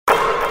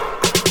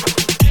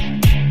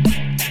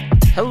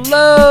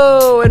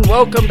Hello and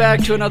welcome back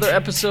to another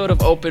episode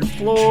of Open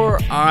Floor.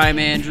 I'm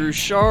Andrew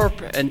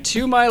Sharp, and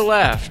to my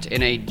left,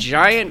 in a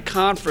giant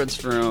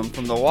conference room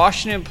from the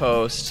Washington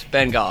Post,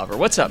 Ben Golliver.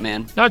 What's up,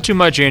 man? Not too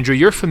much, Andrew.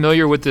 You're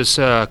familiar with this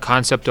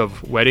concept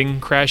of wedding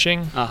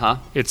crashing? Uh-huh.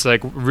 It's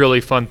like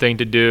really fun thing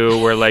to do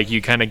where like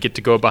you kind of get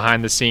to go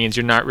behind the scenes.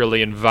 You're not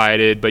really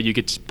invited, but you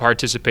get to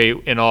participate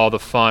in all the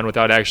fun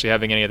without actually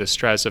having any of the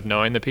stress of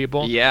knowing the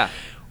people. Yeah.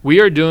 We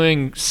are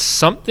doing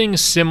something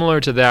similar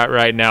to that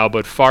right now,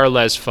 but far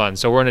less fun.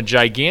 So we're in a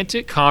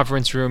gigantic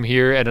conference room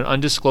here at an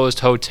undisclosed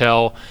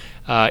hotel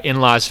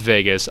in Las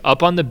Vegas.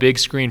 Up on the big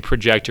screen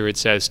projector, it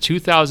says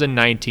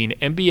 2019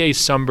 NBA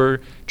Summer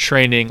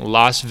Training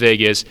Las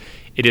Vegas.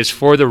 It is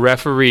for the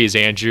referees,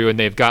 Andrew, and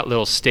they've got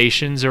little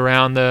stations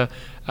around the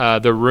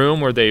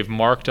room where they've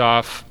marked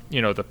off,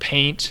 the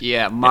paint.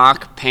 Yeah,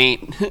 mock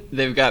paint.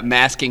 They've got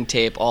masking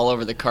tape all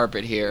over the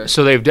carpet here.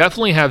 So they've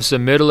definitely have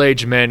some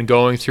middle-aged men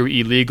going through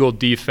illegal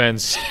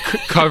defense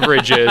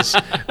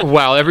coverages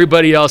while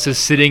everybody else is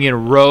sitting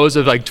in rows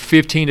of like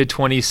 15 to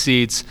 20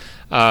 seats,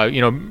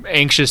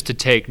 anxious to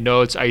take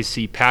notes. I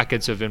see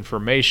packets of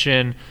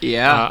information.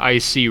 Yeah. I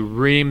see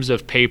reams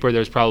of paper.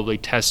 There's probably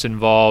tests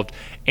involved.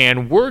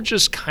 And we're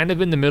just kind of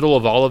in the middle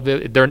of all of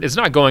it. It's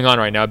not going on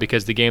right now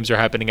because the games are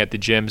happening at the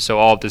gym, so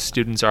all of the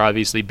students are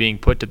obviously being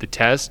put to the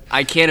test.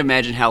 I can't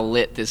imagine how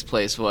lit this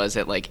place was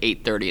at like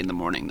 8:30 in the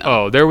morning,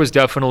 though. Oh, there was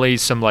definitely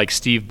some like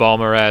Steve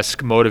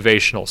Ballmer-esque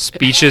motivational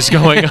speeches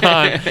going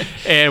on.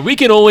 And we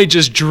can only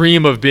just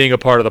dream of being a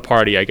part of the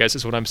party, I guess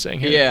is what I'm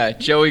saying here. Yeah,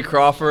 Joey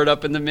Crawford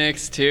up in the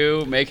mix,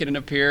 too, making an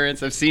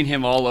appearance. I've seen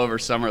him all over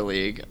Summer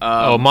League.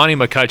 Monty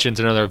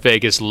McCutcheon's another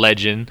Vegas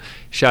legend.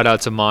 Shout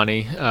out to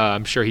Monty.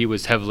 I'm sure he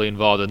was heavily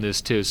involved in this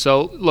too.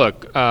 So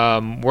look,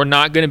 we're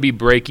not going to be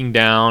breaking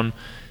down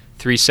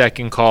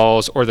 3-second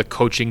calls or the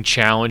coaching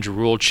challenge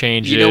rule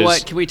changes. You know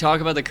what? Can we talk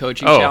about the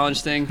coaching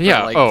challenge thing for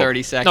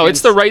 30 seconds? No,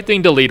 it's the right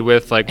thing to lead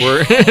with. Like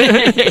we're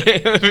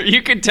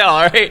you can tell,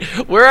 all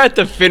right? We're at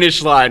the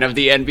finish line of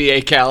the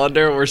NBA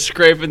calendar. We're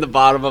scraping the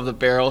bottom of the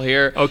barrel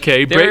here.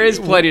 Okay. There is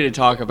plenty to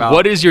talk about.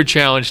 What is your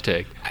challenge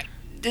take?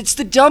 It's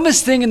the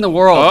dumbest thing in the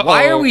world. Uh-oh.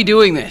 Why are we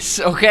doing this?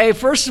 Okay,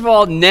 first of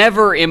all,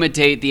 never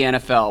imitate the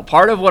NFL.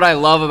 Part of what I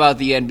love about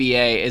the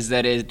NBA is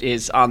that it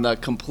is on the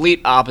complete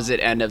opposite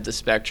end of the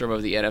spectrum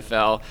of the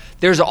NFL.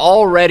 There's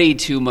already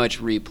too much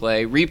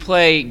replay.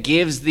 Replay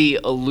gives the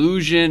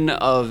illusion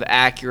of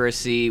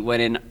accuracy when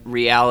in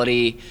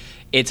reality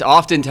it's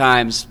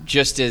oftentimes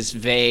just as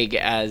vague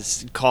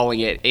as calling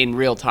it in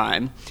real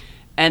time.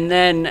 And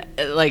then,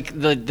 like,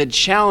 the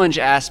challenge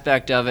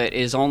aspect of it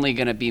is only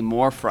going to be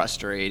more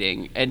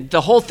frustrating. And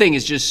the whole thing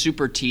is just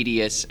super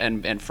tedious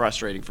and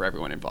frustrating for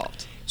everyone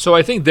involved. So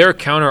I think their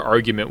counter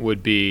argument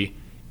would be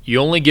you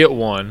only get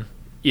one.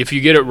 If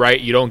you get it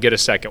right, you don't get a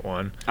second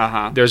one.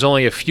 Uh-huh. There's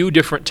only a few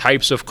different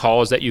types of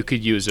calls that you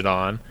could use it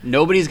on.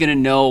 Nobody's going to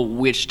know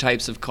which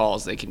types of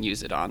calls they can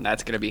use it on.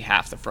 That's going to be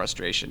half the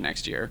frustration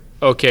next year.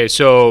 Okay,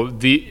 so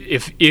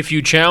if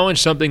you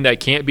challenge something that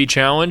can't be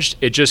challenged,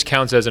 it just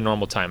counts as a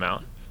normal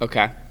timeout.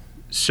 Okay.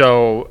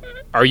 So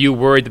are you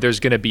worried that there's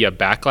going to be a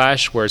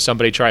backlash where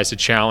somebody tries to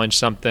challenge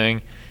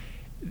something,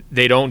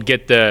 they don't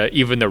get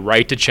even the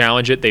right to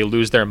challenge it, they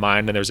lose their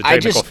mind, and there's a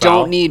technical foul? I just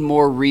don't need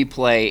more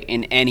replay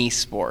in any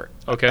sport.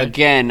 Okay.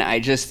 Again, I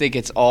just think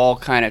it's all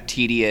kind of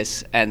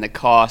tedious, and the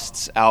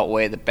costs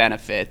outweigh the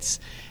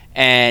benefits.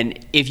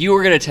 And if you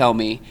were going to tell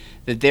me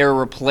that they're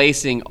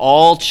replacing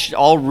all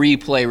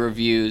replay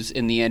reviews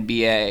in the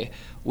NBA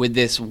with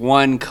this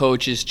one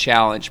coach's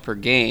challenge per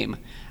game,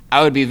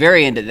 I would be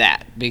very into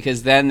that,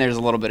 because then there's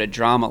a little bit of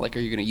drama. Like,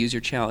 are you going to use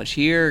your challenge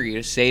here? Are you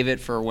going to save it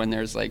for when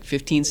there's like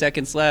 15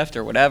 seconds left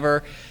or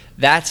whatever?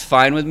 That's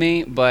fine with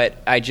me,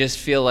 but I just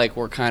feel like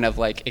we're kind of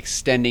like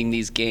extending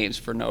these games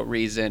for no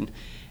reason.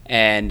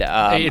 And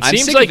I'm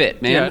sick of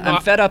it, man.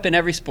 I'm fed up in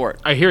every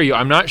sport. I hear you.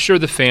 I'm not sure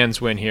the fans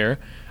win here.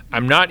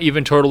 I'm not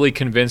even totally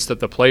convinced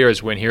that the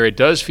players win here. It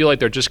does feel like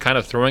they're just kind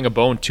of throwing a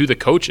bone to the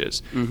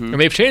coaches. Mm-hmm.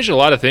 And they've changed a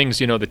lot of things,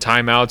 the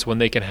timeouts, when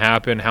they can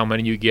happen, how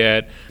many you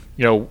get,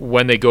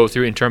 when they go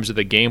through in terms of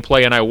the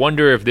gameplay. And I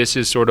wonder if this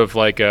is sort of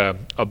like a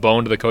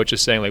bone to the coaches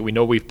saying, like, we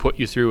know we've put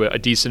you through a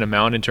decent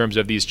amount in terms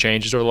of these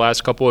changes over the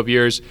last couple of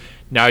years.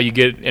 Now you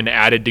get an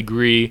added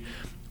degree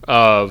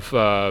of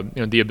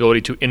the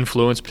ability to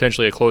influence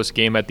potentially a close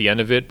game at the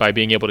end of it by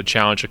being able to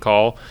challenge a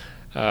call.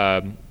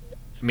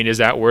 I mean, is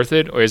that worth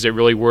it, or is it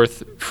really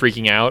worth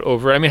freaking out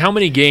over? I mean, how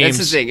many games?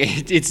 That's the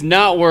thing. It's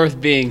not worth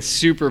being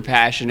super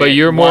passionate but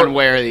you're one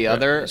way or the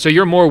other. So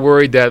you're more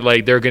worried that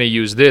like they're going to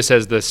use this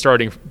as the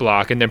starting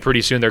block, and then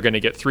pretty soon they're going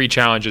to get 3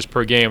 challenges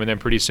per game, and then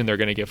pretty soon they're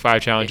going to get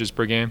 5 challenges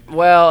per game?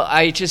 Well,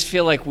 I just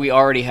feel like we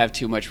already have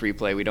too much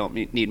replay. We don't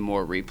need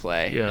more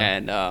replay. Yeah.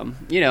 And,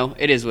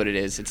 it is what it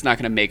is. It's not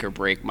going to make or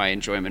break my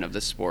enjoyment of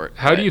the sport.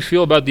 How do you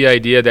feel about the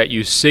idea that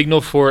you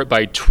signal for it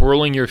by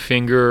twirling your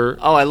finger?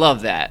 Oh, I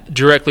love that.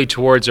 Directly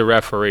towards towards a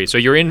referee. So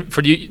you're in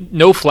for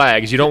no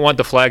flags. You don't want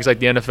the flags like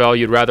the NFL.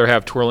 You'd rather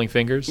have twirling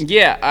fingers?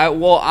 Yeah,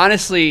 well,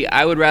 honestly,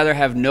 I would rather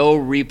have no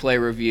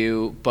replay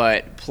review,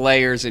 but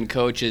players and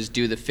coaches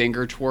do the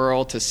finger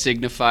twirl to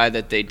signify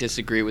that they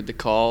disagree with the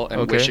call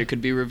and wish it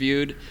could be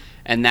reviewed.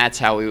 And that's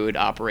how we would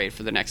operate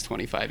for the next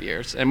 25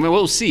 years. And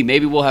we'll see.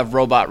 Maybe we'll have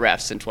robot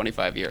refs in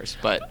 25 years.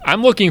 But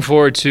I'm looking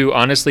forward to,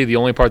 honestly, the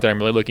only part that I'm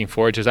really looking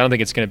forward to is I don't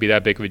think it's going to be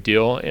that big of a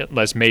deal,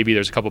 unless maybe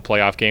there's a couple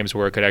playoff games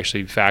where it could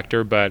actually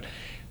factor. But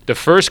the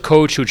first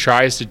coach who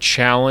tries to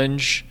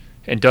challenge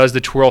and does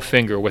the twirl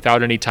finger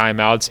without any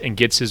timeouts and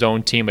gets his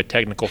own team a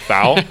technical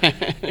foul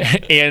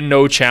and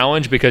no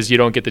challenge because you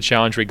don't get the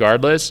challenge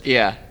regardless.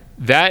 Yeah.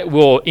 That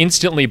will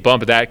instantly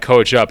bump that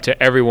coach up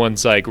to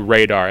everyone's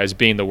radar as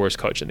being the worst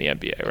coach in the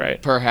NBA,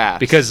 right? Perhaps.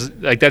 Because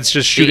that's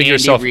just shooting the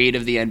yourself. Andy Reid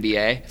of the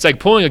NBA. It's like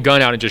pulling a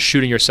gun out and just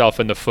shooting yourself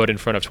in the foot in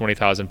front of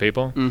 20,000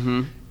 people.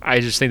 Mm-hmm. I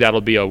just think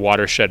that'll be a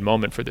watershed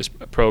moment for this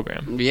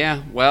program.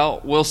 Yeah, well,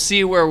 we'll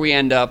see where we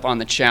end up on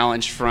the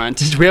challenge front.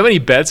 Do we have any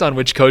bets on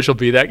which coach will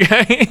be that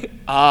guy?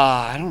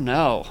 I don't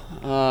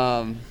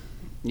know.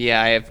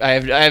 Yeah, I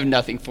have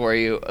nothing for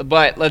you.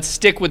 But let's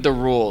stick with the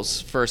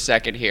rules for a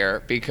second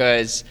here,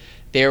 because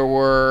there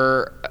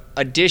were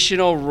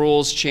additional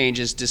rules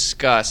changes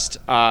discussed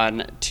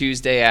on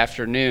Tuesday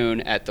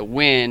afternoon at the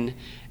Wynn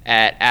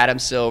at Adam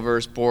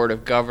Silver's Board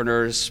of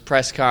Governors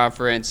press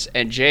conference,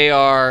 and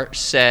JR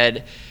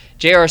sent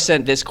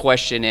this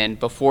question in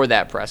before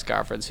that press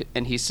conference,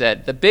 and he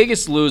said, "The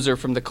biggest loser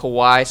from the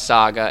Kawhi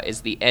saga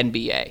is the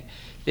NBA.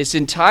 This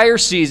entire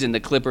season, the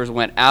Clippers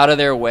went out of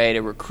their way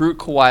to recruit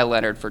Kawhi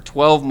Leonard for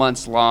 12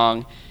 months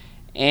long,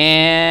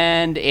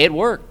 and it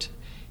worked.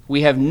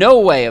 We have no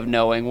way of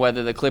knowing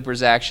whether the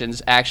Clippers'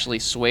 actions actually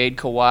swayed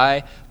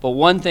Kawhi, but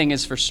one thing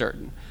is for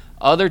certain.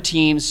 Other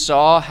teams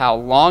saw how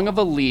long of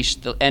a leash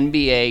the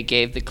NBA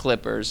gave the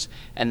Clippers,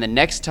 and the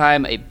next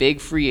time a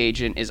big free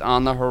agent is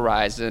on the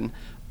horizon,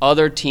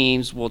 other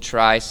teams will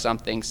try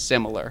something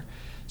similar."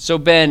 So,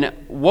 Ben,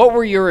 what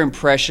were your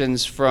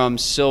impressions from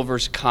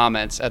Silver's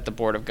comments at the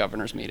Board of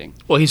Governors meeting?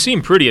 Well, he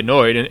seemed pretty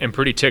annoyed and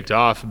pretty ticked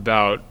off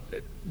about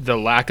the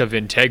lack of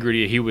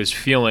integrity he was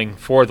feeling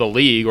for the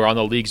league or on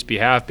the league's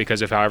behalf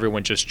because of how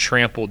everyone just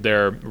trampled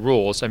their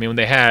rules. I mean, when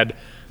they had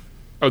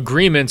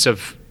agreements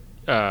of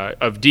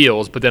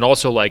deals, but then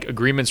also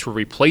agreements for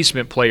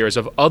replacement players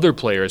of other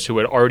players who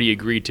had already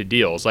agreed to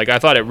deals. I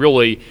thought it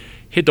really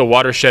hit the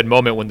watershed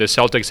moment when the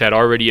Celtics had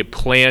already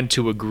planned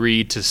to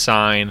agree to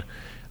sign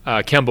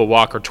Kemba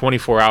Walker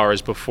 24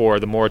 hours before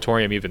the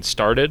moratorium even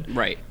started.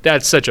 Right.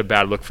 That's such a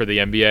bad look for the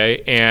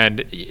NBA.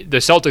 And the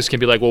Celtics can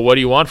be like, well, what do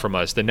you want from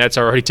us? The Nets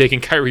are already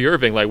taking Kyrie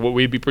Irving.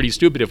 We'd be pretty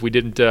stupid if we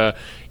didn't,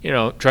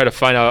 try to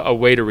find a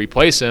way to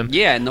replace him.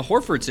 Yeah, and the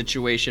Horford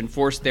situation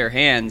forced their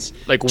hands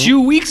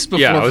 2 weeks before.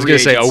 Yeah, I was going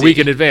to say a week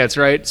in advance,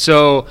 right?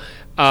 So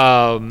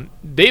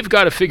they've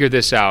got to figure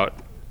this out.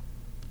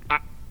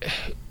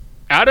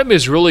 Adam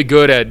is really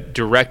good at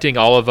directing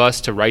all of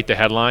us to write the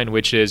headline,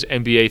 which is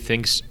NBA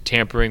thinks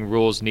tampering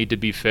rules need to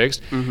be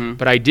fixed. Mm-hmm.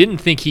 But I didn't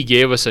think he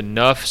gave us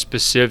enough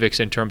specifics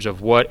in terms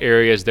of what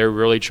areas they're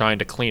really trying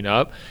to clean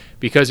up,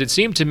 because it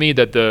seemed to me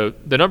that the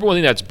number one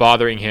thing that's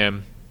bothering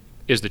him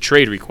is the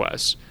trade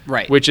requests,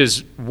 right? Which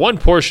is one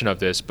portion of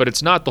this, but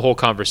it's not the whole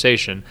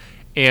conversation.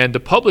 And the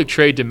public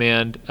trade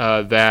demand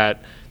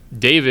that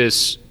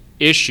Davis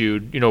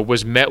issued,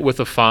 was met with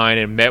a fine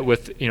and met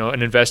with,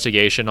 an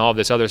investigation, all of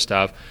this other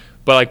stuff.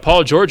 But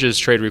Paul George's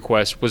trade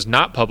request was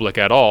not public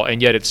at all,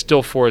 and yet it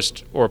still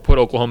forced or put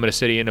Oklahoma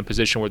City in a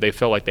position where they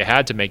felt like they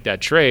had to make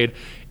that trade.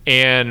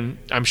 And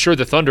I'm sure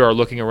the Thunder are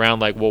looking around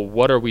well,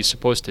 what are we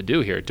supposed to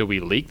do here? Do we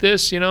leak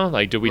this,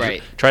 Do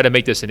we try to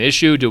make this an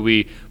issue? Do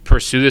we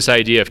pursue this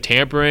idea of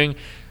tampering?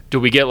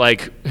 Do we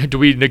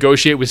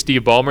negotiate with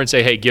Steve Ballmer and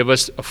say, hey, give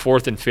us a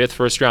 4th and 5th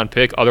first-round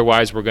pick,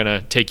 otherwise we're going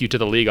to take you to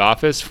the league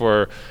office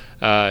for,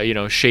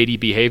 shady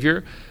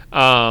behavior?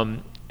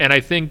 And I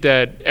think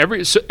that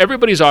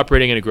everybody's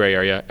operating in a gray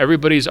area.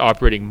 Everybody's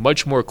operating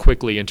much more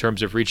quickly in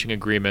terms of reaching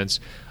agreements.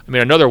 I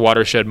mean, another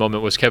watershed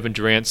moment was Kevin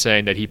Durant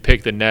saying that he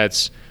picked the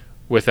Nets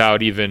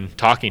without even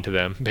talking to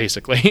them,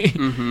 basically,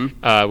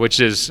 mm-hmm. Which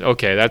is,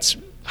 okay, that's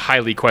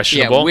highly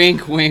questionable. Yeah,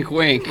 wink, wink,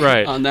 wink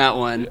right. on that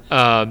one.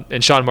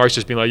 And Sean Marks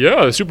just being like,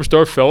 yeah, the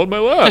superstar fell in my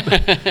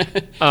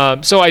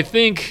lap. So I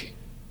think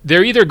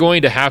they're either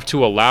going to have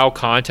to allow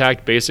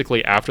contact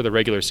basically after the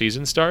regular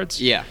season starts.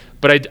 Yeah.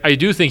 But I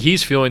do think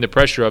he's feeling the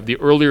pressure of the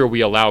earlier we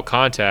allow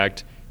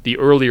contact, the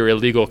earlier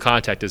illegal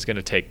contact is going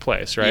to take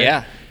place, right?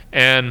 Yeah.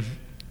 And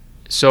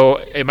so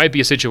it might be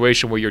a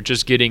situation where you're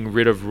just getting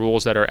rid of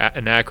rules that are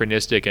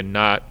anachronistic and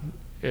not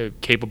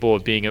capable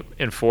of being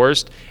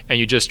enforced, and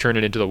you just turn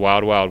it into the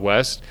wild, wild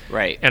west.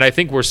 Right. And I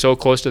think we're so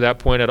close to that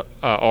point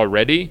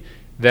already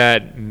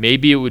that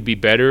maybe it would be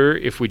better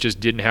if we just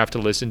didn't have to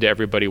listen to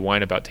everybody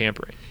whine about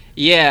tampering.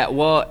 Yeah,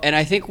 well, and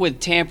I think with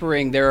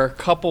tampering, there are a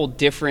couple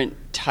different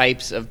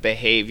types of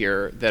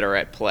behavior that are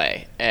at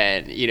play.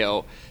 And,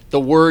 the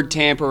word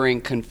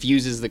tampering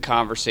confuses the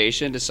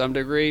conversation to some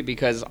degree,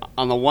 because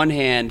on the one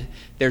hand,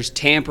 there's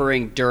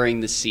tampering during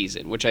the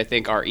season, which I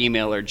think our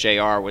emailer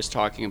JR was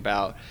talking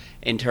about.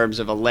 in terms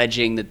of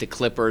alleging that the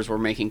Clippers were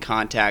making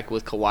contact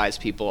with Kawhi's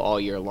people all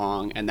year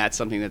long, and that's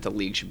something that the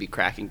league should be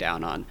cracking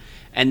down on.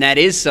 And that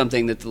is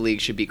something that the league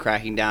should be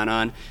cracking down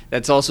on.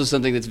 That's also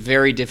something that's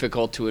very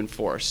difficult to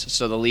enforce,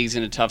 so the league's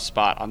in a tough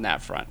spot on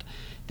that front.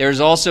 There's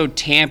also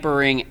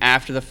tampering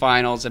after the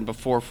finals and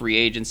before free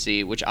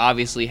agency, which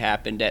obviously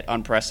happened at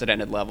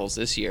unprecedented levels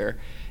this year.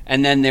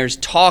 And then there's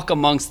talk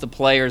amongst the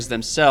players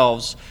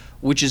themselves,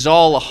 which is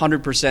all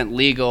 100%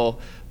 legal,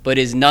 but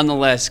is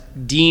nonetheless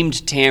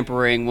deemed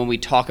tampering when we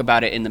talk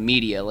about it in the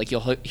media. Like,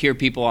 you'll hear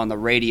people on the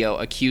radio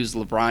accuse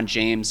LeBron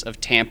James of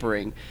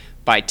tampering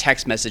by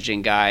text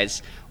messaging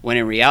guys, when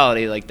in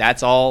reality, like,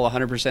 that's all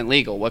 100%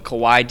 legal. What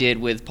Kawhi did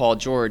with Paul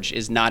George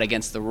is not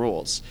against the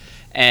rules,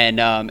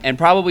 and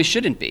probably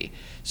shouldn't be.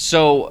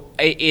 So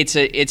it's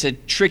a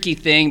tricky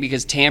thing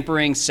because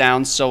tampering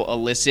sounds so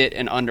illicit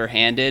and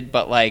underhanded,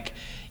 but like,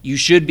 you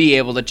should be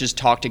able to just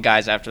talk to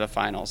guys after the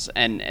finals.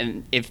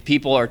 And if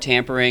people are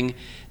tampering,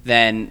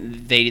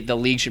 then the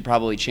league should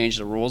probably change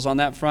the rules on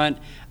that front.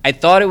 I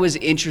thought it was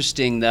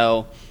interesting,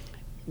 though.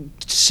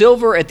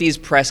 Silver at these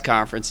press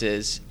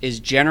conferences is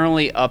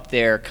generally up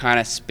there kind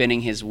of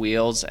spinning his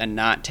wheels and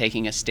not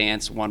taking a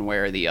stance one way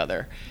or the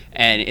other.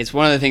 And it's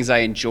one of the things I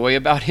enjoy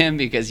about him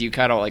because you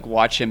kind of like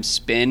watch him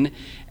spin.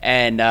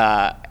 And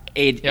I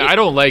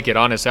don't like it,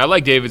 honestly. I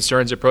like David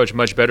Stern's approach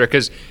much better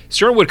because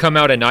Stern would come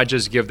out and not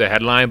just give the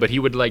headline, but he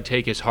would like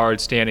take his hard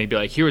stand and be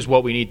like, here's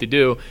what we need to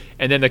do.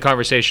 And then the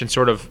conversation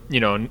sort of,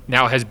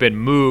 now has been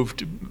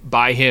moved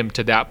by him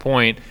to that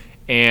point.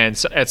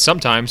 And at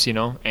sometimes,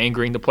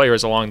 angering the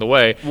players along the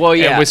way. Well,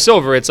 yeah. And with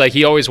Silver, it's like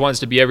he always wants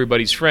to be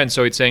everybody's friend.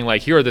 So he's saying,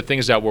 like, here are the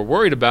things that we're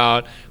worried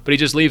about, but he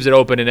just leaves it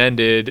open and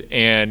ended.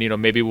 And,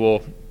 maybe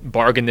we'll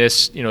bargain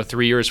this,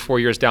 3 years, 4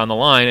 years down the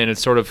line. And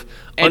it's sort of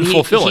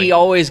unfulfilling. He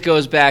always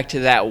goes back to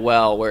that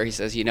where he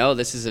says,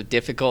 this is a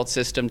difficult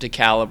system to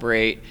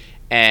calibrate.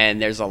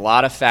 And there's a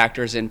lot of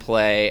factors in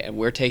play. And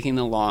we're taking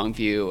the long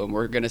view. And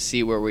we're going to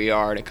see where we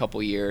are in a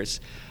couple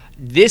years.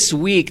 This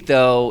week,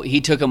 though,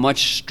 he took a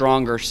much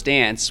stronger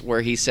stance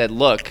where he said,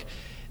 look,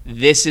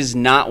 this is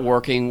not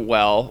working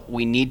well.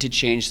 We need to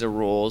change the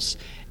rules.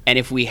 And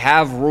if we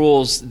have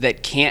rules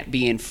that can't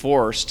be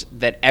enforced,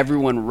 that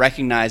everyone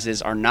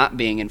recognizes are not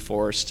being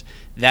enforced,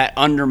 that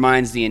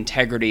undermines the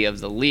integrity of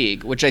the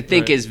league, which I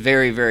think is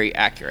very, very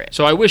accurate.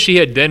 So I wish he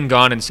had then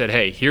gone and said,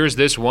 hey, here's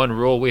this one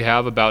rule we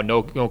have about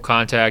no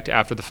contact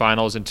after the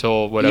finals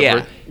until whatever.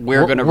 Yeah,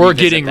 we're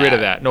getting rid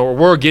of that. No,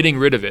 we're getting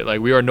rid of it.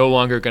 Like, we are no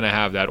longer going to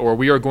have that. Or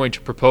we are going to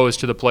propose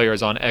to the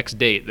players on X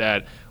date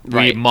that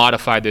we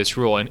modify this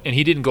rule. And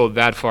he didn't go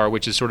that far,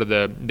 which is sort of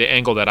the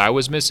angle that I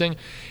was missing.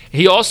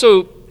 He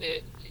also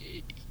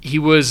he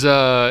was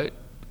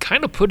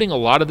kind of putting a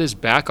lot of this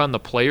back on the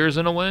players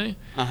in a way.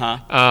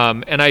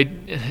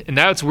 And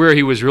that's where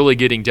he was really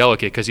getting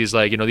delicate because he's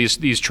like,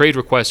 these trade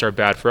requests are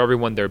bad for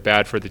everyone. They're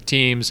bad for the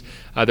teams.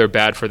 They're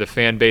bad for the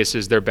fan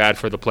bases. They're bad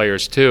for the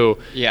players too.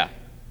 Yeah.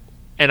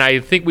 And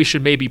I think we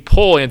should maybe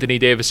pull Anthony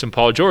Davis and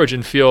Paul George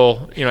and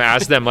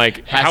ask them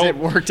like, how it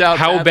worked out?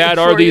 How bad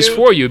are these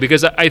for you?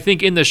 Because I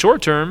think in the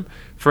short term,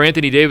 for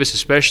Anthony Davis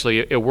especially,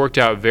 it worked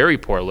out very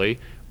poorly.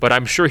 But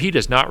I'm sure he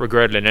does not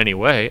regret it in any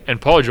way. And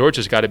Paul George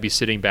has got to be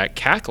sitting back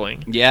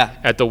cackling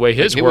at the way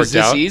his worked out. Was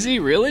this easy,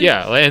 really?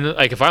 Yeah, and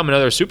like if I'm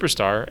another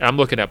superstar, I'm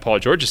looking at Paul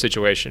George's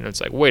situation, and it's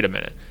like, wait a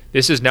minute.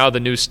 This is now the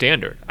new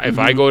standard. If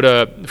I go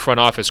to front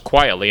office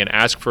quietly and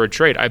ask for a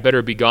trade, I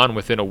better be gone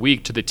within a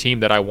week to the team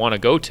that I want to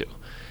go to.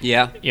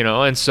 Yeah.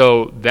 And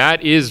so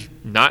that is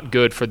not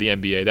good for the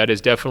NBA. That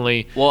is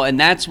definitely... Well, and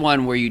that's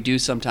one where you do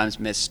sometimes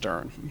miss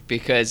Stern.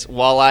 Because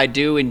while I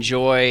do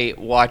enjoy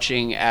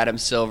watching Adam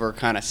Silver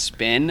kind of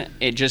spin,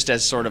 it just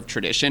as sort of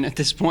tradition at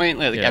this point.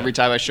 Like every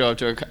time I show up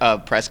to a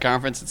press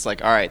conference, it's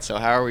like, all right, so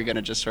how are we going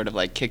to just sort of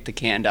like kick the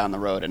can down the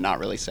road and not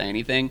really say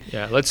anything?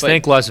 Yeah, let's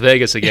thank Las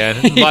Vegas again.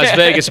 Las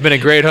Vegas has been a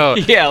great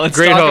host. Yeah, let's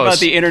talk about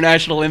the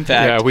international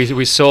impact. Yeah,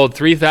 we sold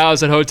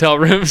 3,000 hotel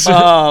rooms.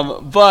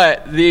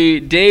 But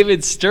the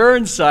David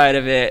Stern side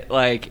of it,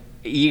 like,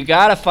 you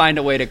got to find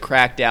a way to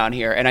crack down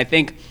here. And I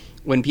think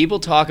when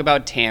people talk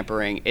about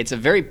tampering, it's a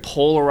very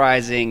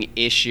polarizing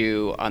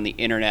issue on the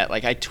internet.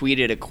 Like, I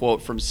tweeted a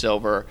quote from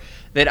Silver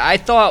that I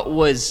thought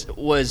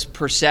was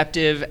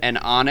perceptive and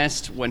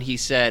honest when he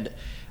said,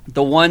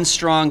 the one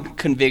strong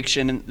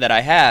conviction that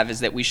I have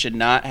is that we should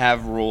not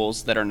have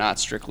rules that are not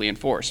strictly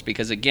enforced.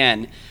 Because,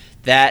 again,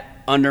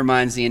 that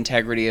undermines the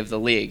integrity of the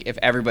league if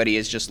everybody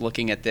is just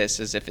looking at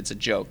this as if it's a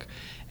joke.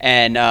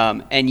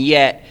 And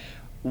yet...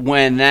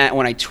 When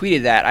I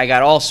tweeted that, I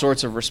got all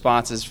sorts of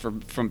responses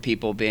from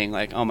people being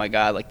like, oh my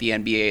God, like the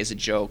NBA is a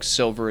joke,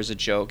 Silver is a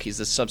joke, he's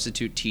a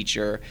substitute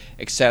teacher,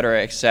 et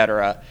cetera, et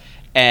cetera.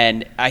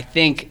 And I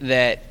think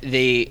that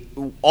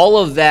all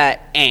of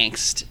that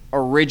angst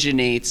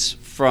originates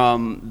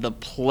from the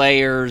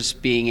players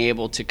being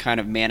able to kind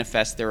of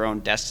manifest their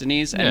own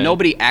destinies, and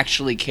nobody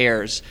actually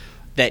cares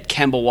that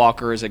Kemba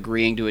Walker is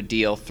agreeing to a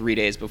deal 3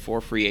 days before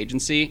free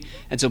agency.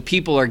 And so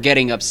people are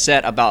getting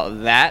upset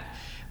about that.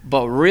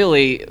 But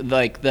really,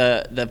 like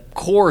the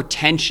core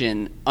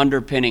tension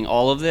underpinning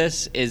all of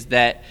this is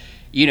that,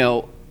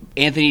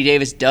 Anthony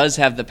Davis does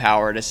have the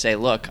power to say,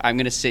 look, I'm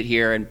going to sit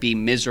here and be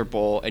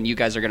miserable, and you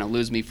guys are going to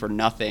lose me for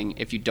nothing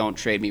if you don't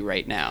trade me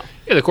right now.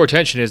 Yeah, the core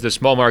tension is the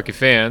small market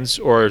fans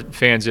or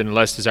fans in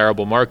less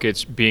desirable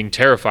markets being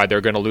terrified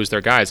they're going to lose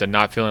their guys and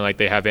not feeling like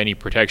they have any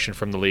protection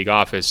from the league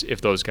office if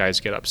those guys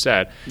get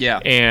upset. Yeah.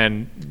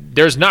 And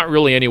there's not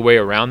really any way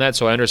around that,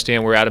 so I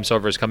understand where Adam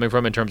Silver is coming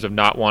from in terms of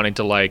not wanting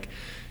to,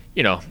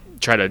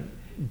 try to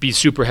be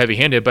super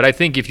heavy-handed. But I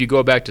think if you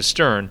go back to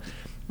Stern,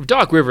 if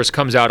Doc Rivers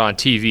comes out on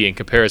TV and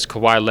compares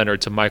Kawhi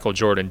Leonard to Michael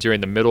Jordan during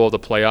the middle of the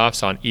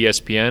playoffs on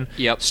ESPN,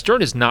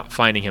 Stern is not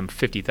fining him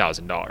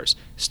 $50,000.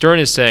 Stern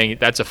is saying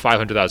that's a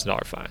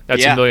 $500,000 fine.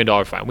 That's $1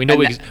 million fine.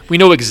 We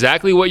know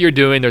exactly what you're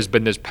doing. There's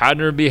been this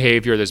pattern of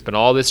behavior. There's been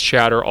all this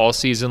chatter all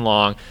season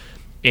long.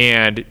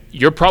 And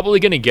you're probably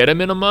going to get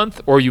him in a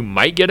month, or you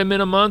might get him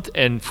in a month.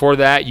 And for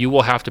that, you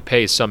will have to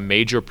pay some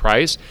major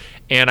price.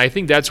 And I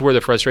think that's where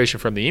the frustration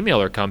from the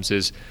emailer comes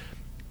is,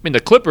 the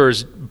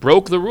Clippers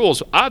broke the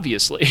rules,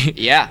 obviously.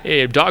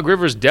 Yeah. Doc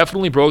Rivers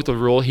definitely broke the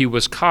rule. He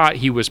was caught.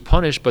 He was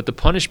punished, but the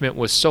punishment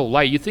was so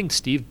light. You think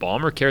Steve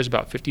Ballmer cares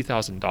about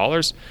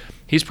 $50,000?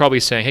 He's probably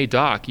saying, hey,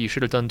 Doc, you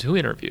should have done 2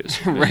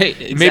 interviews. Right,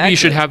 exactly. Maybe you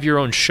should have your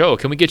own show.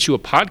 Can we get you a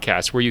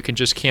podcast where you can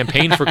just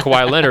campaign for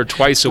Kawhi Leonard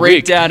twice a week?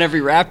 Break down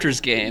every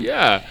Raptors game.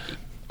 Yeah.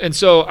 And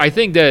so I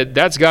think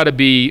that's got to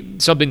be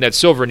something that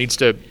Silver needs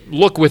to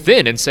look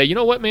within and say, you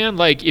know what, man,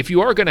 if you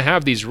are going to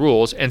have these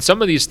rules, and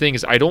some of these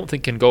things I don't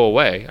think can go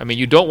away.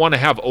 You don't want to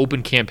have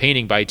open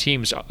campaigning by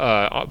teams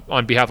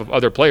on behalf of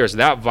other players.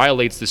 That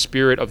violates the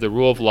spirit of the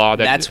rule of law.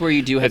 That's where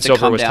you do have to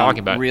come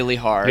down really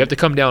hard. You have to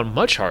come down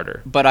much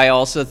harder. But I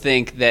also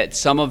think that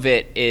some of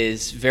it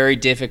is very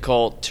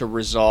difficult to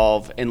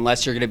resolve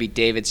unless you're going to be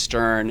David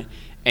Stern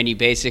and you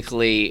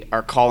basically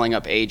are calling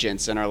up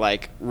agents and are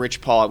like, Rich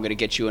Paul, I'm going to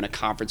get you in a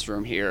conference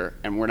room here,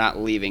 and we're not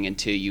leaving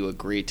until you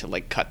agree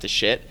to cut the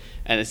shit.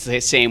 And it's the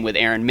same with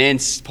Aaron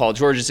Mintz, Paul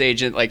George's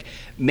agent.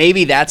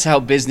 Maybe that's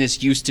how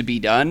business used to be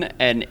done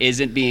and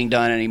isn't being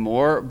done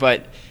anymore.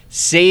 But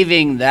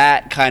saving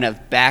that kind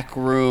of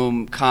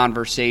backroom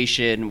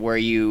conversation where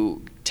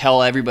you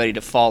tell everybody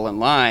to fall in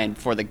line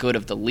for the good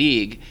of the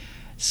league,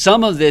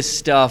 some of this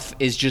stuff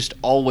is just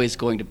always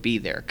going to be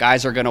there.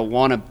 Guys are going to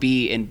want to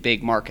be in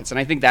big markets. And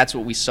I think that's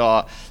what we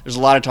saw. There's a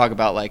lot of talk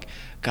about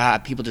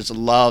God, people just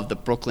love the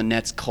Brooklyn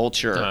Nets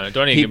culture.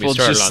 Don't even people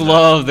get me started just on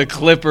love the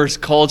Clippers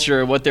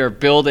culture, what they're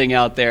building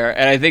out there.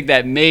 And I think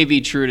that may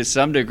be true to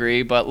some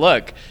degree. But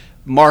look,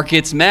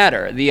 markets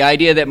matter. The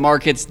idea that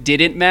markets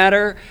didn't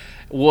matter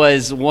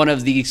was one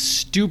of the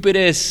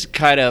stupidest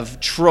kind of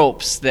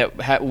tropes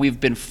that we've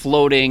been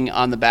floating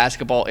on the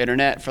basketball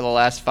internet for the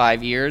last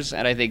 5 years.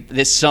 And I think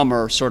this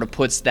summer sort of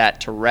puts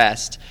that to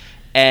rest.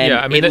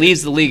 And it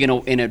leaves the league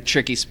in a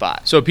tricky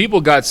spot. So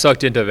people got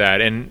sucked into that,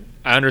 and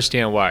I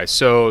understand why.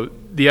 So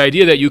the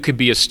idea that you could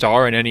be a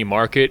star in any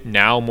market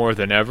now more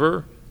than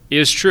ever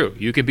is true.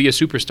 You could be a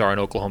superstar in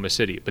Oklahoma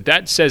City, but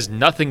that says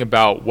nothing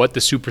about what the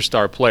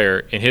superstar player,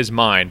 in his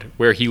mind,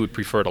 where he would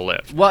prefer to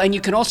live. Well, and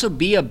you can also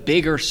be a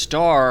bigger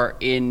star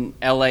in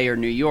LA or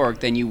New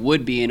York than you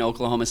would be in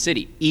Oklahoma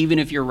City, even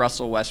if you're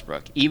Russell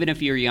Westbrook, even if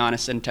you're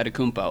Giannis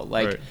Antetokounmpo.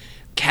 Right.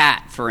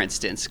 Cat, for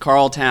instance,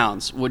 Karl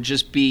Towns would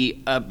just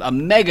be a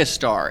mega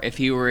star if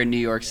he were in New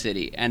York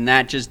City, and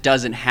that just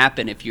doesn't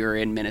happen if you're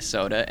in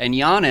Minnesota. And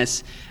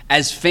Giannis,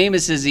 as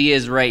famous as he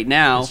is right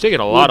now, it's taking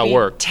a lot of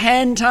work.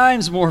 10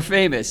 times more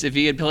famous if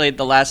he had played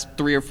the last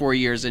 3 or 4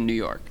 years in New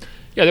York.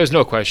 Yeah, there's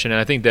no question, and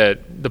I think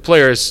that the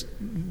players,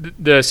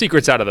 the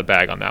secret's out of the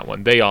bag on that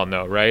one. They all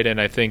know, right?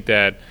 And I think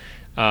that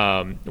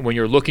when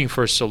you're looking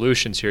for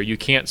solutions here, you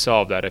can't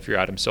solve that if you're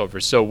Adam Silver.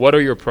 So what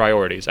are your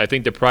priorities? I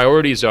think the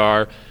priorities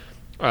are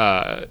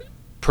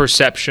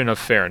perception of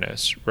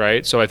fairness,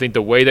 right? So I think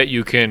the way that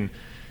you can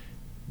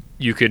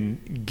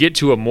get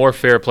to a more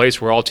fair place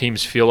where all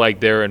teams feel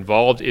like they're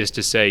involved is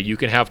to say you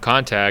can have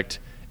contact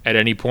at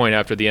any point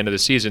after the end of the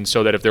season,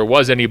 so that if there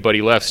was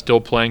anybody left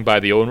still playing by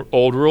the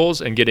old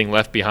rules and getting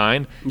left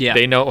behind,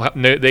 they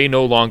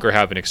no longer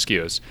have an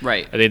excuse.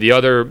 Right. I think the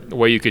other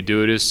way you could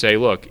do it is say,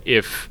 look,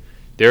 if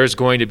there's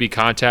going to be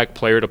contact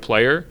player to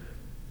player,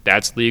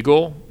 that's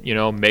legal.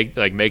 Make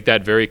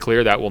that very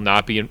clear. That will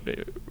not be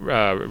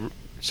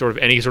sort of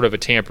any sort of a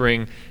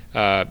tampering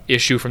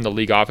issue from the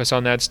league office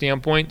on that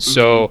standpoint. Mm-hmm.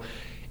 So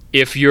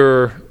if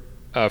you're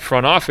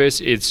front office,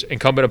 it's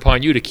incumbent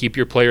upon you to keep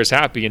your players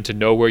happy and to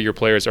know where your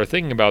players are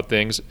thinking about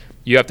things.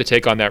 You have to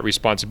take on that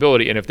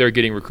responsibility. And if they're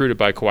getting recruited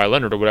by Kawhi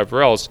Leonard or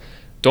whatever else,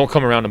 don't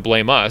come around and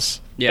blame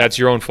us. Yeah. That's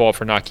your own fault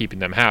for not keeping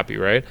them happy,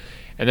 right?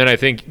 And then I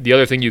think the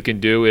other thing you can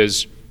do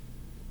is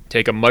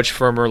take a much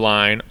firmer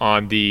line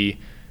on the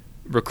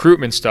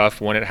recruitment stuff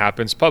when it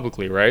happens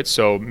publicly, right?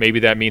 So maybe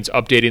that means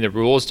updating the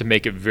rules to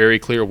make it very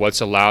clear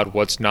what's allowed,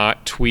 what's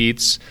not,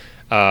 tweets,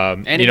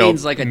 and it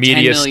means like a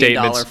media $10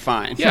 million statements.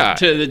 Fine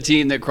to the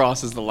team that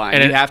crosses the line.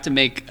 And you have to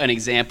make an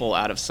example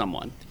out of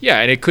someone. Yeah,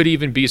 and it could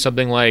even be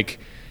something like,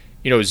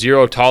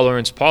 zero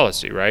tolerance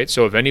policy, right?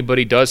 So if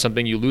anybody does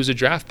something, you lose a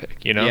draft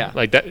pick,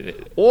 like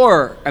that.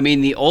 Or,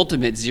 the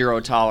ultimate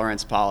zero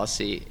tolerance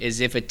policy is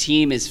if a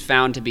team is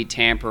found to be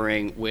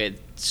tampering with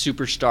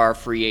superstar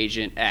free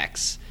agent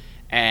X,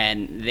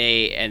 and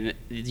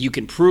you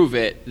can prove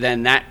it,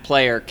 then that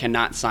player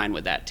cannot sign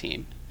with that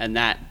team, and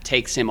that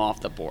takes him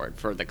off the board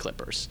for the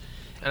Clippers.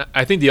 And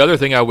I think the other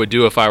thing I would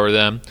do if I were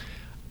them,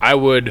 I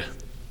would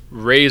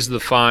raise the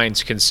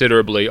fines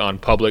considerably on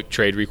public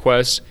trade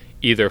requests,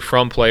 either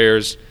from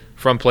players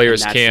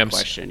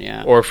camps,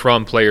 or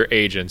from player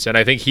agents. And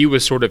I think he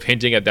was sort of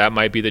hinting at that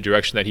might be the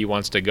direction that he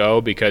wants to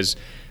go, because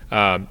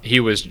he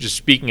was just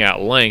speaking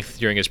at length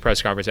during his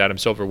press conference, Adam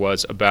Silver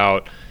was,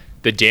 about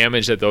the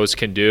damage that those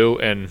can do.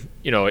 And,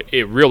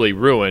 it really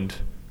ruined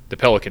the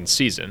Pelicans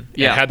season.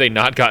 Yeah. And had they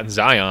not gotten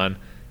Zion,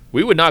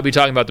 we would not be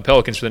talking about the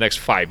Pelicans for the next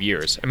 5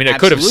 years. I mean, it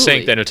could have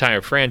sank that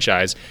entire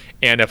franchise.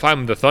 And if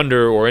I'm the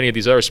Thunder or any of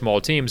these other small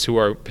teams who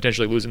are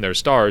potentially losing their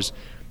stars,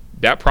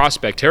 that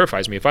prospect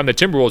terrifies me. If I'm the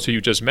Timberwolves, who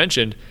you just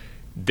mentioned,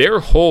 their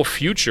whole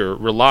future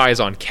relies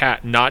on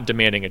Cat not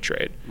demanding a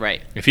trade.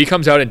 Right. If he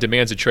comes out and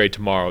demands a trade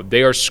tomorrow,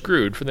 they are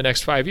screwed for the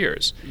next 5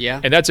 years. Yeah.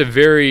 And that's a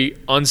very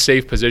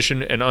unsafe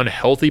position, an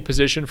unhealthy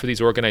position for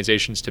these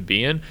organizations to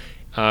be in,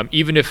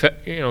 even if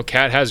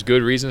Cat has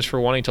good reasons for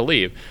wanting to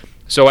leave.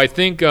 So I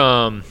think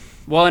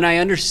well, and I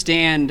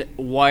understand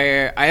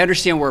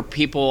where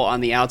people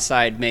on the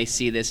outside may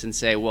see this and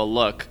say, well,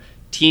 look,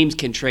 teams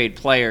can trade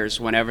players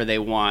whenever they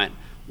want.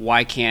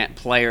 Why can't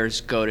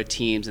players go to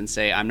teams and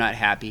say, I'm not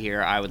happy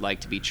here, I would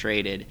like to be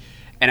traded?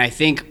 And I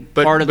think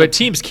but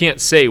teams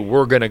can't say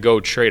we're going to go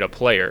trade a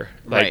player.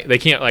 Like, right. They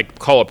can't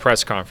call a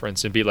press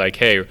conference and be like,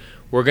 hey,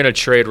 we're going to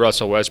trade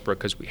Russell Westbrook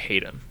because we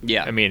hate him.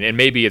 Yeah. I mean, and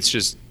maybe it's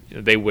just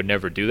they would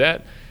never do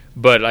that.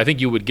 But I think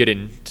you would get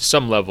into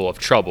some level of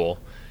trouble,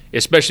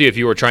 especially if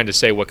you were trying to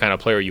say what kind of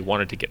player you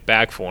wanted to get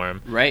back for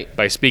him. Right.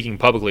 By speaking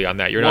publicly on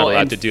that. You're not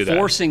allowed to do that.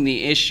 Forcing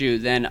the issue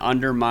then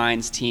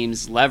undermines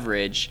teams'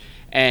 leverage.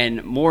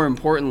 And more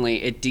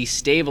importantly, it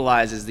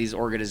destabilizes these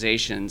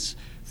organizations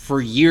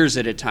for years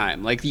at a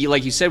time. Like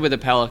you said with the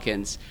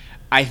Pelicans,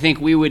 I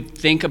think we would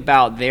think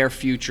about their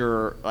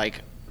future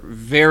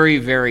very,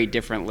 very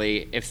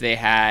differently if they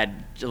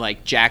had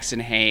Jackson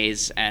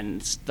Hayes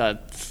and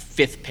the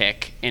 5th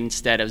pick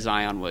instead of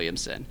Zion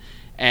Williamson.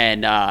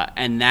 And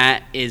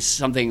that is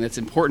something that's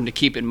important to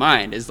keep in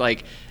mind, is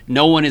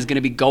no one is going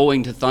to be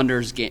going to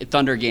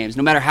Thunder games,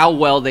 no matter how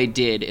well they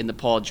did in the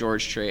Paul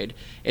George trade.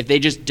 If they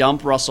just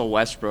dump Russell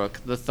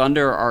Westbrook, the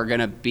Thunder are going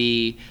to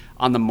be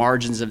on the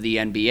margins of the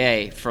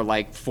NBA for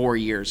 4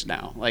 years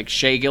now.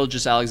 Shai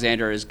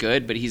Gilgeous-Alexander is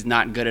good, but he's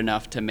not good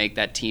enough to make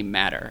that team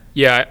matter.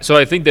 Yeah, so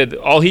I think that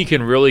all he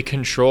can really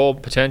control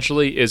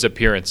potentially is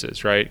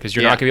appearances, right? Because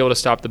you're not going to be able to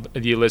stop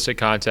the illicit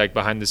contact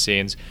behind the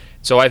scenes.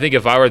 So I think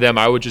if I were them,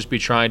 I would just be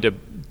trying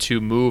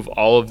to move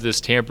all of this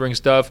tampering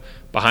stuff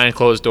behind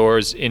closed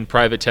doors, in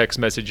private text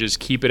messages,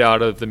 keep it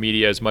out of the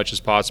media as much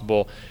as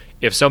possible.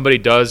 If somebody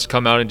does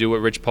come out and do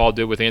what Rich Paul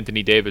did with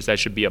Anthony Davis, that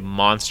should be a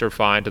monster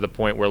fine, to the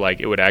point where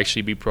it would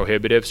actually be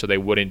prohibitive, so they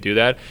wouldn't do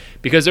that.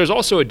 Because there's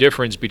also a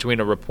difference between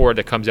a report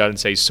that comes out and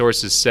says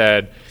sources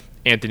said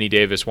Anthony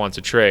Davis wants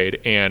a trade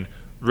and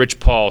Rich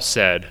Paul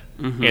said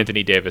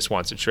Anthony Davis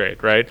wants a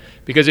trade, right?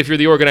 Because if you're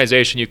the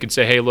organization, you can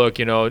say, hey, look,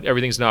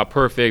 everything's not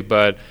perfect,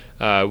 but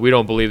we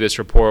don't believe this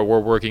report.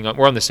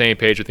 We're on the same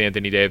page with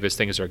Anthony Davis.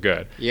 Things are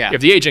good. Yeah.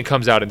 If the agent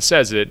comes out and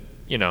says it,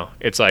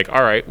 it's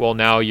all right, well,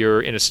 now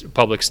you're in a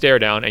public stare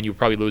down and you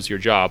probably lose your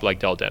job like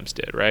Dell Demps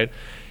did, right?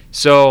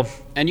 So,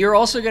 and you're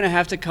also going to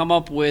have to come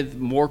up with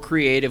more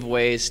creative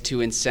ways to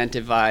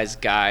incentivize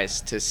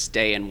guys to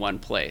stay in one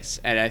place.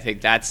 And I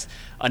think that's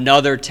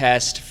another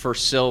test for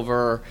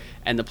Silver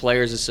and the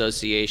Players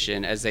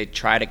Association as they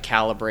try to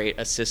calibrate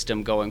a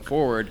system going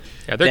forward.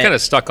 Yeah, they're kind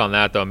of stuck on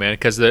that, though, man,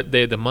 because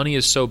the money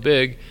is so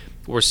big.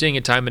 We're seeing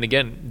it time and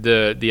again.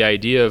 The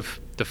idea of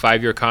the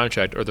 5-year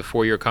contract or the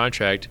 4-year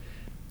contract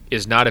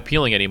is not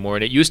appealing anymore.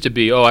 And it used to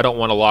be, I don't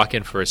want to lock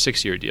in for a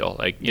 6-year deal,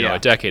 a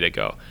decade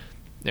ago.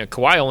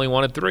 Kawhi only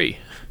wanted 3.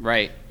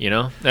 Right.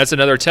 That's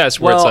another test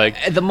where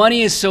it's the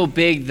money is so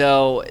big,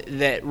 though,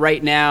 that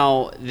right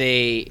now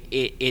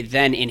it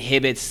then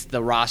inhibits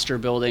the roster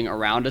building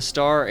around a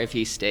star if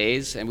he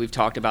stays, and we've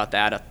talked about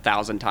that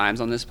 1,000 times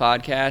on this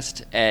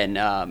podcast,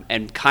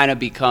 and kind of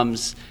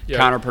becomes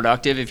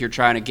counterproductive if you're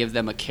trying to give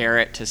them a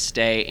carrot to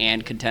stay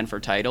and contend for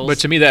titles. But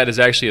to me, that is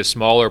actually a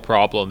smaller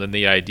problem than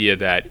the idea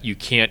that you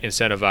can't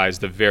incentivize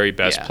the very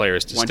best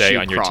players to stay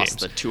on your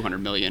teams. Once you cross the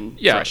 $200 million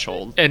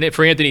threshold. And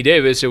for Anthony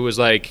Davis, it was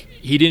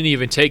he didn't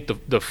even take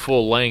the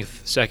full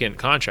length second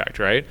contract,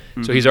 right?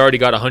 Mm-hmm. So he's already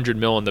got $100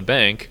 million in the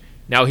bank.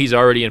 Now he's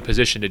already in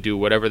position to do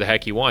whatever the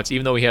heck he wants,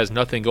 even though he has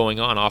nothing going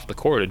on off the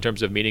court in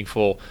terms of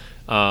meaningful,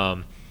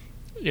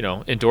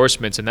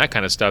 endorsements and that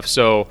kind of stuff.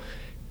 So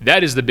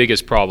that is the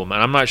biggest problem.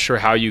 And I'm not sure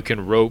how you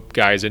can rope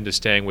guys into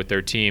staying with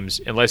their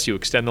teams unless you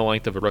extend the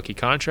length of a rookie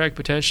contract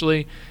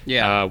potentially,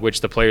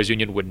 which the Players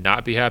Union would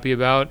not be happy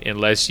about,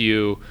 unless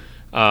you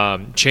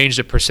change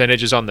the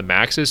percentages on the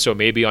maxes. So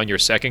maybe on your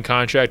second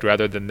contract,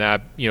 rather than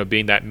that,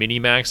 being that mini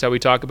max that we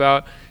talk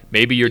about,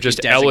 maybe you're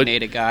just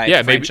designate a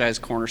guy, franchise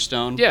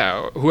cornerstone.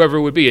 Yeah, whoever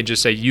it would be, and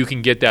just say you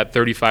can get that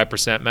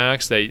 35%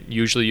 max that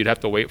usually you'd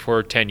have to wait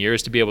for 10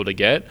 years to be able to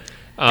get.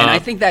 And I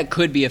think that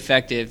could be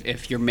effective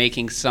if you're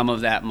making some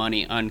of that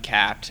money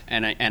uncapped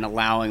and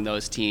allowing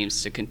those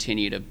teams to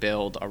continue to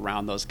build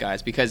around those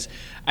guys. Because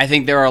I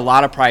think there are a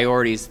lot of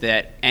priorities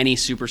that any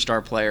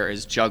superstar player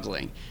is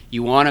juggling.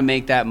 You want to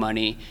make that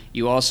money.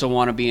 You also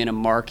want to be in a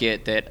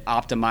market that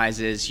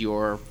optimizes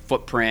your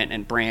footprint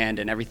and brand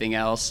and everything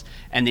else.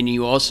 And then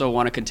you also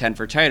want to contend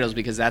for titles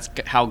because that's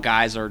how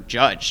guys are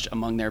judged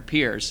among their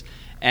peers.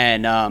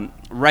 And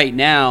right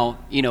now,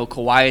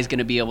 Kawhi is going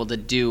to be able to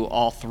do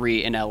all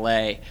three in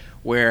LA,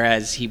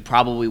 whereas he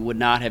probably would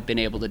not have been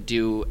able to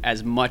do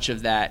as much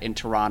of that in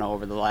Toronto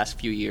over the last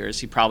few years.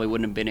 He probably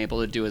wouldn't have been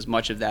able to do as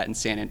much of that in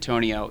San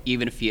Antonio,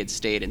 even if he had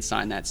stayed and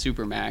signed that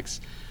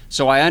Supermax.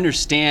 So I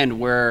understand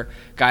where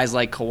guys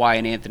like Kawhi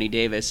and Anthony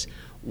Davis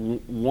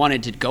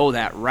wanted to go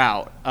that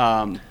route,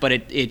 but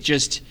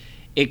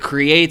it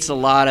creates a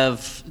lot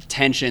of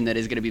tension that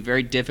is going to be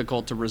very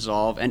difficult to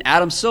resolve. And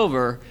Adam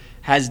Silver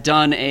has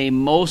done a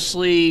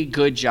mostly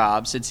good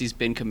job since he's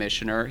been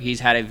commissioner. He's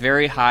had a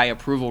very high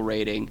approval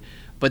rating,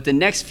 but the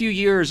next few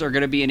years are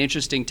going to be an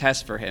interesting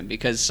test for him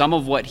because some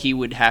of what he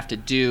would have to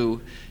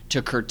do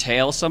to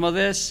curtail some of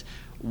this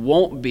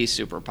won't be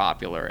super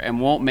popular and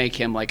won't make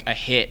him like a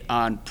hit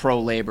on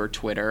pro-labor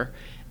Twitter.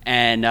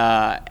 And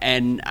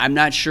I'm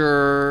not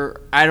sure.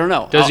 I don't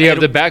know. Does he have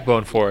the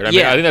backbone for it? I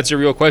mean, I think that's a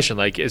real question.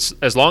 Like,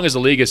 as long as the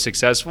league is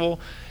successful,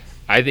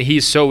 I think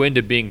he's so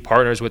into being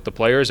partners with the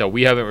players that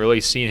we haven't really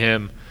seen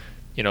him,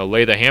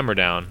 lay the hammer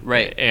down.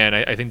 Right. And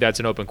I think that's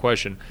an open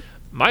question.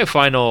 My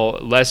final,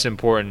 less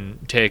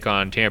important take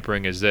on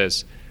tampering is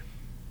this.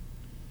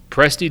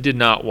 Presti did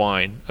not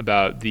whine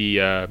about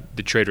the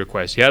trade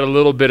request. He had a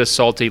little bit of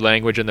salty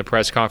language in the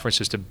press conference,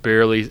 just a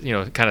barely,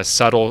 kind of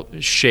subtle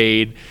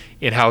shade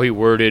in how he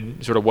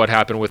worded sort of what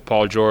happened with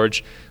Paul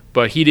George,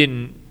 but he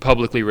didn't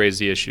publicly raise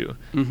the issue.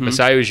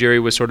 Masai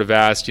Ujiri was sort of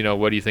asked,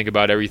 what do you think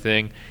about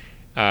everything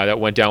that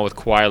went down with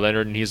Kawhi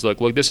Leonard? And he's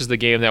like, look, this is the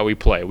game that we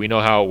play. We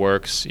know how it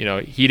works.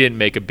 He didn't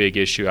make a big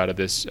issue out of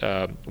this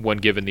when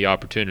given the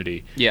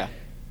opportunity. Yeah.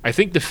 I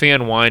think the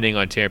fan whining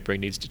on tampering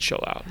needs to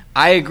chill out.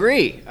 I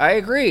agree.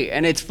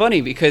 And it's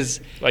funny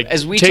because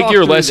as we take talk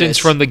your through lessons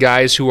from the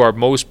guys who are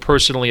most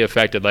personally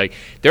affected. Like,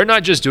 they're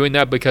not just doing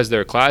that because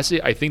they're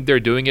classy. I think they're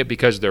doing it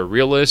because they're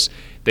realists.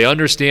 They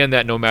understand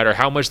that no matter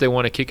how much they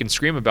want to kick and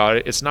scream about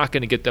it, it's not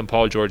going to get them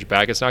Paul George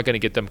back. It's not going to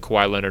get them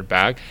Kawhi Leonard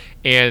back.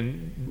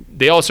 And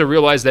they also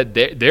realize that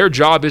their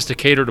job is to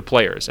cater to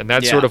players. And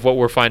that's sort of what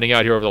we're finding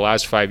out here over the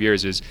last 5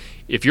 years is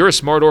if you're a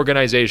smart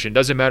organization,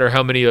 doesn't matter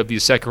how many of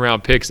these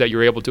second-round picks that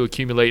you're able to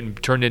accumulate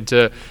and turn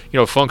into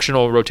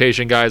functional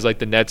rotation guys like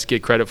the Nets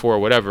get credit for or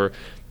whatever,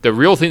 the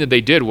real thing that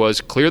they did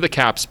was clear the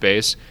cap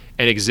space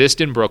and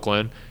exist in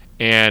Brooklyn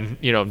and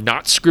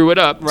not screw it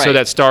up so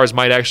that stars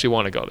might actually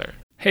want to go there.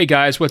 Hey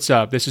guys, what's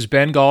up? This is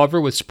Ben Golliver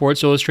with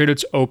Sports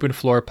Illustrated's Open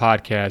Floor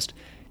podcast.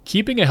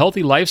 Keeping a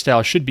healthy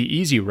lifestyle should be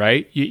easy,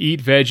 right? You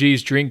eat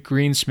veggies, drink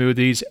green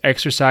smoothies,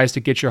 exercise to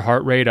get your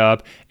heart rate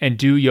up, and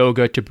do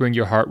yoga to bring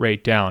your heart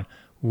rate down.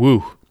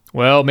 Woo.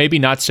 Well, maybe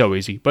not so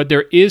easy, but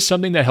there is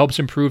something that helps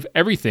improve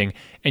everything,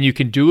 and you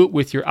can do it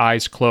with your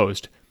eyes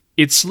closed.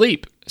 It's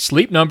sleep.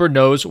 Sleep Number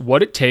knows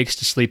what it takes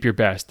to sleep your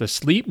best. The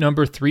Sleep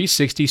Number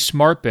 360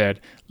 Smart Bed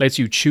lets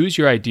you choose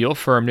your ideal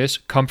firmness,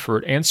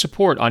 comfort, and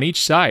support on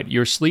each side,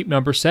 your Sleep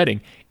Number setting.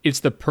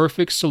 It's the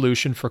perfect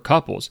solution for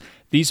couples.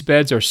 These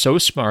beds are so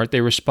smart,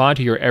 they respond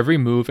to your every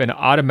move and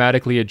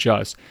automatically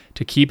adjust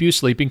to keep you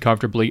sleeping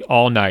comfortably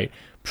all night.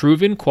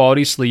 Proven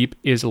quality sleep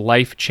is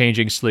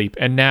life-changing sleep.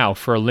 And now,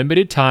 for a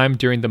limited time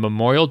during the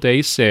Memorial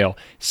Day sale,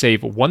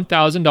 save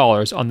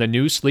 $1,000 on the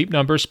new Sleep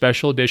Number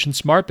Special Edition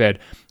Smart Bed,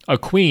 a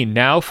queen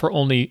now for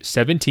only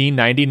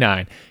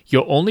 $17.99.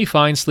 You'll only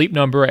find Sleep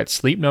Number at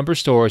Sleep Number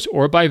stores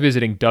or by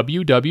visiting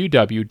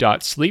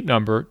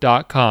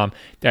www.sleepnumber.com.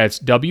 That's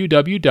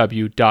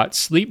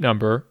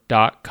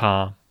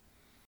www.sleepnumber.com.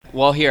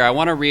 Well, here, I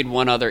want to read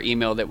one other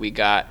email that we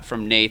got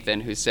from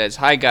Nathan who says,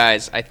 "Hi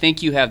guys, I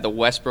think you have the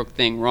Westbrook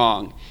thing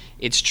wrong.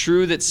 It's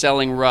true that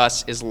selling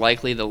Russ is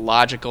likely the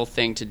logical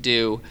thing to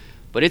do,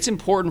 but it's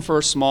important for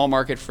a small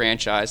market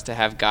franchise to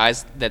have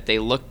guys that they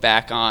look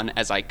back on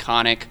as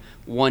iconic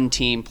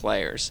one-team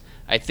players.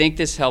 I think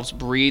this helps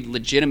breed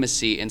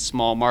legitimacy in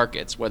small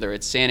markets, whether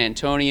it's San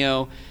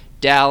Antonio,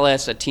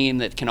 Dallas, a team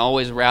that can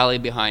always rally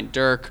behind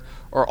Dirk,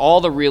 or all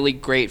the really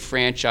great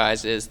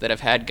franchises that have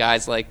had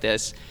guys like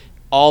this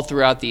all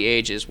throughout the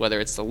ages, whether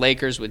it's the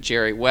Lakers with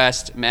Jerry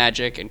West,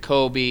 Magic, and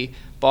Kobe,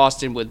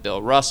 Boston with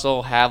Bill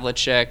Russell,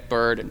 Havlicek,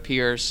 Bird, and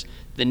Pierce,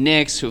 the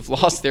Knicks, who've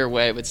lost their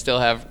way but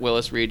still have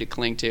Willis Reed to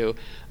cling to.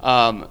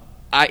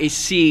 I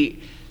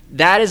see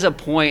that is a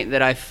point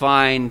that I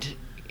find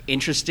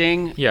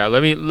interesting. Yeah,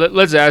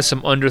 let's ask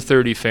some under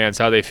 30 fans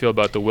how they feel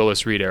about the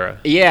Willis Reed era.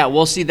 Yeah,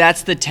 well, see,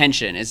 that's the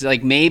tension. It's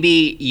like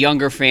maybe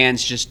younger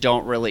fans just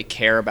don't really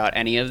care about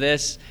any of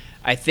this.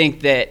 I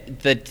think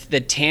that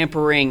the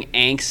tampering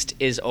angst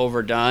is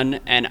overdone,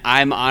 and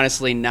I'm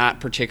honestly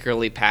not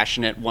particularly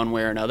passionate one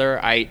way or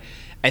another. I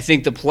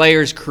think the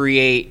players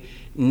create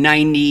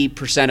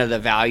 90% of the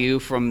value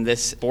from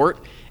this sport,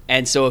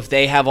 And so if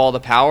they have all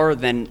the power,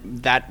 then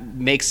that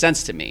makes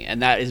sense to me,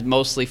 and that is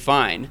mostly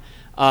fine.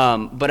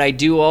 But I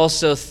do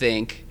also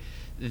think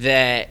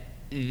that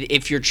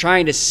if you're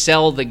trying to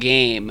sell the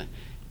game,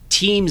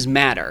 teams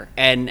matter,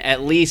 and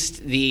at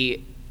least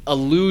the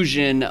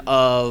illusion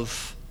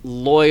of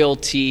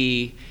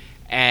loyalty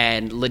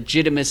and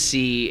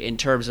legitimacy in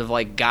terms of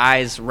like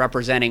guys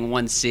representing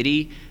one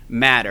city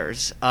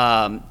matters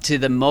to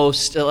the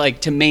most,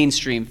 like, to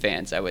mainstream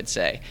fans, I would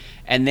say.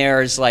 And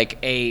there's like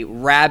a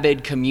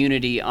rabid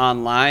community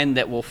online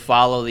that will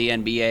follow the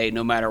NBA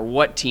no matter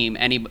what team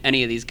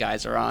any of these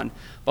guys are on.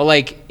 But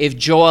like if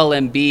Joel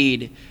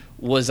Embiid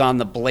was on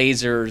the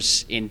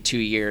Blazers in 2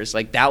 years,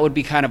 like that would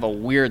be kind of a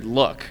weird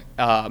look.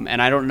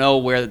 And I don't know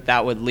where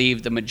that would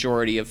leave the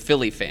majority of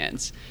Philly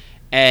fans.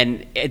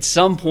 And at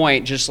some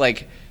point, just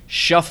like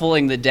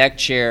shuffling the deck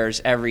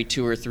chairs every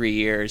 2 or 3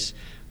 years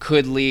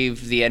could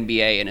leave the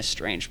NBA in a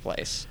strange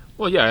place.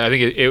 Well, yeah, I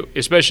think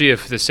especially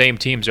if the same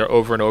teams are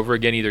over and over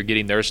again, either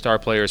getting their star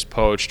players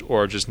poached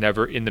or just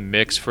never in the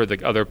mix for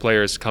the other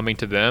players coming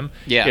to them,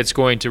 it's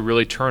going to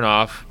really turn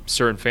off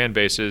certain fan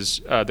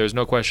bases. There's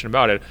no question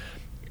about it.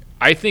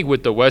 I think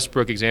with the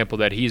Westbrook example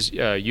that he's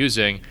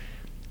using,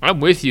 I'm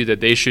with you that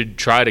they should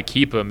try to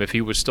keep him if he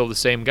was still the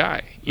same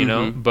guy, you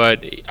know?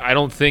 But I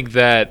don't think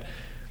that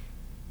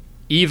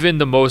even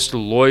the most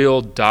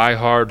loyal,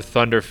 diehard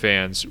Thunder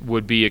fans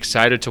would be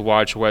excited to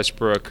watch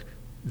Westbrook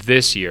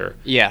this year.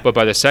 Yeah. But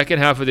by the second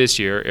half of this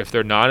year, if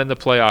they're not in the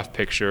playoff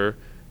picture,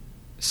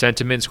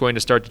 sentiment's going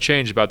to start to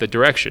change about the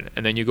direction.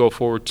 And then you go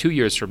forward 2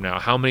 years from now,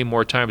 how many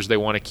more times do they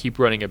want to keep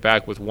running it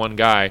back with one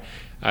guy?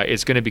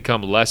 It's going to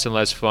become less and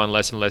less fun,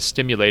 less and less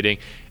stimulating.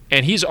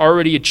 And he's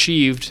already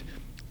achieved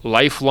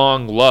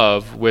lifelong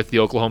love with the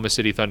Oklahoma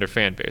City Thunder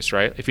fan base,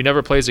 right? If he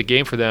never plays a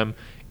game for them,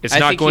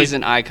 I think he's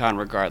an icon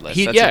regardless.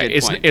 That's a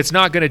good point. It's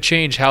not going to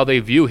change how they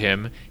view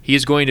him.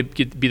 He's going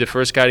to be the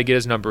first guy to get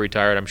his number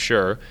retired, I'm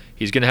sure.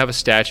 He's going to have a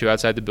statue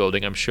outside the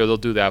building. I'm sure they'll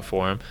do that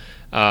for him.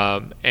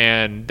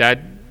 And that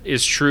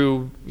is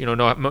true, you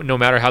know, no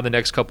matter how the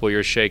next couple of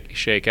years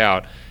shake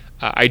out.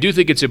 I do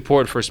think it's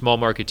important for small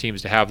market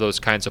teams to have those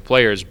kinds of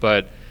players,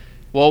 but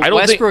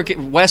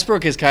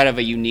Westbrook is kind of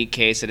a unique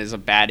case and is a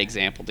bad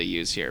example to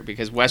use here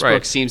because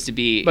Westbrook seems to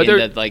be in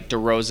the like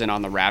DeRozan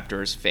on the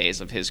Raptors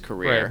phase of his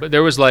career. Right. But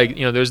there was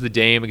there's the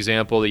Dame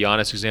example, the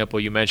Giannis example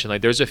you mentioned.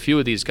 Like there's a few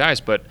of these guys,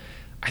 but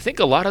I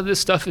think a lot of this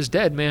stuff is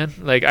dead, man.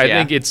 Like I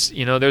think it's,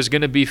 there's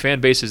going to be fan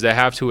bases that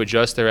have to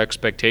adjust their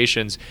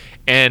expectations.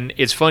 And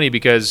it's funny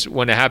because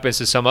when it happens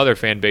to some other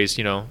fan base,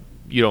 you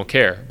don't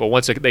care. But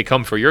once they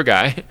come for your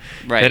guy,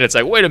 then it's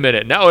like, wait a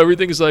minute, now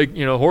everything's like,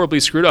 horribly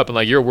screwed up. And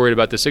like you're worried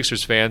about the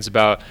Sixers fans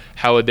about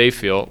how would they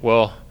feel.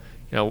 Well,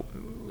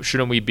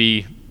 shouldn't we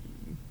be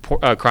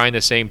crying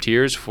the same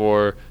tears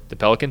for the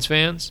Pelicans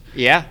fans?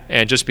 Yeah.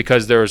 And just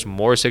because there's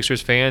more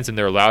Sixers fans and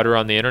they're louder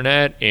on the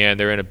internet and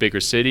they're in a bigger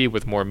city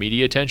with more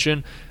media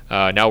attention,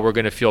 now we're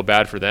going to feel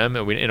bad for them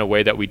in a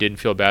way that we didn't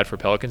feel bad for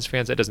Pelicans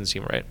fans. That doesn't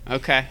seem right.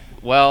 Okay.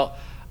 Well,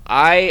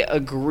 I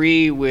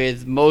agree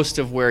with most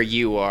of where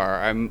you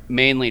are. I'm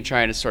mainly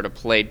trying to sort of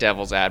play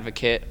devil's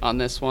advocate on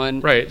this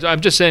one. Right. So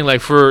I'm just saying,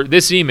 like, for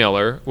this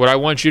emailer, what I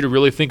want you to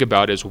really think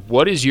about is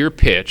what is your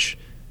pitch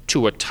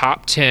to a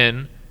top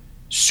 10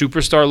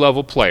 superstar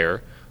level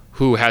player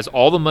who has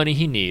all the money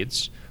he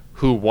needs,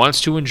 who wants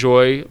to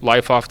enjoy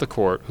life off the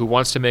court, who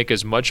wants to make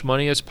as much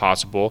money as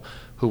possible,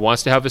 who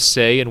wants to have a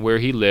say in where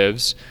he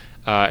lives,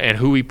 and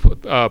who he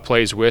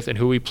plays with and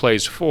who he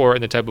plays for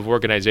and the type of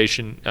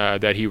organization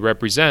that he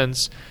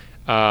represents.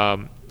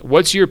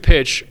 What's your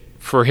pitch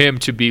for him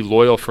to be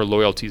loyal for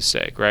loyalty's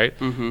sake, right?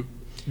 Mm-hmm.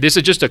 This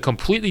is just a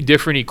completely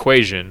different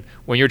equation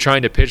when you're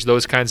trying to pitch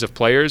those kinds of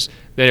players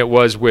than it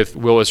was with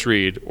Willis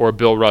Reed or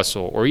Bill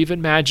Russell or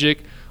even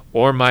Magic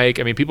or Mike.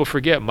 I mean, people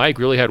forget Mike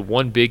really had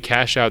one big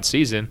cash-out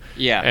season.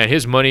 Yeah. And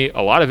his money,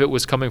 a lot of it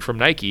was coming from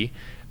Nike.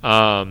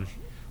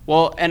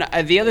 Well, and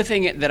the other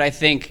thing that I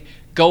think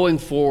going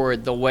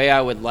forward, the way I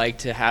would like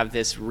to have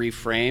this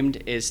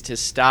reframed is to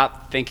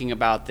stop thinking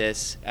about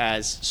this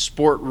as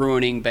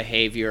sport-ruining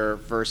behavior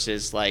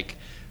versus, like,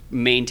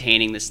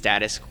 maintaining the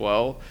status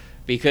quo.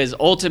 Because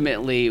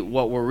ultimately,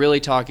 what we're really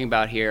talking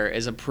about here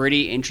is a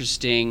pretty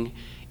interesting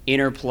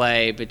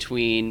interplay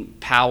between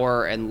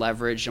power and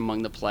leverage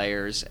among the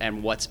players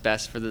and what's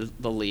best for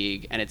the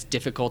league. And it's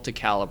difficult to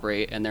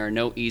calibrate, and there are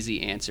no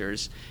easy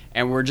answers.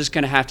 And we're just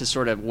going to have to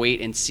sort of wait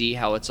and see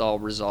how it's all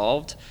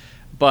resolved.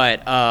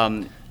 But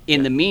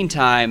in the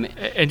meantime,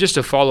 and just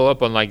to follow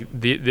up on like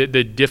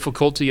the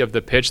difficulty of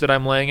the pitch that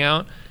I'm laying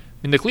out,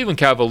 I mean, the Cleveland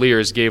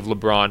Cavaliers gave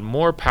LeBron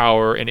more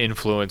power and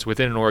influence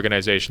within an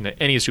organization than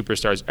any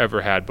superstars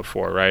ever had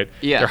before, right?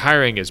 Yeah. They're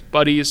hiring his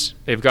buddies.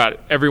 They've got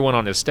everyone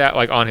on his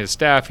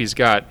staff. He's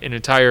got an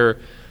entire,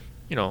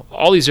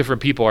 all these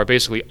different people are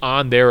basically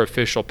on their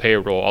official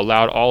payroll,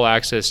 allowed all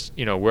access,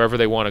 wherever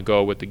they want to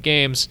go with the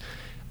games.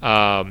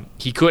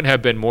 He couldn't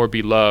have been more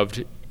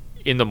beloved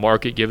in the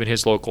market given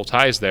his local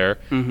ties there.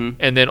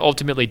 And then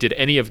ultimately, did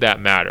any of that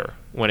matter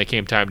when it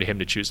came time to him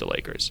to choose the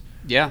Lakers?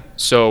 Yeah.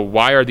 So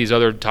why are these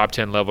other top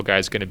 10 level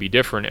guys going to be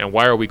different, and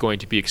why are we going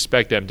to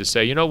expect them to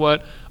say, you know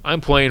what,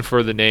 I'm playing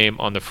for the name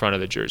on the front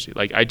of the jersey?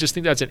 Like, I just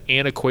think that's an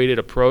antiquated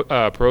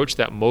approach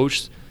that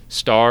most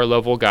star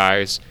level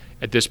guys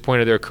at this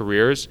point of their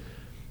careers,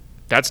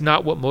 that's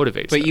not what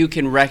motivates them. But you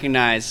can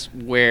recognize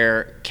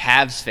where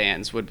Cavs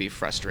fans would be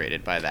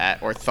frustrated by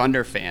that, or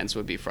Thunder fans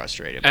would be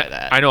frustrated by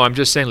that. I know. I'm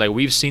just saying, like,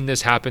 we've seen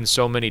this happen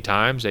so many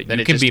times that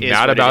you can be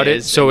mad what about it it.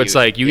 is, So and it's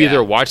like you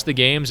either watch the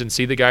games and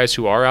see the guys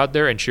who are out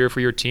there and cheer for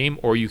your team,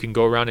 or you can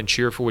go around and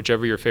cheer for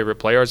whichever your favorite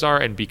players are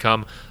and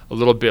become a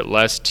little bit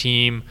less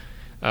team,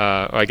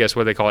 I guess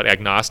what they call it,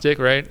 agnostic,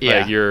 right? Yeah.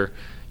 Like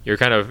you're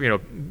kind of,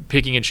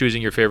 picking and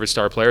choosing your favorite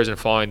star players and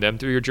following them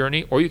through your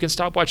journey, or you can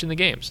stop watching the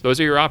games. Those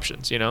are your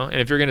options, And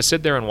if you're going to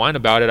sit there and whine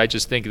about it, I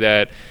just think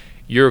that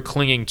you're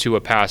clinging to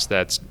a past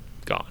that's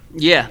gone.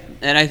 Yeah,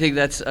 and I think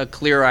that's a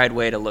clear-eyed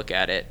way to look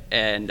at it.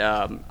 And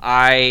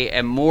I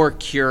am more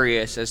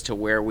curious as to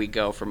where we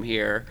go from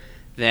here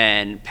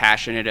than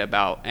passionate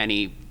about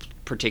any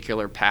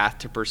particular path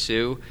to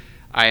pursue.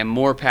 I am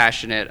more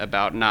passionate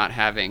about not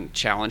having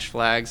challenge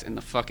flags in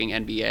the fucking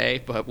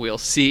NBA, but we'll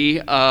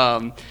see.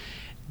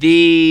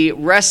 The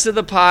rest of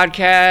the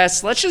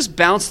podcast, let's just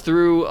bounce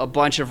through a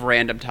bunch of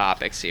random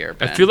topics here,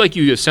 Ben. I feel like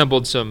you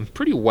assembled some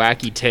pretty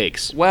wacky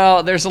takes.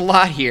 Well, there's a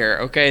lot here,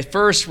 okay?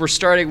 First, we're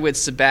starting with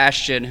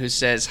Sebastian, who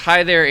says,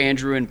 "Hi there,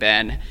 Andrew and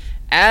Ben.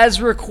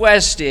 As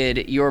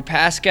requested, your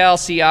Pascal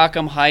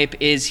Siakam hype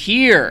is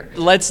here.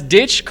 Let's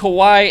ditch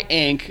Kawhi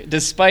Inc.,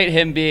 despite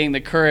him being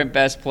the current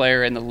best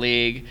player in the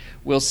league.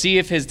 We'll see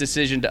if his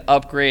decision to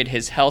upgrade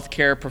his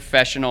healthcare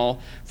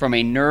professional from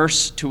a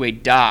nurse to a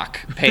doc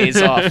pays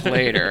off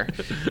later."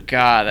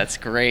 God, that's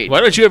great.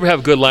 Why don't you ever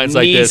have good lines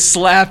like this?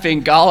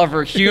 Knee-slapping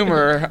Golliver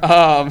humor.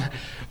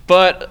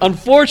 But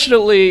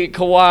unfortunately,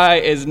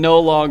 Kawhi is no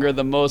longer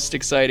the most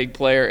exciting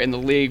player in the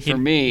league for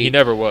me. He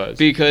never was.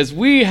 Because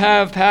we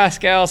have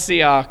Pascal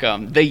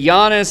Siakam, the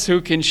Giannis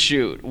who can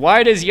shoot.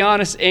 Why does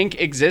Giannis Inc.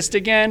 exist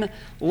again?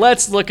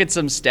 Let's look at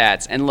some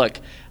stats. And look,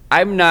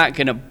 I'm not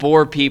going to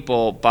bore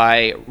people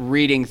by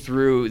reading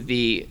through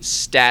the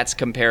stats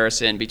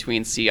comparison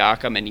between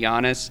Siakam and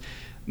Giannis.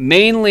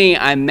 Mainly,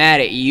 I'm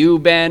mad at you,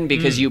 Ben,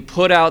 because you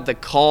put out the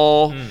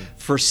call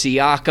for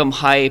Siakam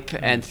hype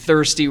and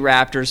thirsty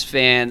Raptors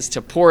fans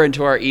to pour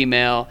into our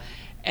email,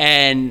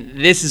 and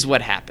this is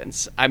what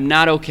happens. I'm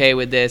not okay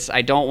with this.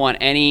 I don't want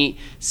any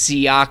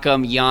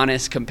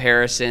Siakam-Giannis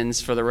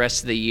comparisons for the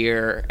rest of the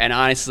year, and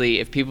honestly,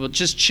 if people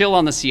just chill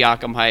on the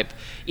Siakam hype,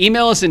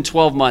 email us in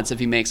 12 months if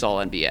he makes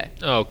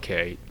All-NBA.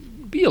 Okay.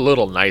 Be a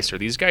little nicer.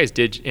 These guys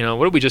did,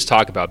 what did we just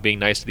talk about? Being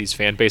nice to these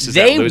fan bases.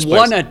 They that lose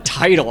won a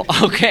title,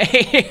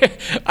 okay?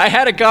 I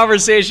had a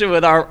conversation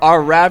with our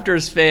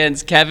Raptors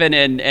fans, Kevin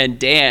and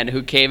Dan,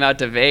 who came out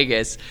to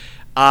Vegas.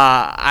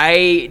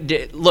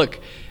 Look,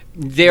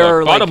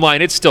 bottom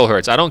line, it still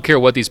hurts. I don't care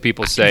what these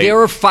people say. There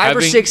are five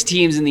or six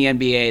teams in the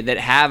NBA that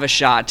have a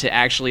shot to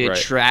actually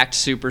attract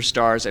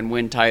superstars and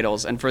win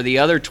titles. And for the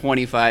other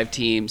 25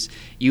 teams,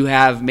 you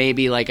have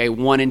maybe like a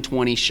 1 in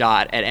 20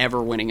 shot at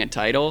ever winning a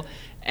title.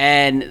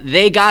 And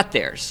they got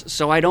theirs,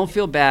 so I don't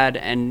feel bad,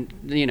 and,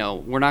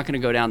 we're not going to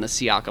go down the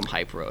Siakam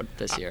hype road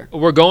this year.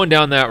 We're going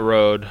down that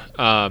road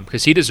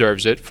because he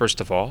deserves it, first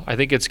of all. I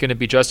think it's going to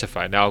be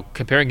justified. Now,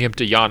 comparing him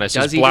to Giannis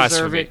is blasphemy.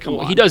 Deserve it? Come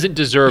on. He doesn't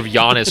deserve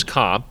Giannis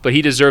comp, but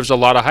he deserves a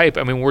lot of hype.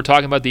 I mean, we're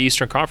talking about the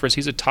Eastern Conference.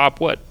 He's a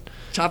top what?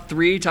 Top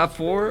 3, top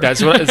 4?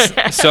 That's what.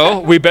 So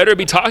we better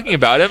be talking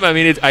about him. I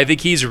mean, I think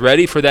he's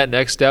ready for that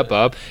next step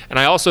up. And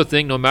I also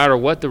think no matter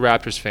what the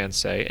Raptors fans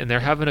say, and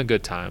they're having a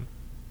good time,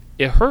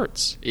 it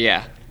hurts.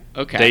 Yeah.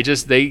 Okay.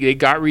 They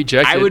got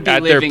rejected I would be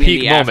at their living peak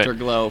in the moment.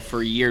 afterglow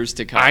for years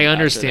to come. I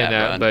understand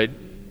that, run. but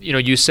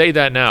you say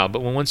that now,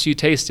 but once you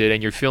taste it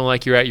and you're feeling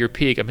like you're at your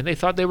peak, I mean, they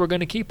thought they were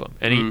going to keep him,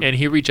 and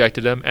he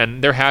rejected them,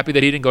 and they're happy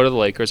that he didn't go to the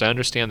Lakers. I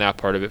understand that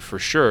part of it for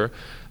sure.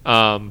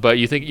 But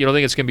you don't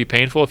think it's going to be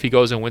painful if he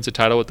goes and wins a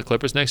title with the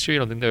Clippers next year? You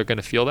don't think they're going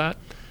to feel that?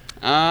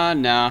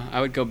 No.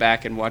 I would go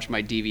back and watch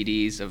my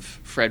DVDs of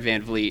Fred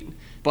VanVleet.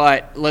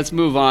 But let's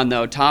move on,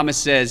 though. Thomas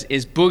says,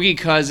 is Boogie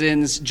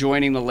Cousins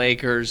joining the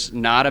Lakers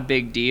not a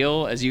big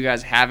deal, as you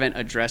guys haven't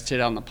addressed it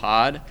on the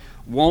pod?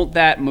 Won't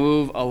that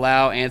move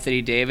allow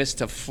Anthony Davis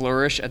to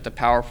flourish at the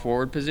power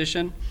forward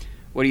position?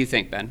 What do you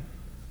think, Ben?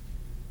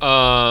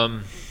 I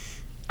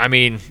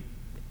mean,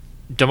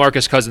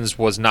 DeMarcus Cousins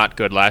was not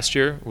good last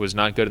year, was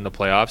not good in the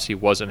playoffs. He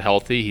wasn't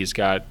healthy. He's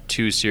got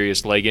 2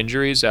 serious leg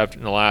injuries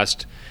in the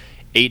last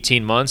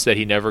 18 months that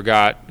he never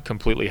got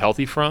completely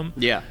healthy from.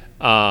 Yeah.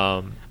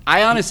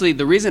 I honestly,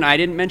 the reason I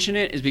didn't mention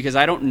it is because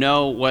I don't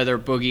know whether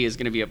Boogie is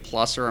going to be a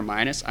plus or a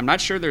minus. I'm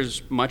not sure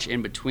there's much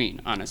in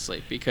between,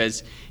 honestly,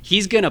 because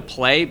he's going to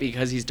play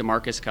because he's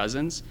DeMarcus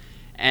Cousins,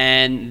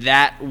 and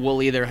that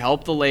will either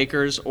help the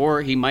Lakers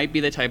or he might be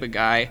the type of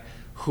guy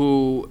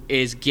who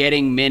is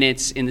getting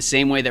minutes in the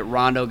same way that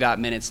Rondo got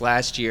minutes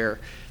last year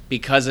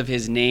because of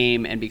his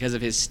name and because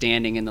of his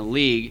standing in the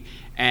league.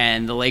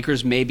 and the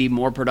Lakers may be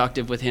more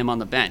productive with him on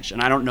the bench.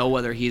 And I don't know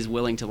whether he's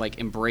willing to like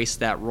embrace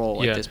that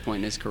role at this point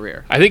in his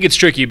career. I think it's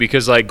tricky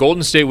because like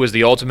Golden State was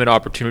the ultimate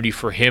opportunity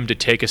for him to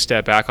take a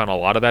step back on a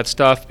lot of that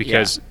stuff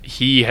because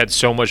he had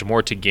so much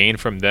more to gain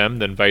from them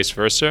than vice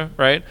versa,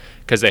 right?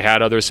 Because they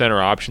had other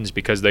center options,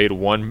 because they had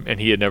won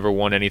and he had never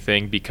won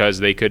anything, because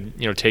they could,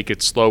 take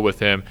it slow with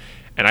him.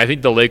 And I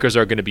think the Lakers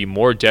are going to be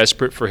more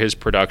desperate for his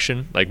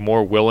production, like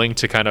more willing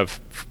to kind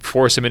of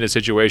force him into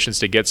situations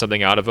to get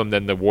something out of him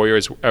than the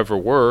Warriors ever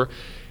were.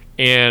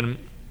 And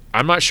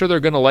I'm not sure they're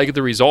going to like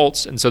the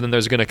results. And so then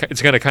it's going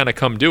to kind of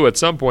come due at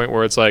some point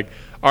where it's like,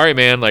 all right,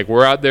 man, like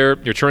we're out there,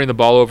 you're turning the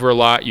ball over a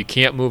lot. You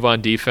can't move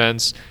on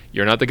defense.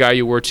 You're not the guy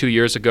you were 2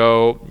 years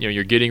ago.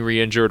 You're getting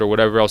re-injured or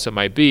whatever else it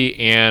might be.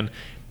 And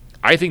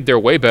I think they're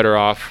way better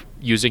off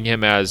using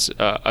him as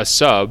a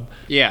sub.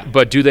 Yeah.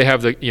 But do they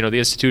have the the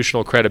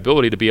institutional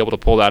credibility to be able to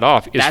pull that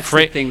off? That's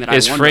the thing that I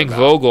wonder Frank about.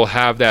 Vogel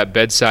have that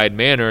bedside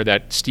manner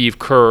that Steve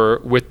Kerr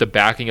with the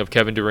backing of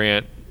Kevin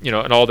Durant,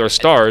 and all their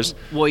stars?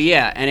 Well,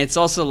 yeah, and it's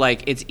also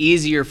like it's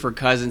easier for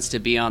Cousins to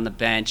be on the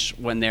bench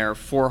when there are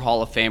 4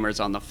 Hall of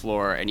Famers on the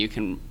floor, and you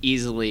can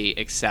easily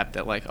accept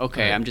that, like,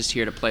 okay, right. I'm just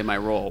here to play my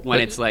role.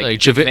 When it's like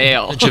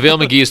JaVale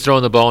McGee is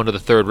throwing the ball into the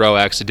third row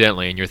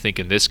accidentally, and you're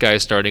thinking, this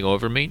guy's starting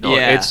over me? No,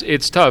 yeah.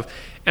 It's tough.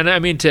 And I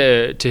mean,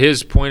 to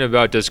his point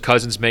about does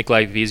Cousins make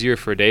life easier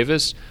for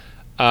Davis,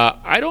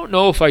 I don't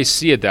know if I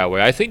see it that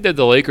way. I think that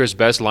the Lakers'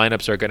 best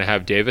lineups are going to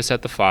have Davis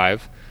at the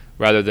 5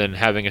 rather than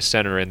having a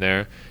center in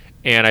there.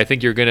 And I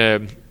think you're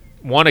going to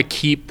want to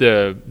keep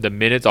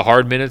the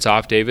hard minutes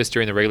off Davis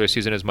during the regular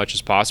season as much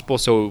as possible.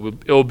 So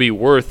it'll be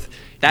worth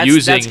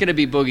using. That's going to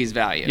be Boogie's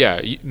value.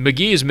 Yeah,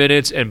 McGee's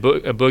minutes and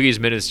Boogie's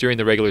minutes during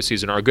the regular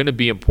season are going to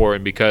be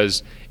important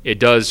because it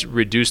does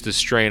reduce the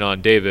strain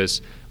on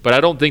Davis. But I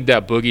don't think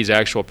that Boogie's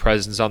actual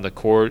presence on the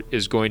court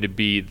is going to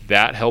be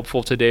that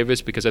helpful to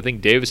Davis, because I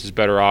think Davis is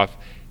better off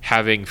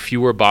having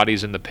fewer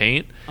bodies in the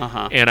paint.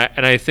 And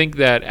I think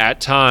that at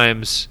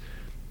times,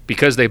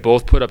 because they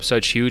both put up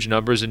such huge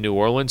numbers in New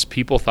Orleans,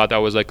 people thought that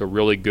was like a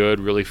really good,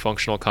 really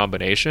functional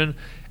combination.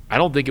 I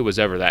don't think it was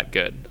ever that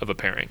good of a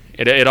pairing.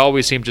 It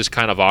always seemed just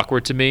kind of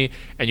awkward to me.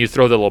 And you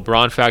throw the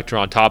LeBron factor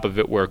on top of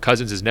it, where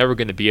Cousins is never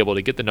going to be able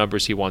to get the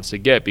numbers he wants to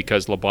get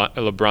because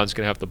LeBron's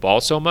going to have the ball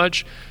so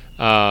much.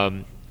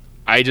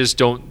 I just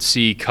don't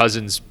see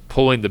Cousins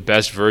pulling the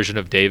best version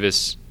of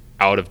Davis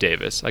out of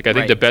Davis. Like, I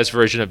think the best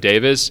version of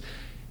Davis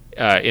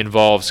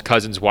involves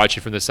Cousins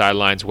watching from the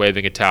sidelines,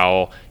 waving a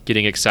towel,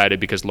 getting excited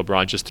because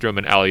LeBron just threw him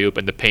an alley-oop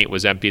and the paint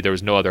was empty. There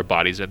was no other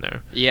bodies in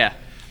there. Yeah,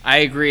 I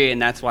agree,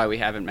 and that's why we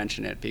haven't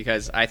mentioned it,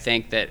 because I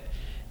think that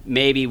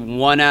maybe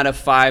 1 out of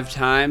 5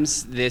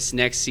 times this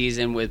next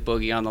season with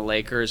Boogie on the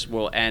Lakers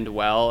will end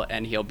well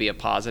and he'll be a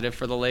positive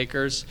for the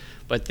Lakers.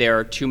 But there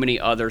are too many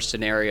other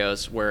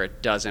scenarios where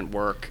it doesn't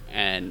work.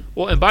 And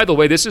by the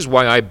way, this is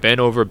why I bent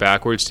over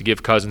backwards to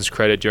give Cousins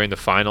credit during the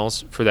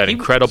finals for that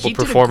incredible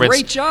performance.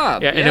 He did a great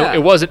job. Yeah, and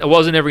it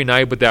wasn't every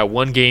night, but that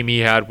one game he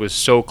had was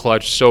so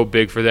clutch, so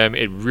big for them.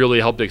 It really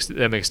helped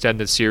them extend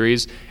the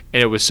series,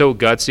 and it was so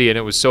gutsy and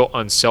it was so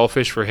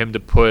unselfish for him to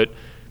put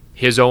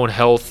his own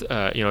health,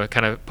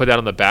 kind of put that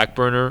on the back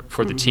burner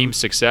for the team's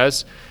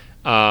success.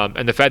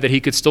 And the fact that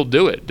he could still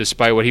do it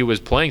despite what he was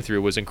playing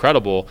through was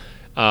incredible.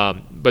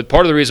 But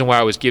part of the reason why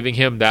I was giving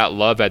him that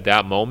love at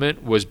that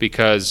moment was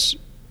because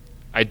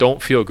I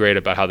don't feel great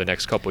about how the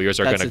next couple of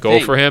years are going to go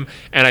for him.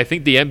 And I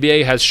think the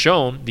NBA has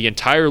shown, the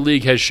entire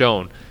league has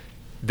shown,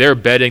 they're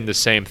betting the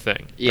same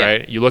thing. Yeah.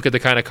 Right? You look at the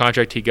kind of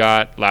contract he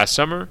got last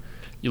summer,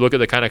 you look at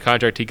the kind of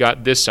contract he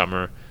got this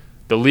summer,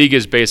 the league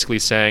is basically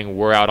saying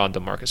we're out on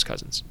DeMarcus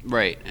Cousins.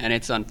 Right, and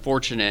it's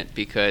unfortunate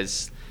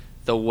because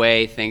the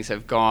way things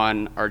have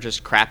gone are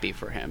just crappy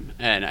for him.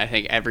 And I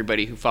think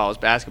everybody who follows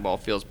basketball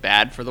feels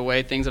bad for the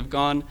way things have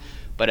gone.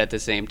 But at the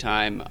same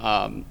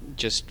time,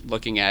 just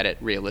looking at it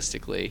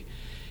realistically,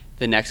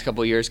 the next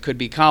couple of years could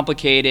be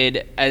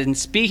complicated. And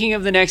speaking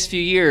of the next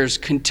few years,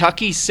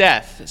 Kentucky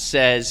Seth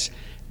says,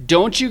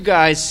 don't you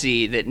guys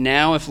see that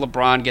now if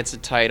LeBron gets a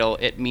title,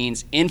 it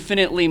means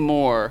infinitely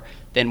more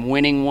than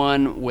winning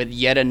one with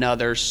yet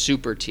another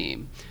super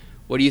team?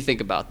 What do you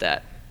think about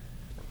that?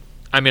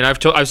 I mean,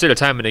 I've said it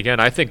time and again,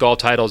 I think all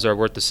titles are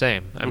worth the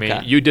same. I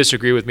mean, you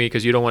disagree with me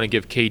because you don't want to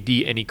give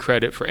KD any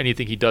credit for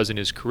anything he does in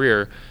his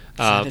career.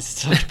 That is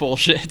such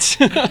bullshit.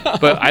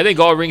 But I think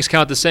all rings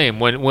count the same.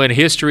 When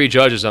history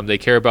judges them, they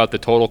care about the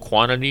total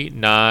quantity,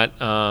 not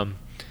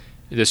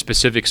the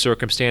specific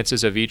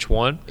circumstances of each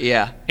one.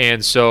 Yeah.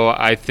 And so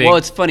I think... Well,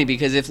 it's funny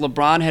because if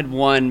LeBron had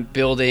won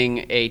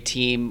building a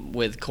team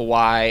with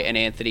Kawhi and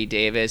Anthony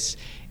Davis,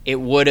 it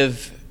would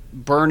have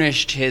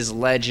burnished his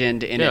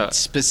legend in a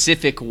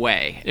specific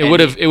way. It would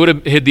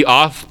have hit the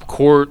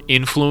off-court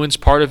influence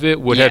part of it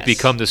would have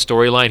become the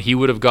storyline. He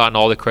would have gotten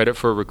all the credit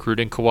for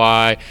recruiting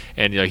Kawhi,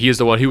 and he is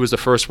the one who was the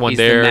first one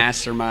there. He's the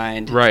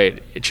mastermind.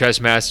 Right. Chess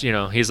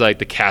master, he's like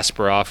the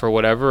Kasparov or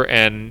whatever.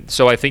 And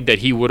so I think that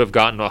he would have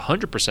gotten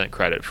 100%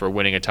 credit for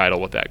winning a title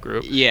with that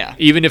group. Yeah.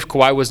 Even if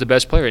Kawhi was the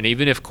best player, and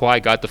even if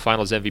Kawhi got the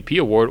Finals MVP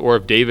award, or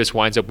if Davis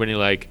winds up winning,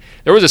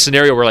 there was a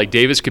scenario where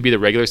Davis could be the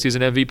regular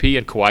season MVP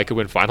and Kawhi could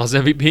win Finals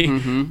MVP.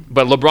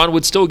 But LeBron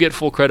would still get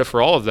full credit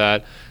for all of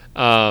that.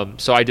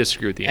 So I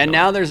disagree with you. And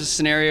now there's a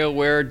scenario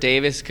where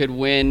Davis could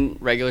win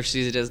regular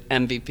season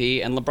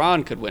MVP and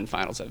LeBron could win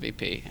Finals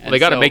MVP. Well, they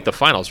got to make the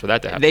finals for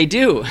that to happen. They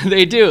do.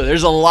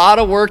 There's a lot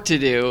of work to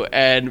do.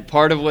 And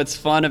part of what's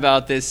fun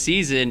about this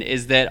season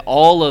is that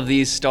all of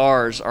these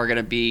stars are going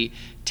to be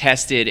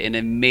tested in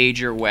a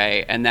major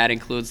way, and that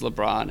includes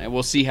LeBron, and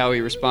we'll see how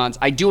he responds.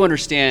 I do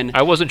understand.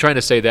 I wasn't trying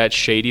to say that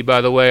shady,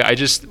 by the way. I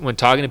just, when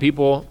talking to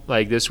people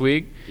this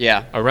week,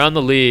 around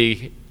the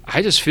league,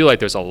 I just feel like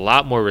there's a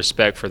lot more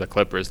respect for the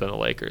Clippers than the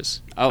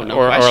Lakers. Oh, no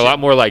or question. a lot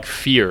more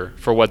fear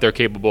for what they're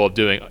capable of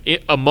doing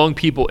among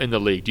people in the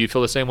league. Do you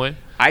feel the same way?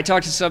 I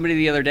talked to somebody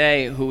the other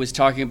day who was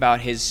talking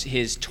about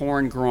his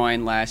torn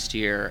groin last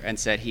year and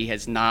said he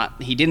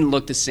didn't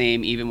look the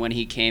same even when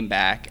he came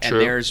back. And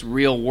there's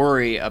real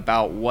worry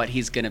about what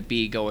he's going to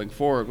be going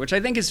forward, which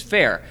I think is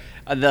fair.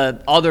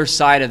 The other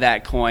side of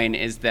that coin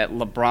is that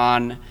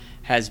LeBron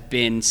has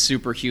been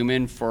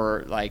superhuman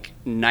for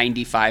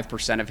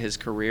 95% of his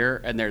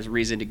career, and there's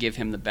reason to give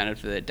him the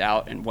benefit of the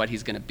doubt in what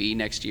he's going to be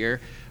next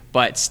year.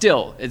 But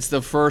still, it's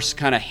the first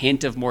kind of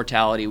hint of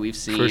mortality we've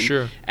seen. For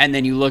sure. And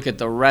then you look at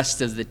the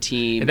rest of the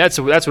team. And that's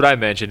what I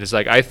mentioned. Is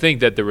I think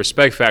that the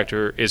respect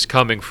factor is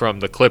coming from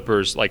the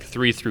Clippers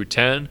 3 through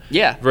 10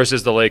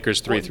 versus the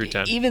Lakers 3 through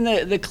 10. Even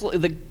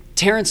the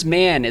Terrence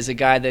Mann is a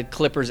guy that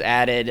Clippers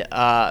added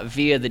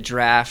via the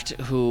draft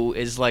who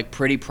is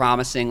pretty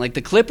promising.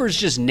 The Clippers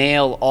just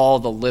nail all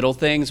the little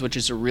things, which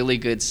is a really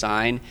good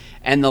sign.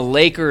 And the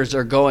Lakers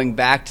are going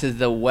back to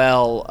the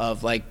well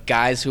of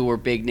guys who were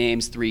big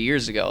names 3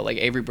 years ago, like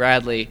Avery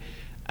Bradley.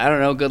 I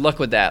don't know. Good luck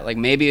with that.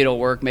 Maybe it'll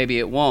work, maybe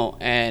it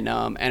won't. And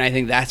I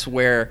think that's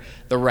where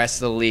the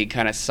rest of the league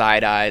kind of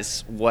side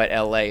eyes what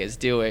LA is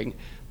doing.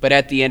 But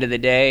at the end of the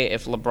day,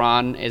 if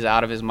LeBron is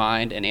out of his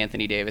mind and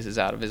Anthony Davis is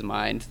out of his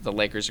mind, the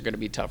Lakers are going to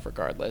be tough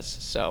regardless.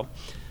 So,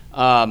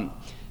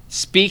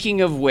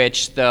 speaking of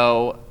which,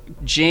 though,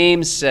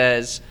 James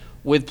says,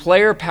 with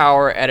player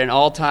power at an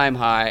all-time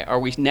high, are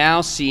we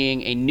now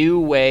seeing a new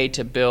way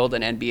to build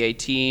an NBA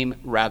team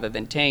rather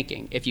than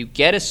tanking? If you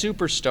get a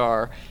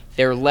superstar,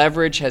 their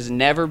leverage has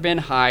never been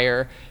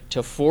higher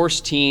to force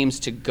teams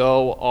to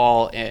go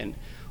all in.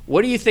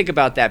 What do you think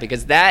about that?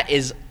 Because that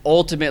is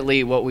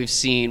ultimately what we've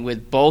seen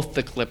with both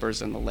the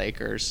Clippers and the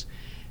Lakers.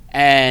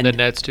 And the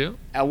Nets too?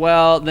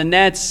 Well, the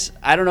Nets,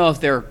 I don't know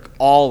if they're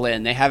all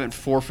in. They haven't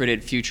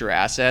forfeited future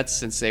assets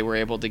since they were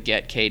able to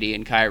get KD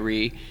and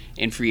Kyrie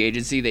in free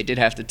agency. They did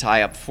have to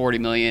tie up $40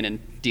 million in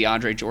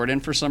DeAndre Jordan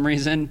for some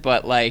reason.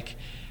 But,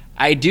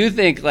 I do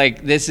think,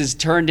 this has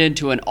turned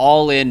into an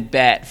all-in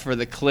bet for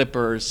the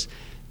Clippers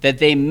that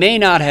they may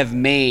not have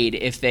made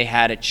if they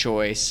had a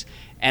choice.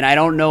 And I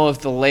don't know if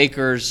the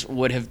Lakers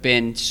would have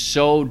been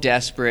so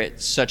desperate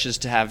such as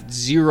to have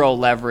zero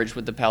leverage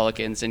with the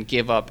Pelicans and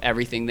give up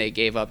everything they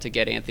gave up to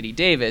get Anthony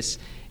Davis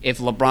if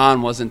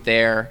LeBron wasn't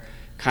there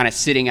kind of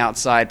sitting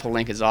outside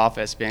Pelinka's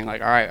office being all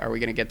right, are we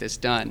going to get this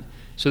done?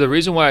 So the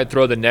reason why I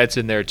throw the Nets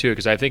in there too,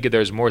 because I think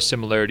there's more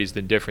similarities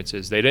than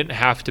differences. They didn't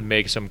have to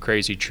make some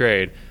crazy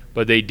trade,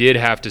 but they did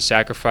have to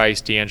sacrifice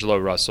D'Angelo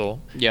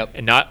Russell. Yep.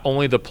 And not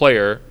only the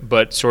player,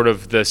 but sort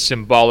of the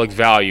symbolic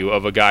value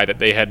of a guy that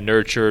they had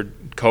nurtured,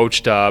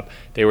 coached up.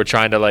 They were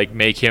trying to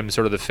make him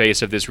sort of the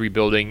face of this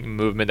rebuilding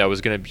movement that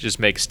was going to just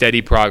make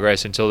steady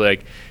progress until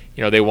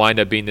they wind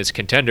up being this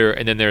contender.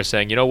 And then they're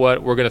saying, you know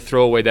what, we're going to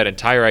throw away that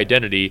entire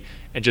identity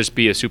and just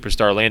be a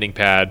superstar landing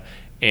pad.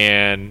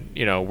 And,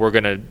 we're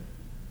going to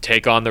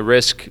take on the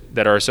risk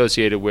that are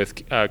associated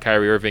with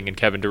Kyrie Irving and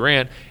Kevin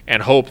Durant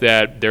and hope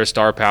that their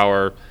star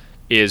power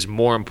is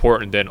more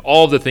important than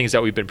all the things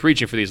that we've been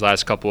preaching for these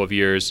last couple of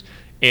years,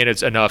 and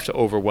it's enough to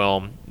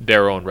overwhelm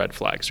their own red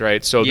flags,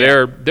 right? So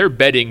they're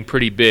betting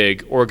pretty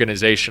big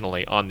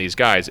organizationally on these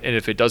guys, and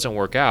if it doesn't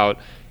work out,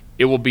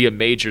 it will be a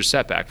major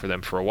setback for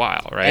them for a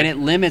while, right? And it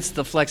limits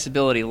the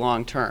flexibility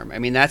long term. I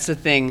mean, that's the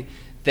thing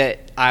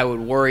that I would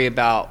worry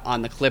about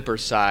on the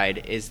Clippers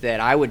side, is that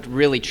I would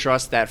really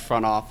trust that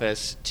front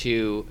office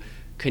to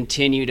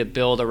continue to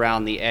build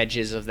around the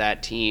edges of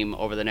that team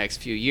over the next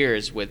few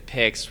years with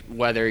picks,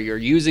 whether you're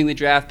using the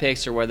draft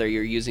picks or whether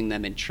you're using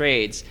them in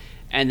trades.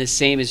 And the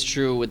same is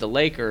true with the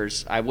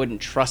Lakers. I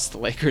wouldn't trust the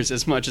Lakers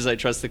as much as I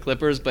trust the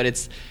Clippers, but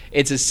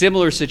it's a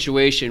similar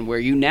situation where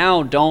you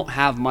now don't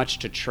have much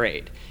to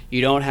trade.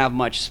 You don't have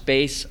much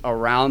space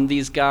around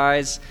these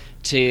guys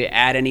to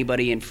add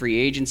anybody in free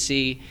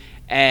agency.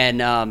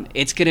 And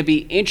it's going to be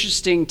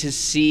interesting to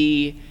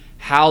see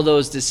how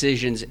those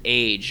decisions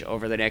age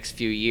over the next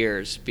few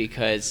years,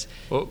 because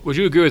Well, would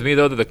you agree with me,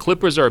 though, that the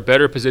Clippers are a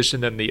better position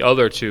than the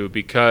other two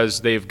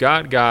because they've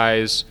got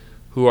guys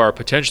who are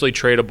potentially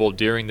tradable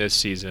during this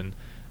season?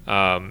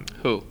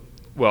 who?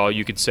 Well,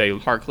 you could say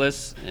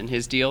Harkless and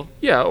his deal?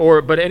 yeah,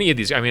 but any of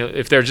these. I mean,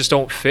 if they just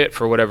don't fit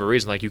for whatever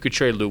reason, like you could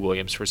trade Lou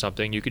Williams for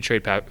something, you could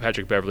trade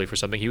Patrick Beverley for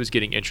something. He was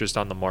getting interest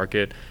on the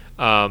market,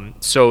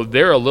 so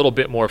they're a little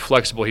bit more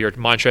flexible here.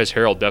 Montrezl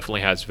Harrell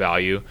definitely has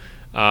value.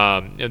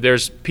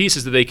 There's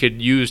pieces that they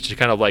could use to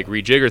kind of like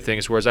rejigger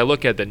things. Whereas I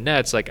look at the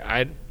Nets, like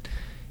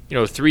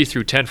 3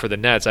 through 10 for the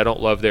Nets, I don't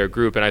love their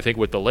group, and I think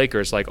with the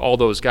Lakers, like all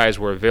those guys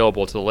were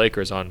available to the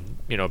Lakers on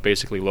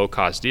basically low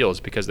cost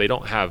deals because they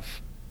don't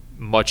have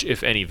much,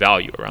 if any,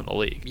 value around the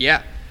league.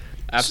 Yeah,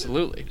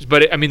 absolutely.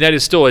 But I mean, that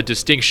is still a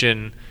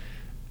distinction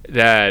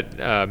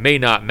that may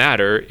not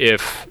matter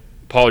if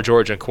Paul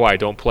George and Kawhi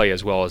don't play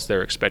as well as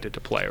they're expected to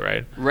play,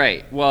 right?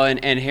 Right. Well, and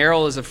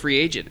Harrell is a free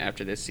agent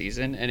after this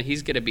season, and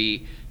he's going to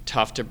be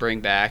tough to bring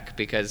back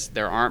because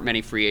there aren't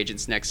many free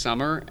agents next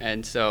summer,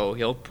 and so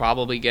he'll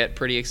probably get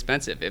pretty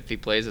expensive if he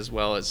plays as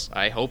well as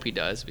I hope he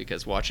does,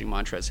 because watching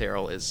Montrezl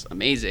Harrell is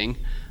amazing.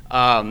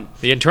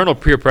 The internal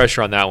peer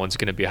pressure on that one's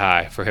going to be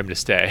high for him to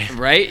stay.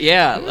 Right?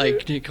 Yeah.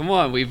 Like, come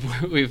on,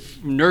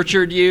 we've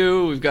nurtured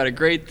you. We've got a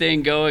great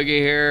thing going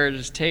here.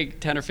 Just take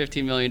 $10 or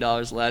 $15 million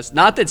less.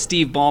 Not that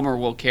Steve Ballmer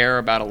will care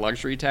about a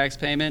luxury tax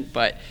payment,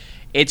 but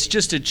it's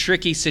just a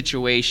tricky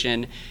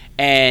situation.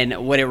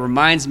 And what it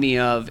reminds me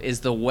of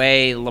is the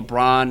way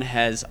LeBron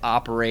has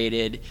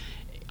operated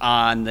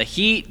on the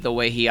Heat, the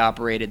way he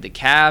operated the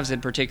Cavs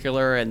in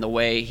particular, and the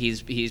way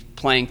he's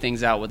playing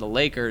things out with the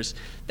Lakers.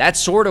 That's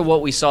sort of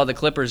what we saw the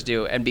Clippers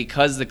do. And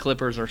because the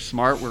Clippers are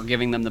smart, we're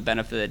giving them the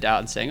benefit of the doubt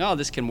and saying, oh,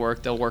 this can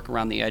work. They'll work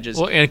around the edges.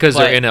 Well, and because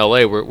they're in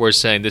LA, we're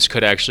saying this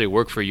could actually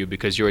work for you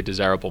because you're a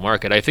desirable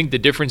market. I think the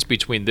difference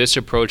between this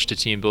approach to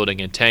team building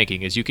and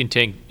tanking is you can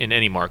tank in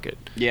any market.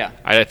 Yeah.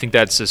 I think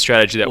that's a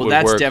strategy that would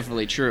work. Well, that's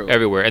definitely true.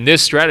 Everywhere. And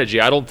this strategy,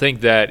 I don't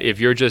think that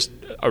if you're just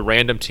a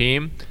random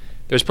team,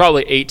 there's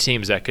probably 8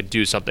 teams that could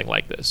do something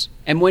like this.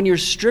 And when you're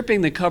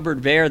stripping the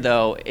cupboard bare,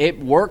 though, it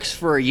works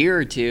for a year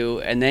or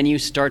two, and then you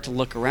start to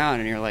look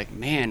around, and you're like,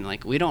 man,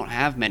 like we don't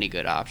have many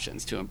good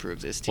options to improve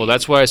this team. Well,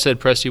 that's why I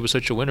said Presti was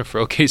such a winner for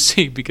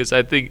OKC, because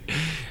I think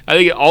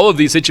all of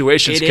these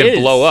situations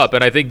can blow up,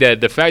 and I think that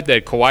the fact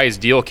that Kawhi's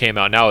deal came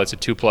out now, it's a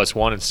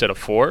 2+1 instead of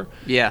 4.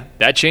 Yeah,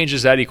 that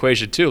changes that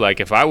equation too. Like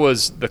if I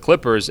was the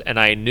Clippers and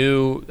I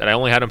knew that I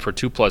only had him for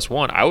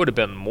 2+1, I would have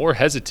been more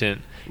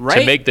hesitant.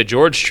 Right? To make the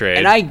George trade.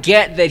 And I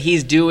get that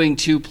he's doing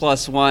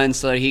 2+1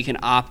 so that he can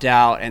opt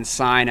out and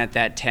sign at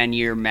that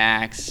 10-year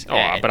max.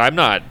 Oh, but I'm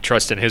not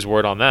trusting his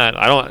word on that.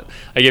 I don't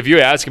like if you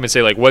ask him and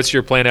say like, "What's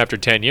your plan after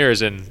 10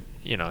 years?" and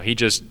he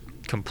just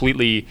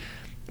completely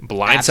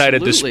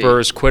blindsided the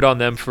Spurs, quit on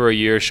them for a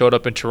year, showed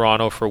up in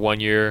Toronto for 1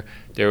 year.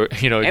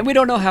 And we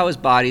don't know how his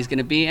body's going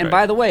to be. And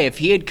by the way, if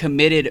he had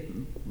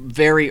committed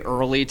very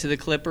early to the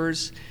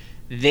Clippers,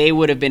 they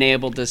would have been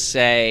able to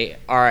say,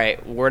 all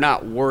right, we're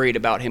not worried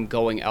about him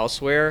going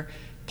elsewhere.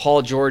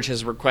 Paul George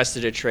has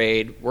requested a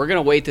trade. We're going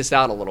to wait this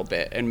out a little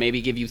bit and maybe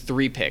give you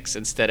 3 picks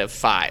instead of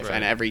 5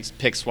 and every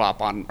pick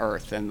swap on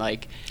earth. And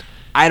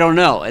I don't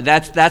know.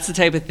 That's the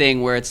type of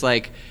thing where it's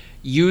like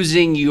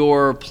using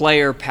your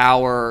player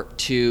power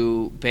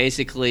to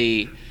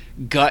basically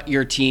gut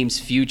your team's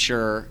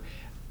future.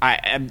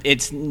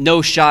 It's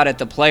no shot at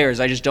the players.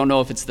 I just don't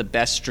know if it's the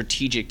best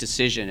strategic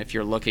decision if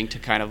you're looking to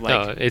kind of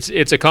No,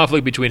 it's a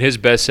conflict between his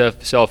best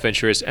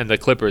self-interest and the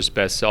Clippers'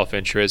 best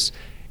self-interest.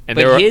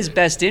 But his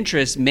best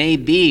interest may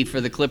be for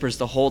the Clippers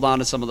to hold on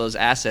to some of those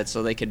assets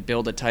so they could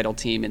build a title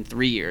team in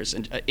 3 years,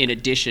 in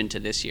addition to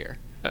this year.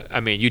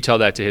 I mean, you tell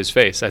that to his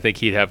face. I think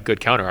he'd have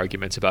good counter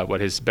arguments about what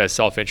his best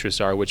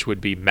self-interests are, which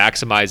would be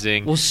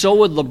maximizing. Well, so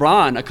would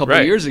LeBron a couple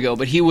of years ago,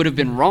 but he would have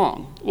been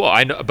wrong. Well,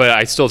 I know, but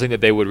I still think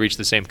that they would reach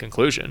the same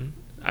conclusion.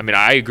 I mean,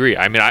 I agree.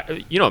 I mean,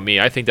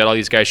 I think that all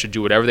these guys should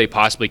do whatever they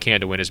possibly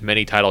can to win as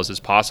many titles as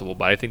possible.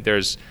 But I think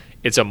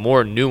it's a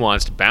more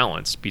nuanced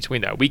balance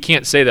between that. We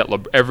can't say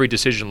that every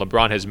decision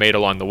LeBron has made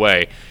along the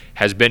way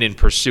has been in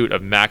pursuit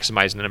of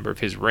maximizing the number of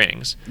his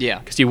rings. Yeah.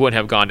 Because he wouldn't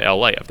have gone to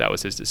LA if that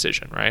was his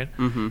decision, right?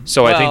 Mm-hmm.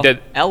 So I think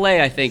that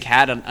LA,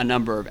 had a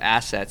number of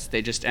assets.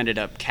 They just ended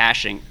up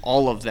cashing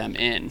all of them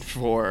in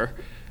for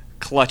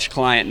clutch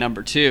client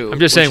number 2. I'm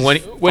just saying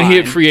when he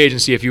hit free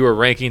agency, if you were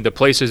ranking the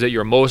places that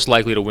you're most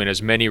likely to win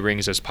as many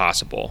rings as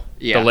possible,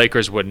 the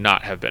Lakers would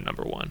not have been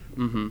number 1.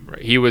 Mm-hmm.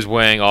 Right? He was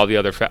weighing all the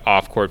other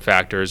off-court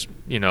factors,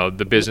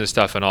 the business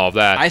stuff and all of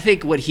that. I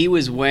think what he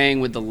was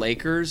weighing with the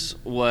Lakers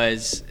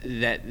was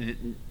that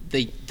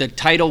the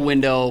title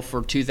window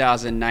for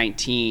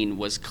 2019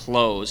 was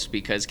closed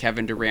because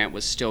Kevin Durant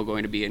was still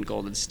going to be in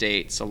Golden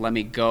State. So let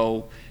me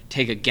go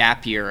take a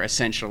gap year,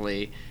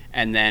 essentially,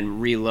 and then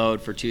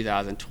reload for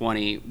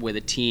 2020 with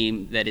a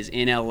team that is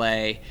in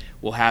LA,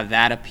 will have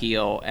that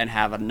appeal and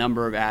have a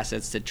number of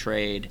assets to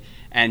trade.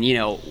 And,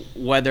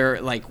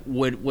 whether,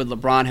 would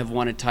LeBron have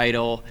won a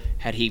title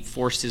had he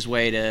forced his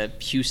way to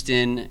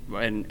Houston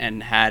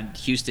and had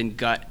Houston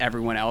gut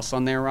everyone else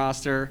on their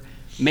roster?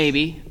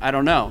 Maybe. I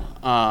don't know.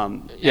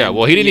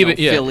 Well, he didn't even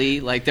Philly.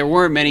 Like, there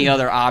weren't many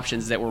other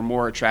options that were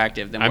more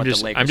attractive than what the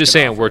Lakers I'm just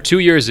saying, we're 2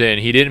 years in.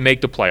 He didn't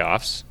make the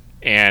playoffs,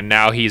 and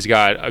now he's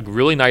got a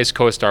really nice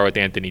co-star with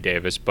Anthony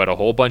Davis, but a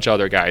whole bunch of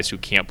other guys who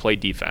can't play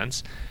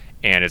defense.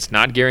 And it's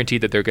not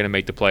guaranteed that they're going to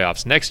make the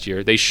playoffs next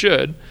year. They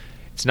should.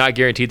 It's not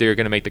guaranteed they're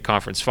going to make the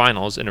conference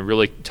finals in a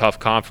really tough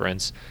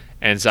conference.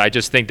 And so I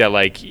just think that,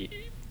 like,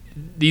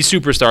 these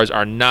superstars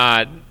are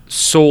not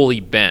solely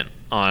bent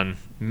on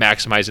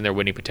maximizing their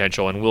winning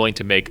potential and willing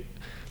to make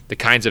the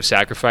kinds of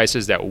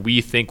sacrifices that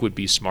we think would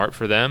be smart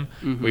for them.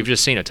 Mm-hmm. We've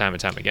just seen it time and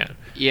time again.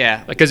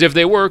 Yeah. Because if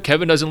they were,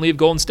 Kevin doesn't leave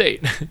Golden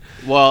State.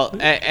 Well,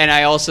 and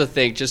I also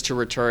think, just to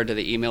return to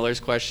the emailer's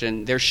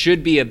question, there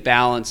should be a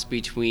balance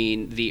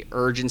between the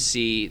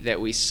urgency that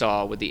we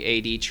saw with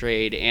the AD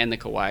trade and the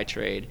Kawhi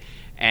trade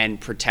and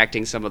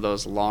protecting some of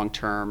those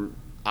long-term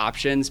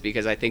options,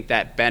 because I think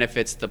that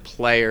benefits the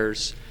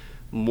players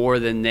more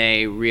than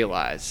they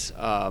realize.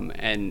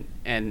 And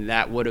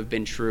that would have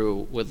been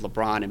true with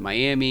LeBron in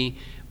Miami,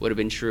 would have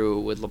been true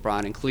with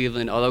LeBron in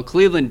Cleveland, although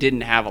Cleveland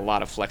didn't have a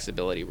lot of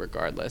flexibility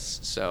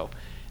regardless. So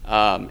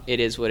it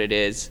is what it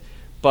is.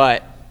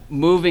 But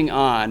moving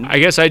on. I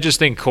guess I just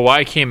think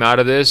Kawhi came out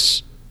of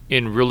this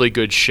in really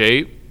good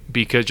shape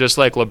because, just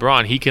like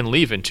LeBron, he can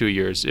leave in 2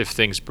 years if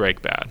things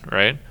break bad,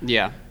 right?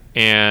 Yeah.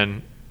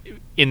 And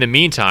in the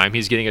meantime,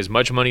 he's getting as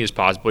much money as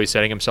possible. He's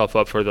setting himself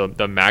up for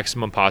the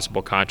maximum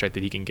possible contract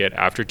that he can get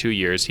after 2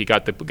 years. He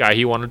got the guy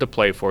he wanted to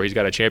play for. He's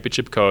got a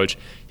championship coach.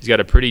 He's got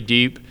a pretty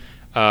deep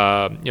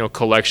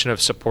collection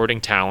of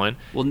supporting talent.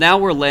 Well, now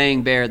we're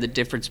laying bare the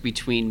difference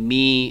between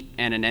me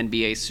and an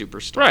NBA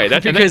superstar.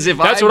 Right. Because if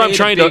I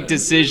made a big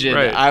decision,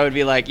 right, I would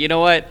be like, you know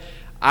what?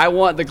 I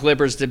want the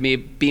Clippers to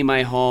be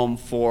my home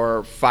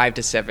for 5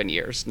 to 7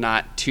 years,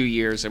 not 2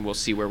 years, and we'll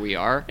see where we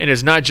are. And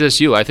it's not just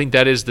you. I think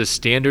that is the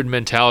standard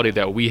mentality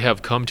that we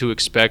have come to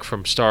expect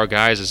from star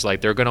guys, is like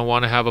they're going to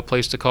want to have a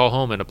place to call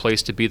home and a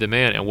place to be the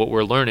man. And what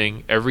we're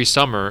learning every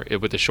summer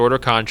with the shorter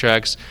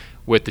contracts,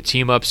 with the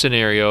team-up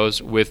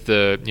scenarios, with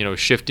the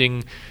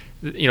shifting,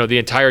 the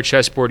entire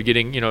chessboard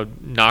getting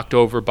knocked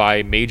over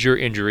by major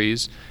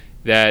injuries,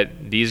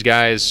 that these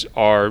guys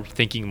are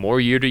thinking more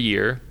year to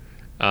year.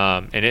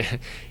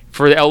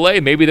 For LA,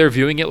 maybe they're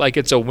viewing it like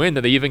it's a win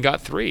that they even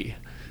got 3.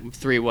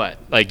 3 what?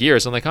 Like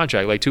years on the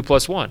contract, like 2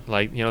 + 1.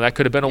 Like, that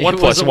could have been a 1 +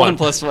 1. It was a 1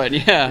 + 1,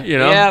 yeah.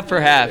 Yeah,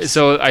 perhaps.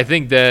 So I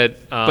think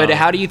that. But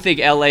how do you think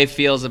LA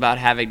feels about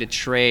having to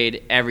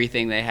trade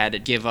everything they had to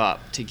give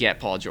up to get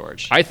Paul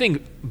George?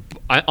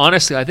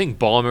 Honestly, I think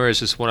Ballmer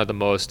is just one of the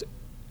most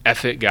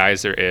effort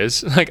guys there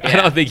is. Like, yeah.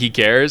 I don't think he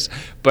cares,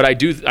 but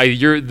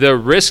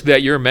the risk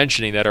that you're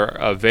mentioning that are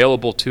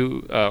available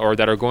to or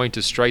that are going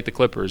to strike the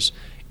Clippers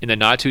in the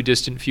not too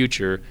distant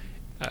future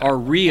are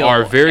real,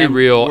 are very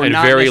real and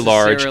very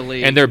large,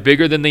 necessarily... and they're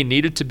bigger than they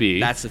needed to be.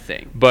 That's the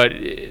thing. But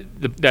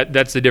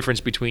that's the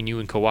difference between you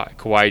and Kawhi.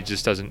 Kawhi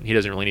just doesn't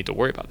really need to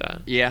worry about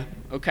that. Yeah.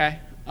 Okay.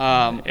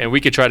 And we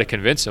could try to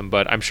convince him,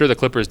 but I'm sure the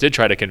Clippers did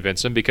try to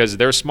convince him because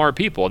they're smart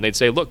people, and they'd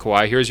say, "Look,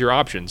 Kawhi, here's your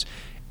options.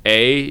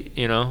 A,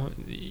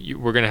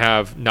 we're going to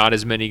have not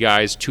as many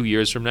guys 2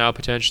 years from now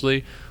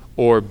potentially,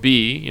 or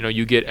B,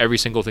 you get every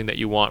single thing that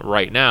you want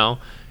right now,"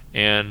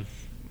 and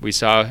we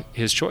saw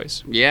his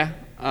choice. Yeah.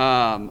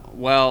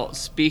 Well,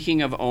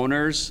 speaking of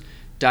owners,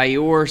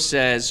 Dior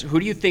says, who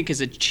do you think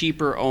is a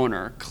cheaper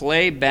owner,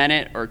 Clay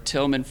Bennett or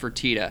Tillman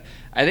Fertitta?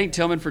 I think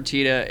Tillman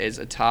Fertitta is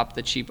atop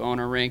the cheap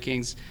owner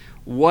rankings.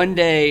 One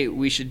day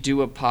we should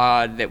do a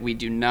pod that we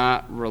do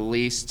not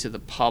release to the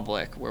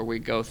public where we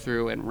go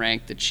through and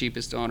rank the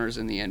cheapest owners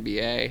in the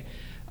NBA.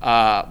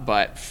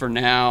 But for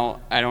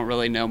now, I don't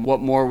really know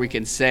what more we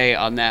can say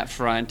on that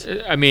front.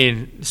 I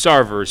mean,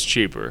 Sarver's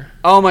cheaper.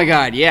 Oh, my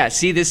God, yeah.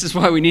 See, this is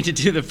why we need to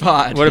do the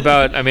pod. What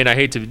about, I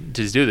hate to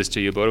do this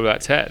to you, but what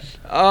about Ted?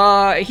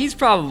 He's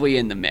probably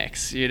in the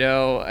mix,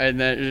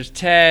 and there's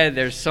Ted,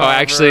 there's Sarver. Oh,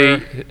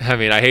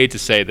 actually, I hate to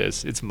say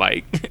this. It's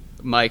Mike.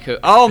 Mike who?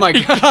 Oh, my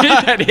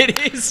God,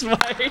 it is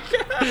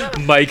Mike.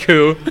 Mike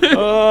who?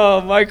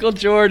 Oh, Michael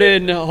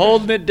Jordan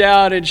holding it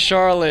down in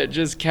Charlotte,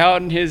 just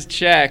counting his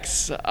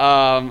checks.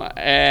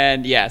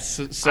 And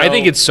yes. So, I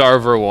think it's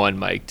Sarver 1,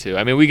 Mike 2.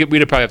 We'd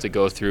probably have to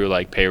go through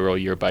like payroll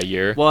year by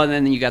year. Well, and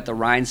then you got the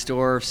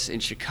Reinsdorfs in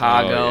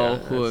Chicago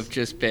who have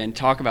just been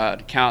talking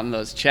about counting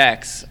those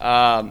checks.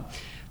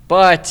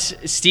 But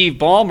Steve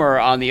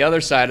Ballmer on the other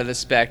side of the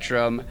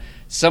spectrum,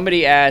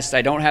 somebody asked,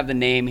 I don't have the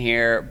name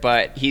here,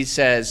 but he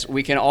says,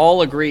 we can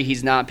all agree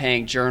he's not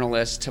paying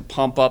journalists to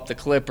pump up the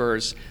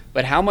Clippers,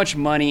 but how much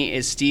money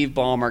is Steve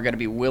Ballmer going to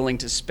be willing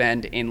to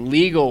spend in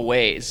legal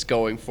ways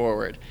going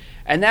forward?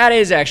 And that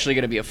is actually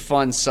going to be a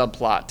fun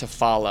subplot to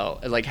follow.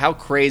 Like, how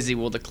crazy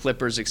will the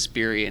Clippers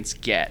experience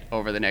get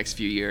over the next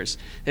few years?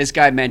 This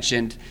guy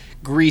mentioned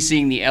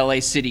greasing the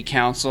LA City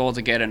Council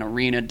to get an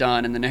arena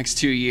done in the next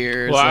 2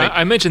 years. Well,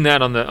 I mentioned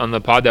that on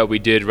the pod that we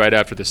did right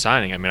after the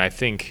signing. I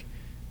think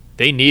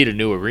they need a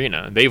new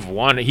arena.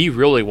 He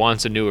really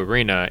wants a new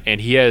arena,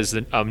 and he has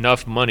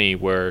enough money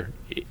where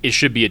it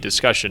should be a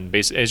discussion.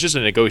 It's just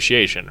a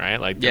negotiation,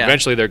 right?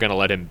 Eventually they're going to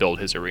let him build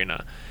his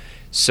arena.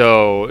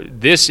 So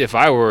this, if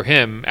I were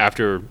him,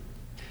 after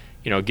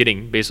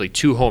getting basically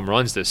 2 home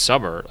runs this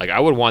summer, like I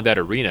would want that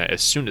arena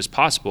as soon as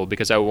possible,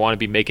 because I would want to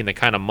be making the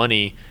kind of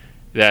money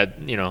that,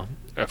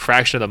 a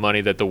fraction of the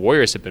money that the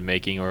Warriors have been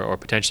making or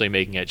potentially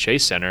making at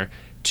Chase Center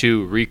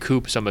to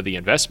recoup some of the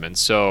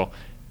investments. So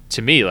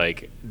to me,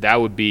 like that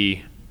would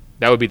be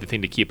the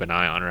thing to keep an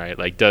eye on, right?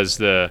 Like, does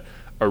the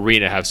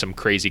arena have some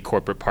crazy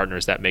corporate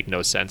partners that make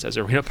no sense as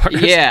arena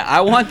partners? Yeah,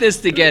 I want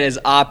this to get as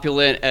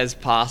opulent as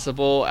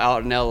possible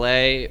out in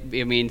LA.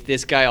 I mean,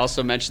 this guy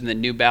also mentioned the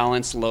New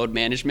Balance load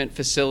management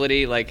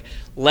facility. Like,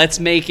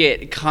 let's make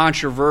it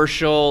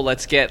controversial.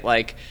 Let's get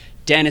like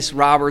Dennis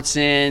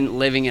Robertson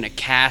living in a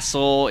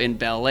castle in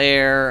Bel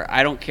Air.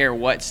 I don't care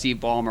what Steve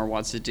Ballmer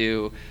wants to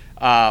do.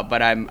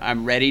 But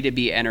I'm ready to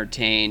be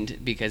entertained,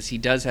 because he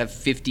does have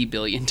 $50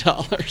 billion.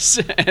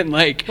 And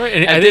like, right,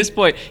 and at this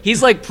point,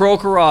 he's like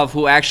Prokhorov,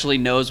 who actually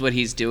knows what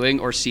he's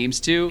doing, or seems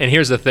to. And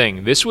here's the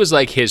thing. This was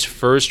like his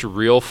first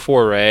real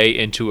foray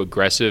into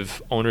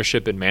aggressive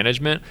ownership and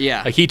management.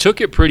 Yeah. Like, he took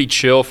it pretty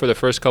chill for the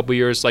first couple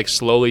years, like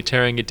slowly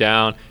tearing it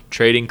down,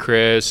 trading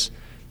Chris,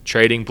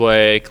 trading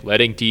Blake,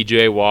 letting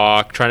DJ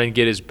walk, trying to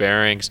get his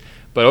bearings.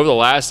 But over the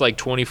last like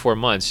 24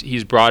 months,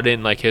 he's brought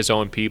in like his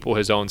own people,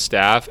 his own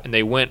staff, and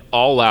they went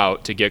all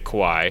out to get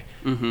Kawhi,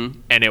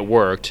 and it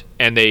worked.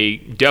 And they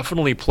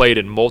definitely played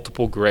in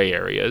multiple gray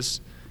areas,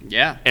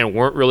 and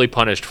weren't really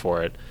punished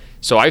for it.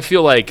 So I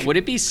feel like, would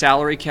it be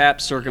salary cap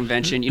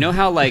circumvention? You know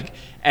how like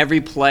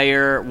every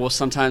player will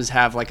sometimes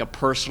have like a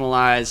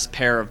personalized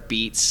pair of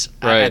Beats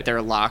at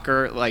their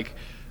locker, like.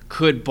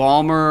 Could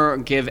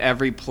Ballmer give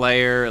every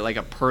player like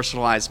a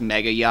personalized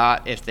mega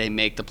yacht if they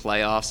make the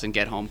playoffs and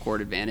get home court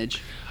advantage?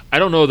 I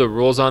don't know the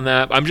rules on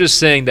that. I'm just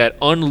saying that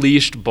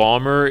Unleashed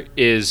Ballmer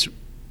is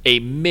a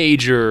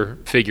major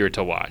figure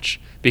to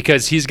watch,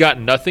 because he's got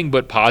nothing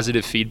but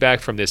positive feedback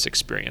from this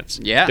experience.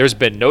 Yeah. There's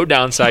been no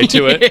downside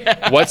to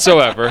it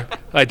whatsoever.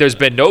 Like, there's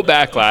been no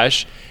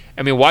backlash.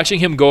 I mean, watching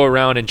him go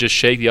around and just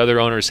shake the other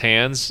owner's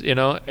hands,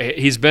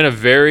 he's been a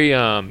very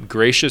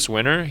gracious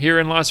winner here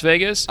in Las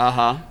Vegas.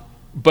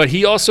 But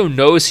he also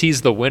knows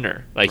he's the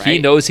winner. Like, he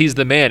knows he's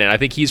the man. And I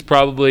think he's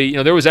probably,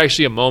 there was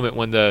actually a moment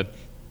when the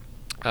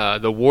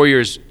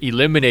Warriors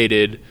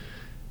eliminated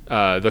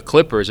the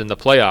Clippers in the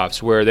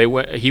playoffs, where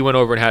he went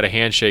over and had a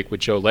handshake with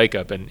Joe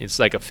Lacob, and it's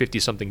like a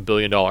 $50-something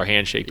billion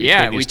handshake between these two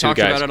guys. Yeah, we talked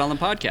about it on the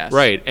podcast.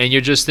 Right. And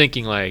you're just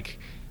thinking, like,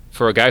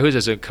 for a guy who's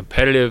as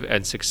competitive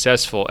and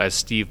successful as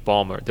Steve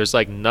Ballmer, there's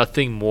like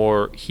nothing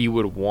more he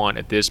would want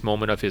at this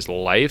moment of his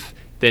life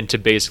than to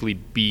basically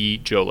be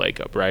Joe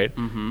Lacob, right?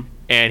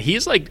 And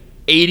he's like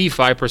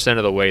 85%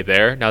 of the way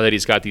there now that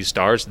he's got these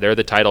stars. They're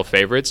the title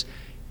favorites.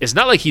 It's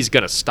not like he's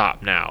going to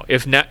stop now.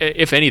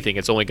 If anything,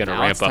 it's only going to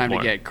ramp up more. It's time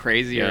to get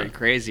crazier and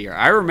crazier.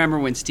 I remember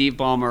when Steve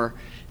Ballmer,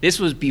 this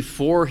was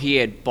before he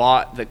had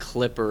bought the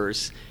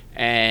Clippers,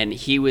 and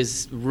he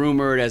was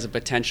rumored as a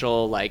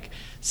potential like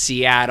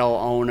Seattle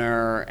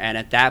owner, and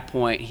at that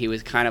point he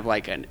was kind of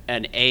like an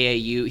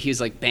AAU. He was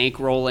like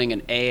bankrolling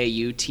an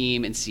AAU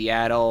team in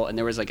Seattle, and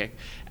there was like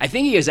I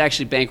think he was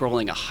actually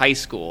bankrolling a high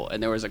school,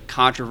 and there was a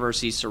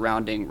controversy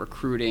surrounding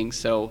recruiting.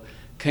 So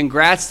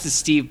congrats to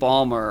Steve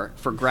Ballmer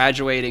for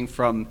graduating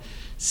from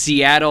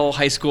Seattle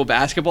high school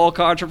basketball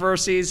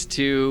controversies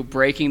to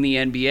breaking the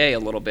NBA a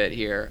little bit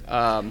here.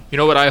 You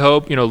know what I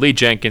hope? Lee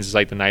Jenkins is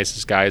like the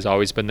nicest guy. He's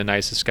always been the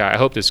nicest guy. I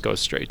hope this goes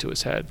straight to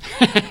his head.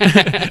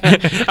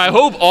 I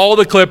hope all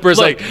the Clippers,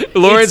 like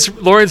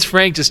Lawrence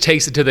Frank just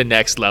takes it to the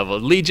next level.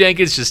 Lee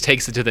Jenkins just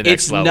takes it to the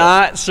next level. It's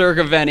not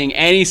circumventing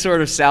any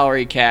sort of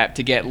salary cap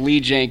to get Lee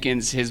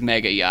Jenkins his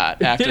mega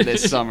yacht after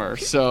this summer.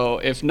 So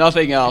if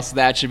nothing else,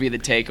 that should be the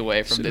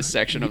takeaway from this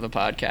section of the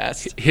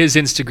podcast. His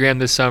Instagram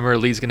this summer,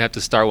 Lee's going to have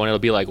to start one. It'll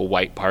be like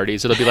white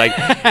parties. It'll be like,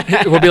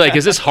 we'll be like,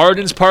 is this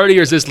Harden's party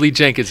or is this Lee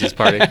Jenkins'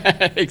 party?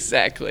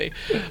 Exactly.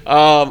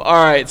 All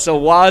right. So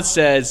Waz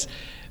says,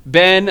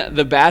 Ben,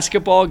 the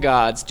basketball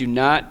gods do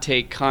not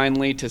take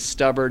kindly to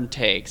stubborn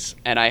takes,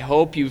 and I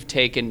hope you've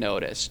taken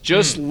notice.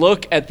 Just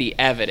look at the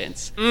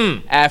evidence.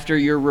 After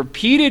your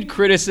repeated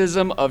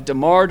criticism of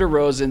DeMar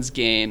DeRozan's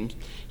game,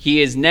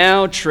 he is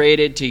now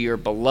traded to your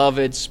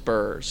beloved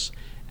Spurs.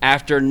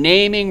 After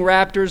naming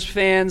Raptors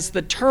fans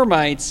the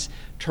termites,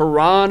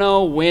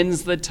 Toronto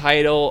wins the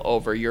title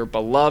over your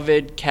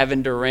beloved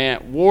Kevin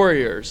Durant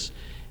Warriors.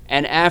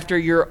 And after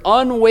your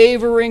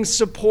unwavering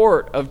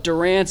support of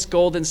Durant's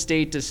Golden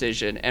State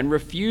decision and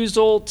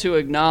refusal to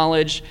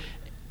acknowledge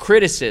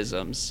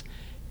criticisms,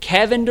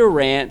 Kevin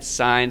Durant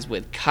signs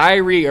with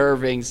Kyrie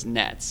Irving's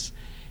Nets.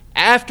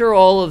 After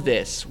all of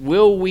this,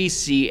 will we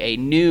see a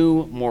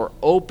new, more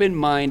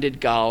open-minded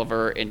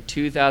Golliver in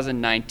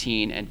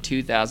 2019 and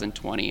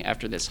 2020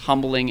 after this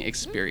humbling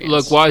experience?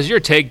 Look, Waz, your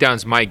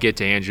takedowns might get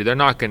to Andrew. They're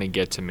not going to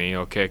get to me,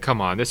 okay?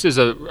 Come on. This is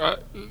a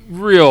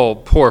real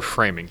poor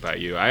framing by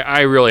you.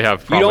 I really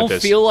have a problem with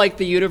this. You don't feel like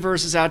the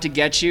universe is out to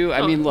get you?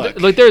 I mean, look.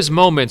 Look, there's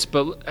moments,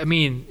 but, I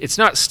mean, it's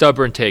not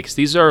stubborn takes.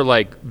 These are,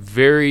 like,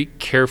 very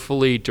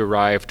carefully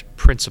derived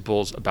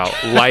principles about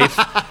life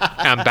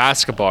and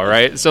basketball,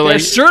 right? So They're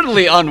like,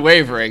 certainly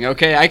unwavering,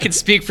 okay? I can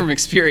speak from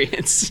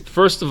experience.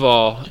 first of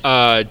all,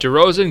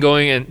 DeRozan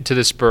going into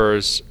the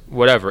Spurs,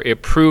 whatever,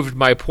 it proved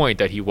my point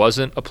that he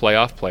wasn't a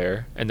playoff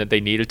player and that they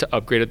needed to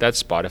upgrade at that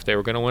spot if they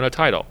were going to win a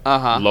title.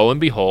 Lo and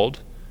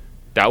behold,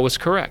 that was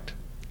correct.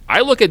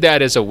 I look at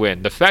that as a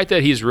win. The fact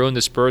that he's ruined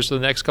the Spurs for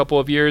the next couple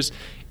of years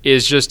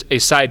is just a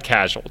side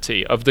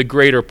casualty of the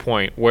greater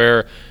point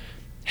where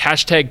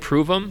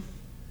 #prove 'em,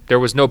 there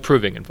was no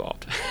proving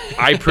involved.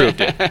 I proved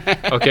it.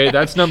 Okay,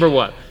 that's number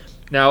one.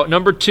 Now,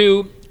 number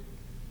two,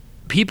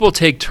 people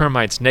take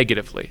termites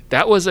negatively.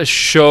 That was a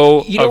show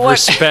of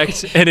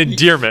respect and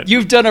endearment.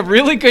 You've done a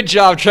really good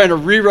job trying to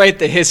rewrite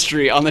the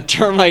history on the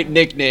termite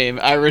nickname.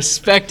 I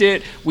respect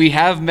it. We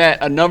have met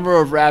a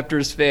number of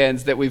Raptors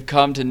fans that we've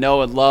come to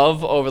know and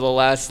love over the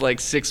last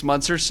 6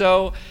 months or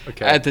so.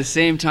 Okay. At the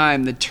same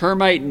time, the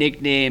termite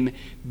nickname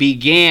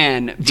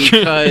began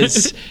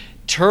because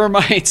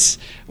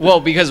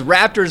because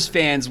Raptors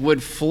fans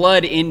would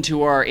flood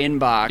into our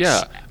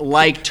inbox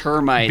like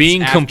termites.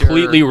 Being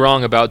completely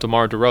wrong about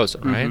DeMar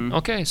DeRozan, right?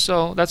 Okay,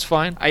 so that's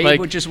fine.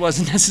 It just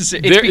wasn't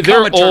necessary.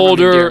 They're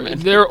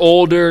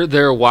older,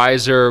 they're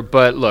wiser,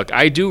 but look,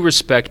 I do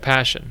respect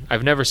passion.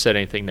 I've never said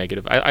anything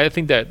negative. I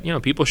think that,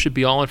 people should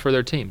be all in for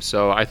their team.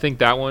 So I think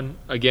that one,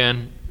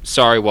 again,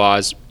 sorry,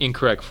 Waz,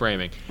 incorrect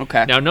framing.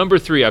 Okay. Now, number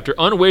three, after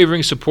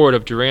unwavering support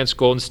of Durant's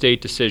Golden State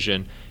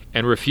decision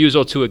and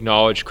refusal to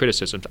acknowledge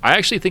criticisms. I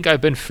actually think I've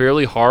been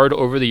fairly hard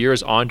over the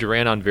years on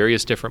Durant on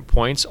various different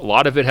points. A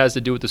lot of it has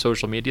to do with the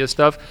social media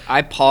stuff.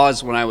 I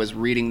paused when I was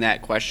reading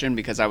that question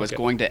because I was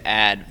going to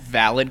add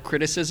valid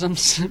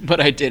criticisms,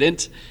 but I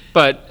didn't.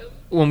 But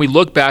when we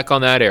look back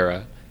on that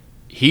era,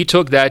 he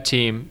took that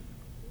team.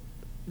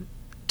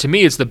 To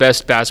me, it's the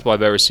best basketball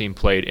I've ever seen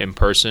played in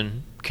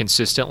person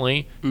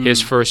consistently.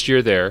 His first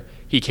year there.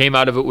 He came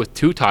out of it with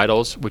 2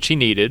 titles, which he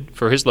needed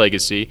for his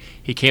legacy.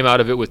 He came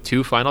out of it with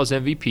 2 Finals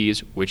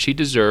MVPs, which he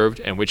deserved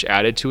and which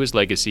added to his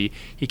legacy.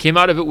 He came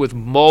out of it with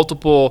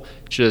multiple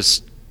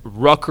just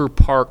Rucker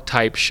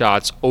Park-type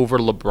shots over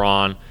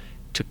LeBron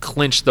to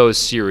clinch those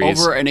series.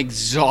 Over an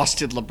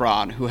exhausted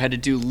LeBron who had to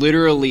do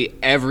literally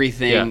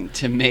everything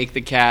to make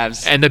the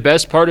Cavs. And the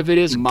best part of it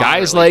is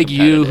guys like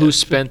you who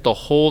spent the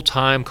whole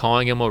time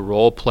calling him a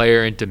role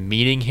player and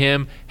demeaning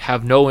him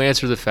have no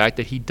answer to the fact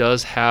that he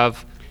does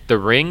have the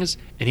rings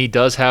and he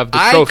does have the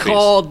trophies. I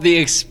called the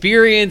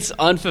experience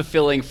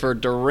unfulfilling for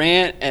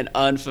Durant and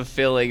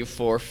unfulfilling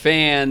for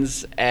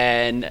fans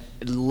and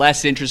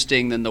less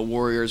interesting than the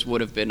Warriors would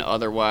have been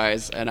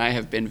otherwise, and I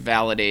have been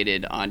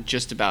validated on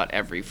just about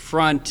every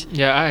front.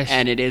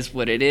 And it is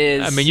what it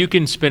is. I mean, you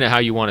can spin it how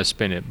you want to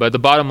spin it, but the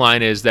bottom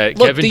line is that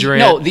Kevin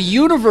Durant... the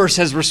universe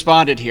has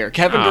responded here.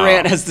 Kevin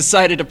Durant has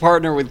decided to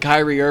partner with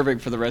Kyrie Irving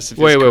for the rest of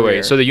his career.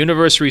 Wait. So the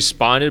universe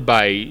responded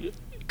by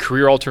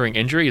career-altering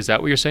injury? Is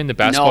that what you're saying? The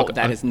basketball? No,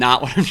 that is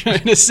not what I'm trying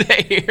to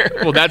say here.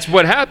 Well, that's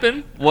what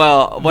happened.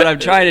 Well, what I'm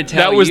trying to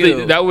tell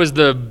you... That was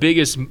the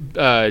biggest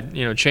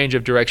change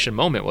of direction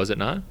moment, was it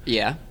not?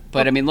 Yeah.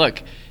 But, I mean,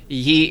 look,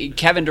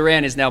 Kevin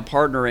Durant is now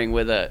partnering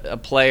with a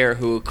player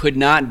who could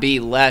not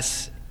be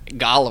less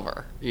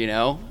Golliver,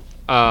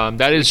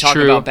 That is true. Talk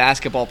about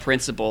basketball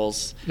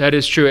principles. That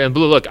is true. And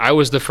look, I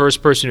was the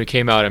first person who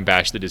came out and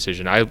bashed the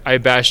decision. I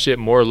bashed it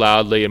more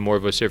loudly and more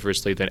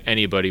vociferously than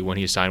anybody when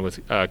he signed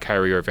with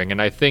Kyrie Irving.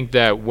 And I think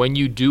that when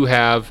you do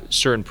have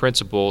certain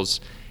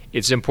principles,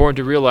 it's important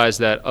to realize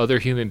that other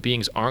human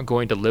beings aren't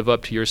going to live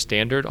up to your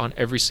standard on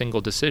every single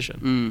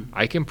decision.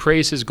 I can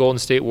praise his Golden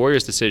State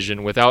Warriors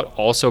decision without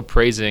also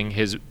praising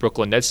his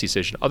Brooklyn Nets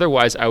decision.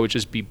 Otherwise, I would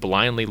just be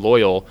blindly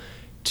loyal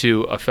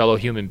to a fellow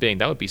human being.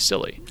 That would be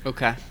silly.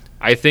 Okay.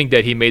 I think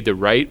that he made the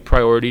right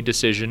priority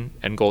decision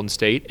in Golden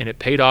State, and it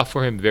paid off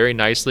for him very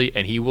nicely,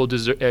 and he will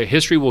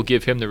history will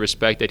give him the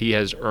respect that he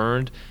has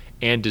earned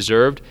and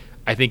deserved.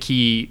 I think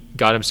he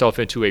got himself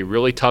into a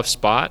really tough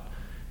spot,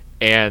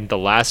 and the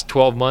last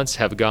 12 months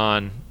have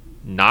gone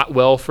not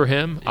well for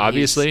him,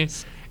 obviously.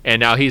 And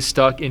now he's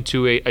stuck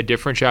into a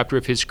different chapter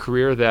of his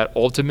career that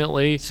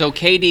ultimately... So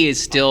KD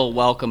is still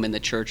welcome in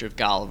the Church of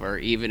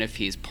Golliver, even if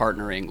he's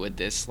partnering with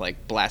this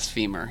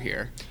blasphemer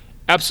here.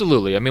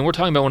 Absolutely. I mean, we're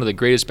talking about one of the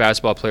greatest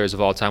basketball players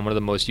of all time, one of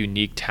the most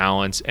unique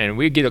talents, and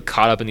we get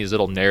caught up in these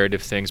little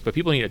narrative things, but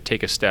people need to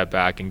take a step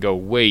back and go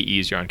way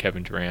easier on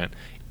Kevin Durant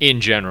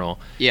in general.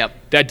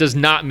 Yep. That does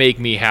not make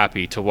me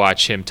happy to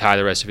watch him tie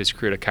the rest of his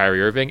career to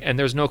Kyrie Irving, and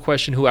there's no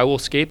question who I will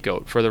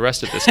scapegoat for the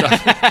rest of this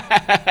stuff.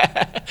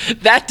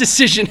 That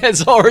decision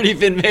has already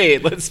been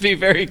made. Let's be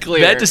very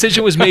clear. That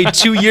decision was made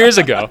 2 years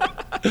ago.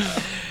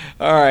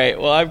 All right,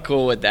 well, I'm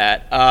cool with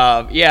that.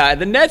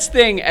 The Nets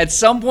thing, at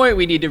some point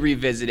we need to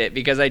revisit it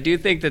because I do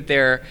think that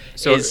there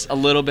is a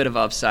little bit of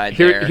upside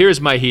there. Here's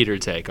my heater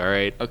take, all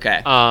right?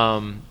 Okay.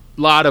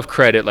 Lot of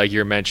credit, like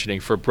you're mentioning,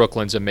 for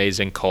Brooklyn's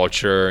amazing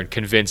culture and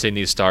convincing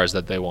these stars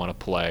that they want to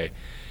play.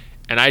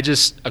 And I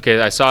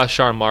saw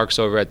Sean Marks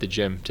over at the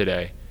gym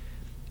today.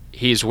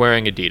 He's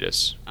wearing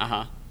Adidas.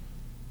 Uh-huh.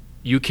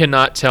 You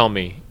cannot tell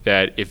me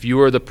that if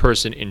you are the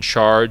person in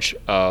charge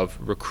of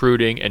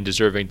recruiting and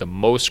deserving the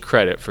most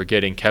credit for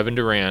getting Kevin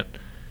Durant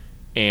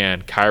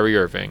and Kyrie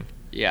Irving,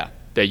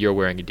 that you're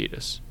wearing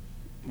Adidas.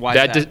 Why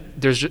is that?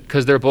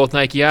 Because they're both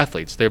Nike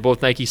athletes. They're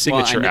both Nike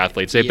signature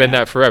athletes. They've been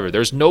that forever.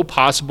 There's no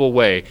possible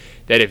way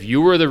that if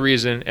you were the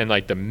reason and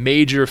like the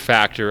major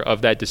factor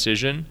of that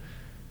decision,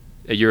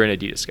 that you're an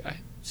Adidas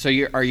guy. So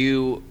are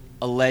you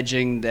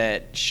alleging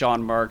that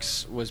Sean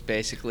Marks was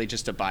basically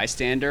just a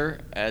bystander?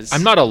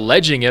 I'm not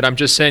alleging it. I'm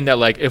just saying that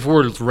like if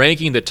we're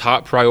ranking the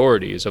top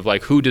priorities of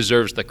like who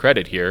deserves the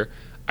credit here,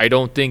 I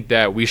don't think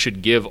that we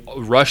should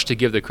rush to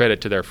give the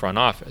credit to their front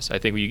office. I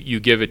think you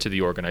give it to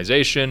the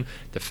organization,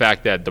 the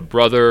fact that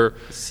the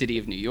City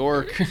of New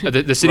York,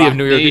 the City of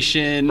New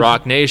York,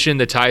 Rock Nation,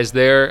 the ties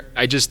there.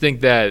 I just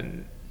think that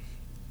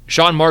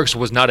Sean Marks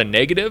was not a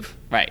negative.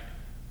 Right.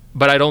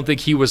 But I don't think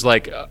he was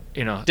like,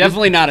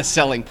 Definitely not a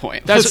selling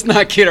point. Let's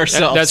not kid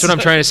ourselves. That's what I'm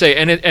trying to say.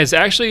 And it's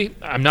actually,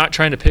 I'm not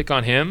trying to pick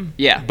on him.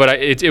 Yeah.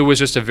 But it was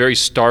just a very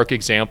stark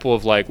example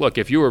of like, look,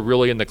 if you were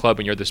really in the club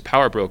and you're this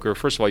power broker,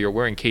 first of all, you're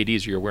wearing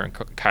KDs or you're wearing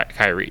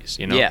Kyries.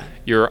 Yeah.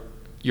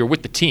 You're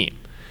with the team.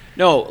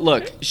 No,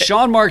 look,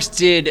 Sean Marks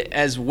did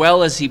as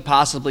well as he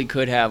possibly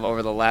could have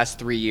over the last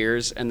 3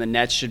 years, and the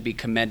Nets should be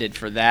commended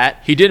for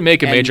that. He did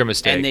make a major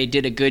mistake. And they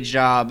did a good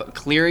job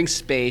clearing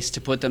space to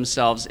put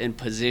themselves in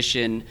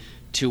position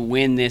to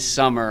win this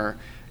summer.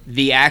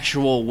 The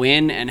actual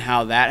win and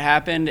how that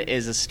happened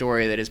is a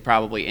story that is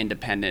probably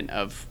independent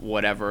of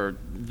whatever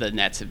the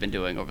Nets have been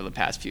doing over the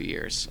past few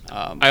years,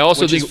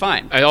 which is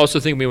fine. I also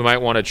think we might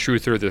want to chew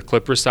through the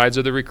Clippers sides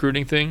of the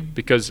recruiting thing,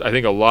 because I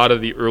think a lot of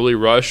the early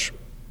rush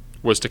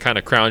was to kind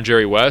of crown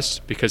Jerry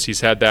West because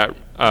he's had that.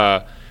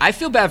 I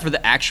feel bad for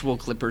the actual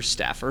Clippers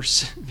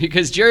staffers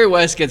because Jerry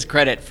West gets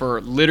credit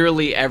for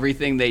literally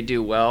everything they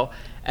do well.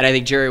 And I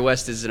think Jerry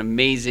West is an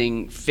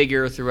amazing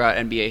figure throughout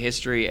NBA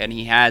history, and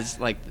he has,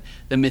 like,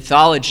 the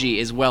mythology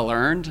is well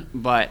earned,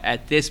 but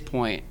at this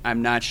point,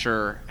 I'm not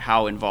sure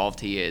how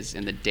involved he is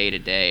in the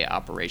day-to-day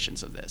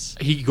operations of this.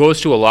 He goes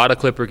to a lot of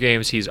Clipper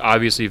games. He's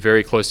obviously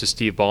very close to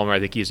Steve Ballmer.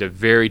 I think he's a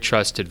very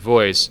trusted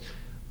voice.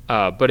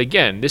 But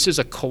again, this is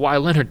a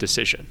Kawhi Leonard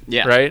decision,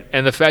 right?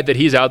 And the fact that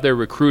he's out there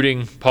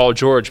recruiting Paul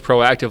George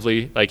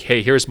proactively, like,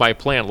 hey, here's my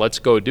plan, let's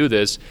go do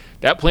this.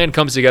 That plan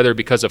comes together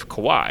because of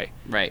Kawhi,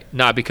 right?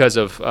 Not because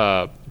of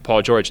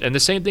Paul George. And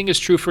the same thing is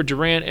true for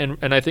Durant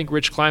and I think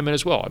Rich Kleiman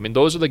as well. I mean,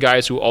 those are the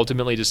guys who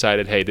ultimately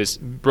decided, hey,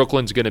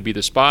 Brooklyn's going to be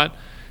the spot,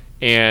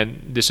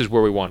 and this is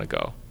where we want to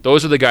go.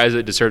 Those are the guys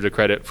that deserve the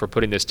credit for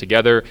putting this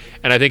together.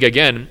 And I think,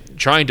 again,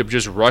 trying to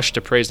just rush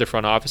to praise the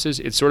front offices,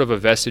 it's sort of a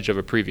vestige of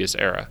a previous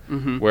era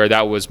where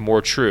that was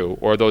more true,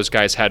 or those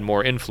guys had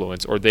more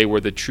influence, or they were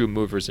the true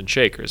movers and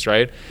shakers,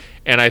 right?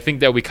 And I think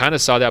that we kind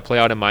of saw that play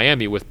out in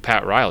Miami with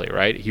Pat Riley,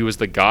 right? He was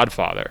the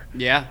godfather.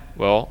 Yeah.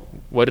 Well,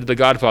 what did the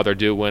godfather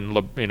do when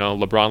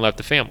LeBron left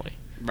the family?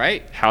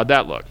 Right. How'd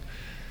that look?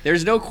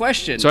 There's no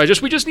question. So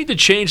we just need to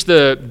change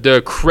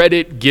the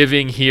credit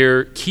giving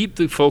here. Keep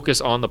the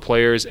focus on the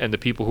players and the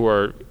people who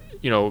are,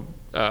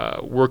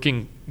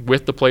 working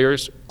with the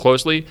players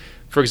closely.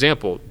 For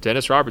example,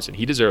 Dennis Robertson,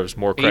 he deserves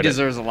more credit. He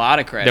deserves a lot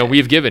of credit than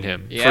we've given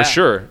him, for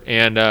sure.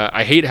 And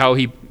I hate how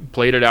he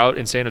played it out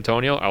in San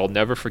Antonio. I'll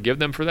never forgive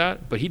them for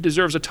that. But he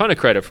deserves a ton of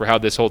credit for how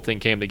this whole thing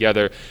came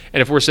together.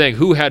 And if we're saying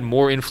who had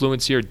more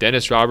influence here,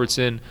 Dennis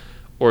Robertson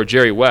or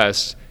Jerry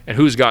West, and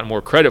who's gotten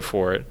more credit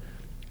for it,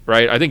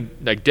 right? I think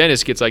like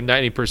Dennis gets like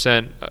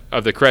 90%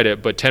 of the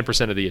credit, but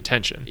 10% of the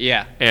attention.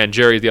 Yeah. And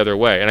Jerry's the other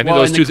way. And I think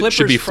those two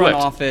should be flipped. The Clippers front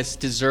office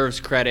deserves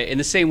credit in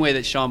the same way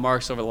that Sean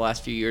Marks over the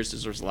last few years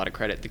deserves a lot of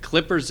credit. The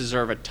Clippers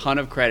deserve a ton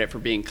of credit for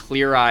being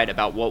clear-eyed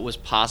about what was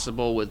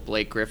possible with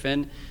Blake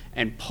Griffin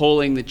and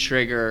pulling the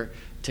trigger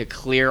to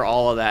clear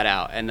all of that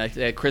out. And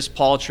the Chris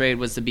Paul trade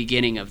was the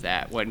beginning of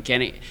that.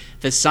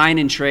 The sign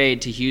and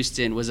trade to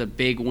Houston was a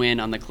big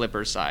win on the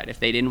Clippers side. If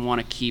they didn't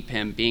want to keep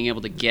him, being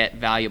able to get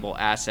valuable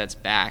assets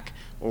back,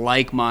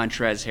 like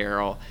Montrezl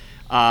Harrell,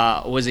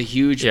 was a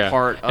huge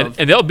part of...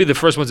 And they'll be the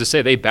first ones to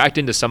say they backed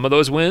into some of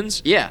those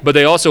wins, but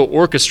they also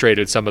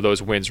orchestrated some of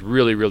those wins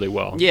really, really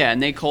well. Yeah, and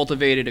they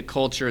cultivated a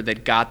culture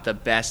that got the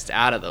best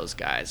out of those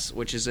guys,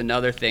 which is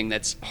another thing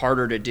that's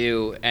harder to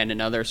do and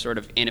another sort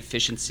of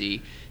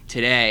inefficiency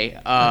today.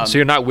 So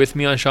you're not with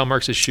me on Sean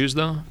Marks' shoes,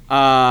 though?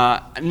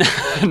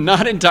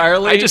 Not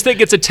entirely. I just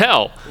think it's a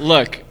tell.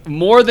 Look,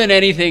 more than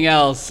anything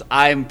else,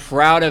 I'm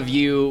proud of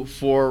you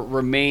for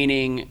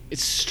remaining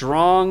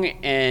strong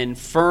and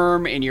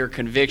firm in your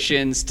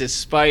convictions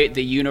despite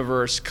the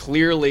universe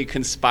clearly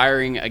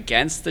conspiring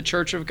against the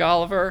Church of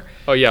Golliver.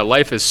 Oh, yeah,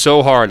 life is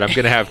so hard. I'm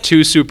going to have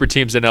 2 super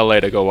teams in L.A.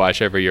 to go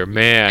watch every year.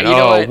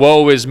 Man,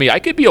 woe is me. I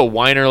could be a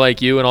whiner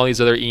like you and all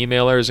these other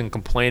emailers and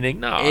complaining.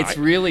 No, it's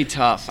really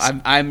tough.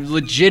 I'm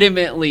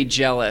legitimately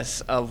jealous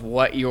of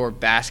what your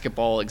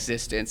basketball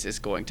existence is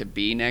going to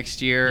be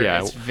next year. Yeah.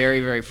 It's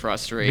very, very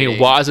frustrating. frustrating. I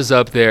mean, Waz is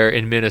up there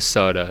in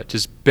Minnesota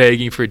just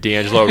begging for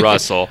D'Angelo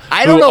Russell,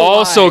 who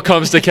also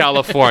comes to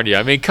California.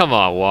 I mean, come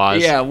on,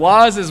 Waz. Yeah,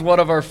 Waz is one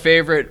of our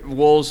favorite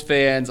Wolves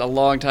fans, a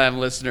longtime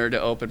listener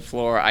to Open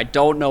Floor. I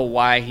don't know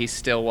why he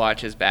still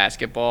watches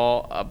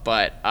basketball,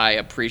 but I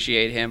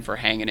appreciate him for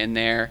hanging in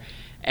there.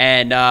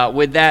 And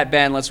with that,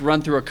 Ben, let's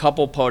run through a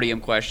couple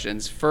podium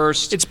questions.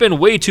 First, it's been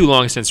way too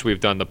long since we've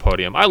done the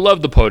podium. I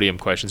love the podium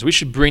questions. We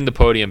should bring the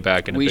podium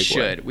back in a big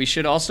way. We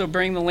should also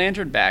bring the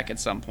lantern back at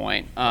some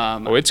point.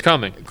 It's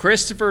coming.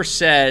 Christopher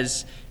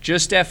says,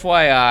 just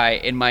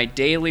FYI, in my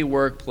daily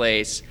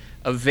workplace,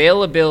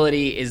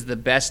 availability is the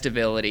best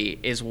ability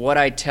is what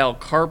I tell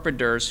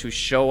carpenters who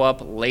show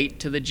up late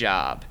to the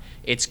job.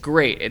 It's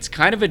great. It's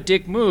kind of a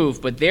dick move,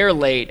 but they're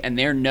late and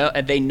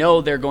they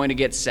know they're going to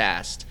get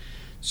sassed.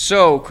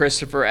 So,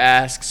 Christopher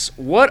asks,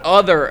 what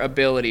other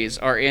abilities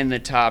are in the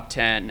top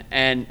 10?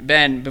 And,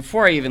 Ben,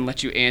 before I even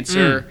let you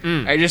answer,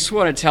 I just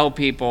want to tell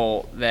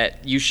people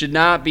that you should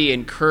not be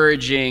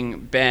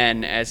encouraging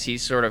Ben as he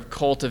sort of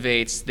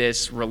cultivates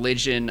this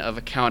religion of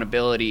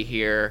accountability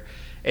here.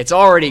 It's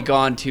already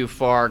gone too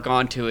far,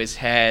 gone to his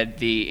head.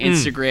 The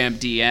Instagram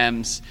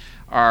DMs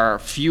are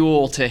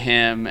fuel to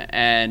him,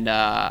 and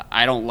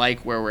I don't like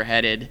where we're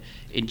headed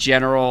in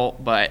general,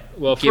 but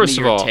give me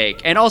your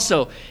take. And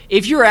also,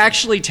 if you're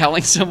actually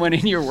telling someone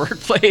in your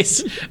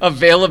workplace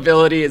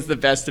availability is the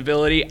best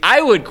ability,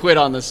 I would quit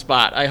on the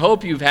spot. I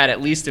hope you've had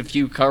at least a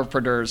few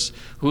carpenters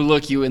who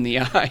look you in the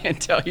eye and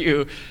tell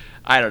you,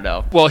 I don't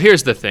know. Well,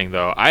 here's the thing,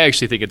 though. I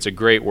actually think it's a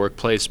great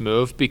workplace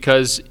move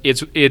because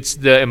it's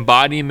the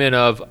embodiment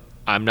of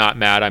I'm not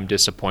mad, I'm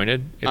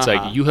disappointed. It's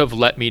like, you have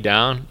let me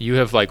down. You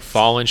have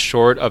fallen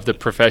short of the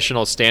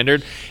professional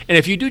standard. And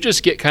if you do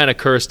just get kind of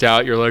cursed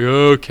out, you're like,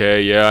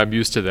 okay, yeah, I'm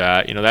used to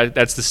that.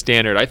 That's the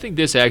standard. I think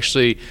this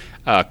actually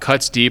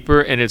cuts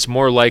deeper, and it's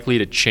more likely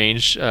to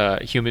change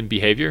human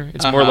behavior.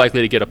 It's more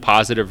likely to get a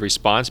positive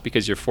response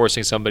because you're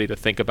forcing somebody to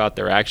think about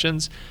their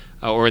actions,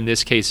 or in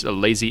this case,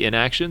 lazy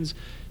inactions.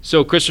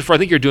 So, Christopher, I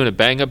think you're doing a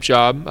bang-up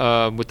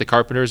job with the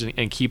Carpenters,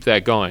 and keep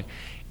that going.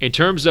 In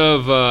terms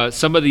of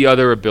some of the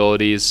other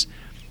abilities,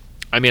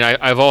 I mean,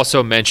 I've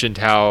also mentioned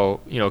how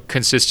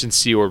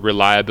consistency or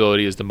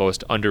reliability is the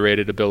most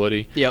underrated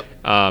ability. Yep.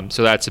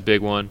 So that's a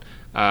big one.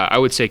 I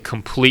would say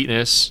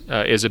completeness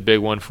is a big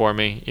one for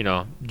me.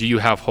 Do you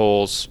have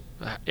holes?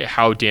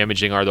 How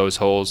damaging are those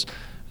holes?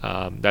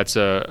 That's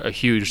a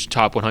huge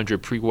top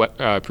 100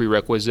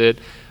 prerequisite.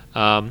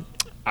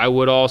 I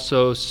would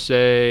also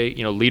say,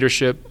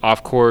 leadership,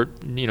 off court,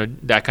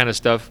 that kind of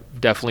stuff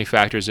definitely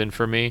factors in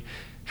for me.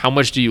 How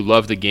much do you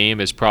love the game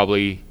is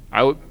probably,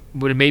 I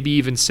would maybe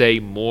even say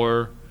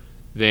more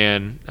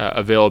than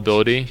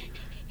availability.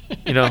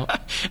 I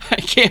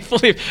can't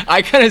believe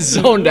I kind of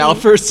zoned out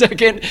for a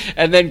second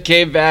and then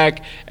came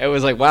back and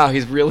was like, wow,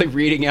 he's really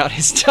reading out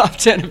his top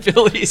 10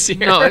 abilities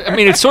here. No, I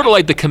mean, it's sort of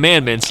like the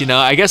commandments,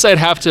 I guess I'd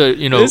have to,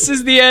 This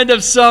is the end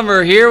of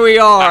summer. Here we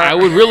are. I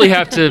would really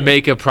have to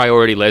make a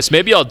priority list.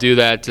 Maybe I'll do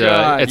that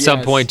at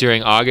some point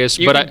during August.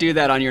 You can do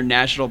that on your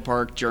national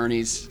park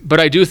journeys.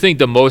 But I do think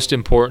the most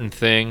important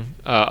thing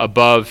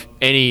above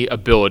any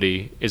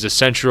ability is a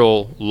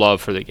central love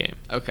for the game.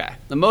 Okay.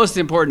 The most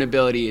important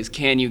ability is,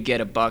 can you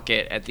get a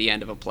bucket at the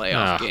end of a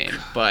playoff game?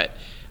 But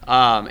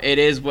it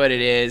is what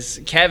it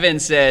is. Kevin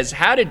says,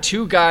 how did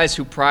two guys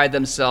who pride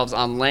themselves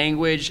on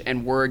language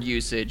and word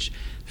usage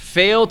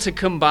fail to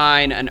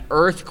combine an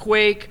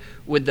earthquake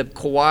with the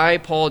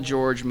Kawhi Paul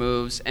George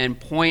moves and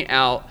point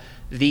out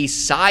the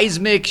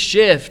seismic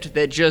shift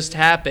that just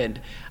happened?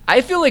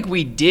 I feel like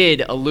we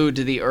did allude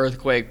to the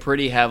earthquake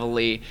pretty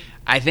heavily.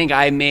 I think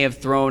I may have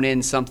thrown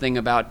in something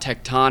about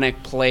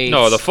tectonic plates.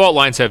 No, the fault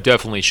lines have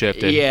definitely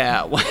shifted.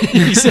 Yeah,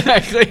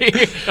 exactly.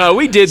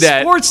 We did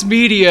that. Sports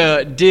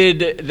media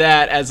did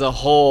that as a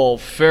whole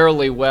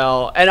fairly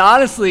well. And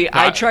honestly,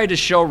 I tried to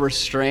show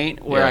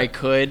restraint where I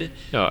could.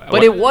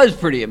 But it was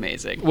pretty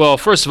amazing. Well,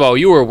 first of all,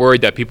 you were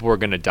worried that people were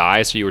going to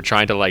die, so you were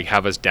trying to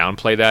have us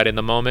downplay that in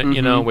the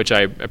moment, which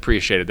I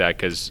appreciated that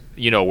because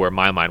where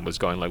my mind was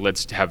going,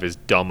 let's have as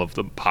dumb of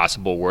the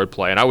possible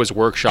wordplay. And I was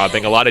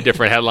workshopping a lot of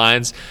different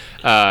headlines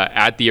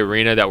at the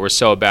arena that were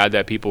so bad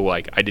that people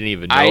I didn't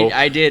even know.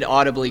 I did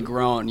audibly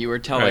groan. You were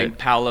telling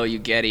Paolo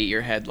Uggetti your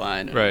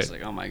headline. And I was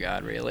like, oh my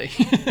God, really?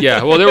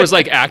 Yeah, well, there was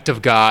act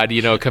of God,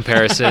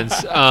 comparisons.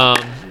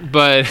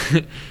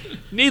 But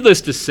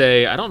needless to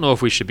say, I don't know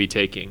if we should be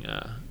taking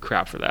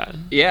crap for that.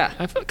 Yeah.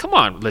 Come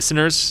on,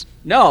 listeners.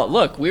 No,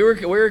 look, we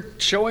were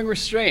showing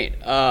restraint.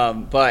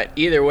 But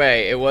either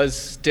way, it was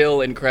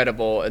still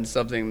incredible and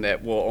something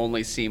that will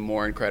only seem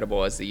more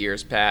incredible as the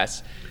years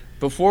pass.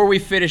 Before we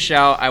finish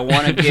out, I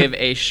want to give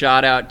a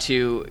shout out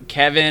to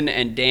Kevin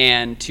and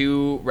Dan,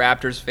 two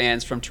Raptors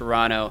fans from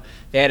Toronto.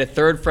 They had a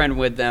third friend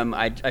with them.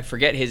 I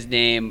forget his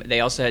name. They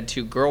also had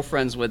two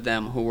girlfriends with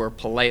them who were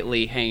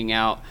politely hanging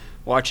out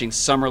watching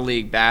Summer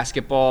League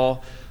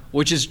basketball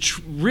which is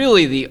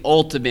really the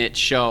ultimate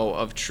show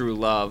of true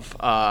love,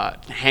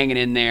 hanging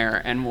in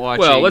there and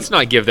watching. Well, let's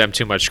not give them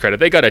too much credit.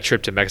 They got a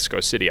trip to Mexico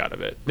City out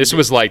of it. This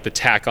was like the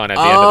tack on at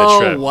the end of the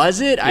trip. Oh,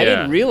 was it? I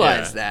didn't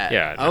realize that.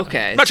 Yeah. No.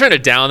 Okay. I'm not trying to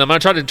down them. I'm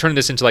not trying to turn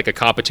this into like a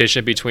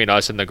competition between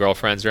us and the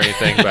girlfriends or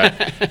anything,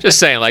 but just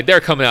saying, like, they're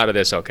coming out of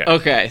this okay.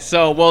 Okay.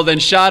 So, well, then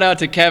shout out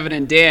to Kevin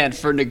and Dan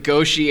for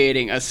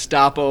negotiating a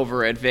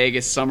stopover at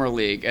Vegas Summer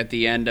League at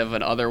the end of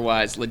an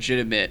otherwise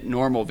legitimate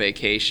normal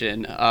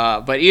vacation.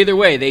 But either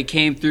way, they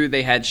came through.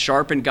 They had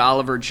Sharp and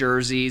Golliver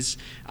jerseys.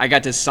 I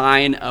got to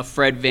sign a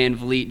Fred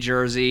VanVleet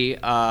jersey.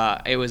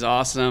 It was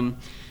awesome.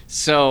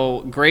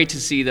 So great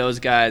to see those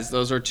guys.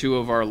 Those are two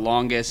of our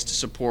longest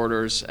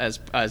supporters as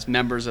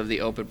members of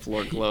the Open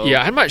Floor Globe.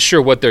 Yeah, I'm not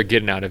sure what they're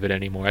getting out of it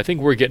anymore. I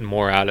think we're getting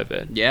more out of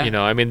it. Yeah.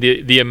 I mean,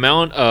 the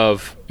amount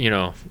of,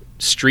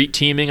 street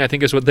teaming, I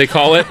think is what they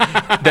call it,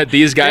 that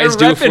these guys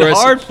do for us.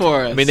 Hard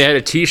for us. I mean, they had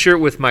a T-shirt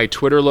with my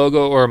Twitter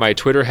logo or my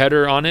Twitter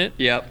header on it.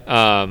 Yep.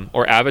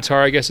 Or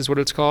avatar, I guess is what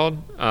it's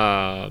called.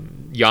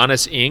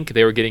 Giannis Inc.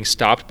 They were getting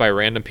stopped by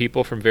random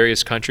people from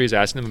various countries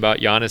asking them about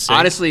Giannis Inc.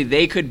 Honestly,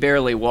 they could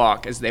barely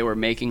walk as they were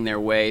making their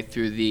way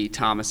through the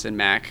Thomas and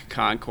Mack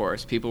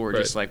concourse. People were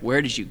just like,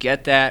 where did you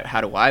get that? How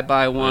do I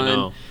buy one? I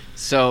know.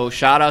 So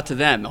shout out to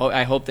them.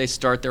 I hope they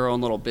start their own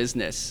little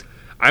business.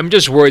 I'm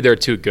just worried they're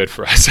too good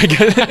for us.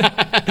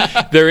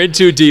 They're in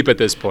too deep at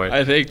this point.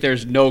 I think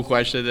there's no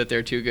question that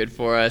they're too good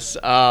for us.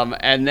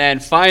 And then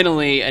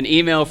finally, an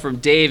email from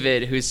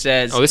David who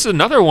says, this is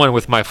another one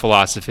with my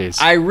philosophies.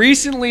 I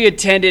recently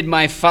attended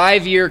my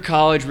 5-year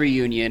college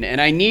reunion, and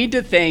I need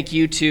to thank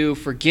you two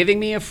for giving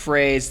me a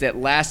phrase that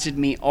lasted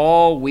me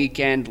all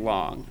weekend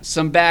long.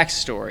 Some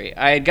backstory.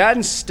 I had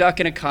gotten stuck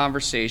in a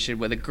conversation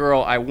with a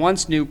girl I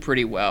once knew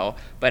pretty well,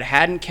 but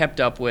hadn't kept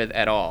up with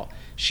at all.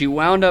 She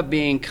wound up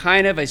being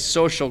kind of a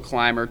social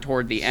climber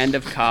toward the end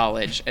of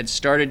college and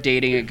started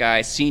dating a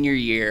guy senior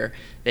year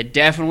that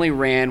definitely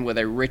ran with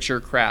a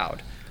richer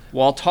crowd.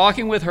 While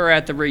talking with her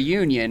at the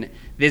reunion,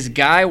 this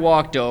guy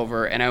walked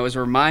over and I was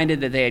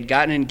reminded that they had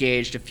gotten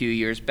engaged a few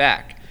years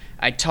back.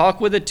 I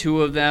talked with the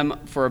two of them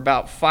for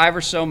about 5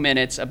 or so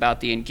minutes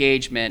about the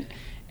engagement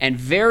and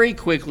very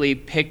quickly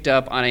picked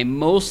up on a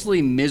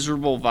mostly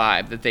miserable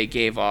vibe that they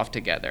gave off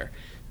together.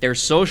 Their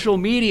social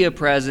media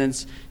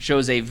presence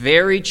shows a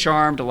very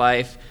charmed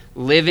life,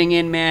 living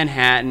in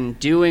Manhattan,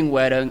 doing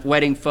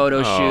wedding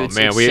photo shoots,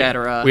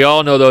 etc. We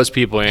all know those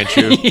people,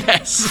 Andrew.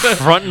 Yes.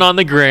 Fronting on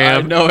the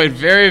gram. I know it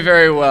very,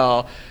 very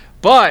well.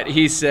 But,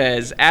 he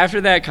says,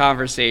 after that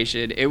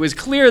conversation, it was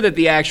clear that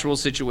the actual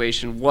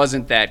situation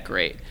wasn't that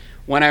great.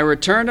 When I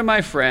returned to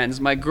my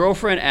friends, my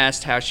girlfriend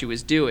asked how she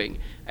was doing.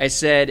 I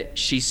said,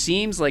 she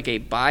seems like a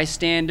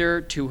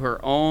bystander to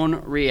her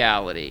own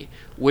reality,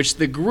 which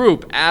the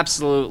group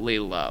absolutely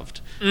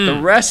loved. The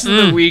rest of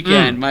the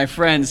weekend, my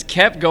friends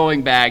kept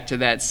going back to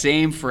that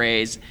same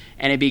phrase,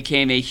 and it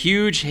became a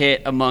huge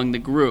hit among the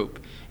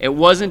group. It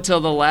wasn't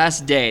until the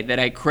last day that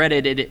I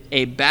credited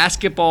a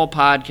basketball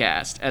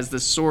podcast as the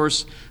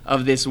source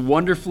of this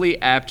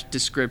wonderfully apt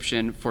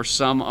description for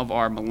some of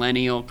our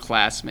millennial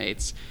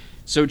classmates.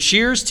 So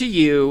cheers to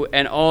you,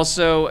 and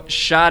also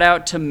shout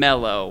out to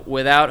Mello,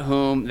 without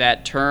whom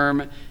that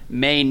term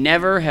may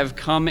never have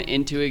come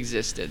into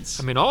existence.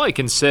 I mean, all I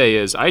can say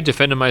is I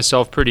defended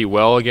myself pretty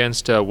well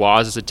against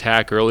Waz's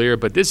attack earlier,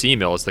 but this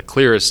email is the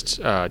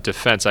clearest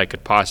defense I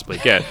could possibly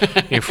get.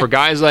 I mean, for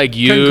guys like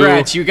you...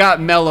 Congrats, you got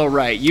Mello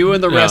right. You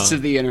and the rest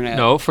of the internet.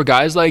 No, for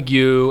guys like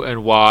you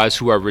and Waz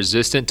who are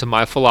resistant to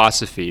my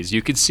philosophies,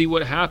 you can see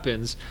what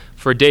happens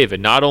for David.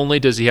 Not only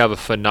does he have a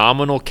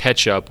phenomenal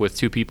catch-up with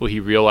two people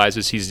he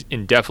realizes he's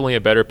in definitely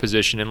a better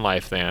position in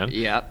life than,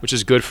 which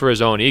is good for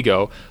his own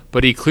ego,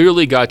 but he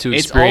clearly got to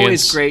experience... It's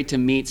always great to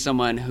meet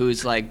someone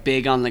who's like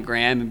big on the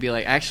gram and be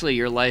like, actually,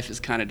 your life is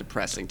kind of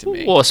depressing to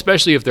me. Well,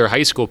 especially if they're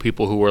high school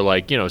people who were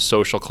like,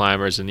 social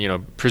climbers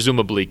and,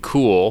 presumably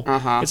cool.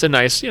 It's a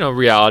nice,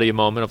 reality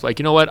moment of like,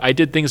 you know what, I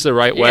did things the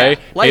right way.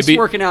 Life's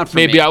working out for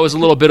me. Maybe I was a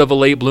little bit of a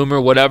late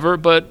bloomer, whatever,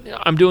 but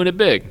I'm doing it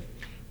big.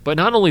 But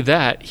not only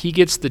that, he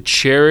gets the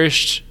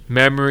cherished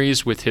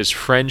memories with his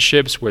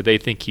friendships where they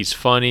think he's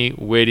funny,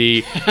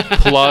 witty,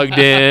 plugged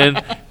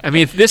in. I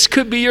mean, this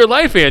could be your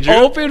life, Andrew.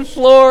 Open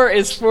floor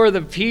is for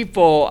the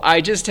people. I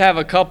just have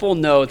a couple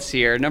notes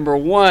here. Number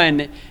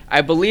one,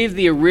 I believe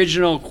the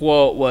original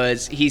quote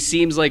was, he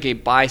seems like a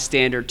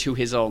bystander to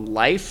his own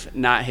life,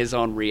 not his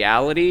own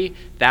reality.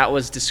 That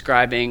was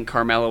describing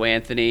Carmelo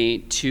Anthony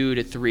 2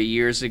 to 3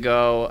 years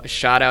ago.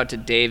 Shout out to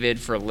David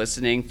for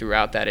listening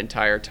throughout that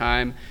entire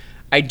time.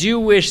 I do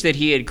wish that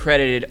he had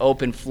credited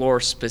Open Floor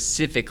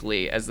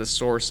specifically as the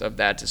source of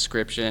that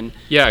description.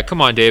 Yeah,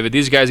 come on, David.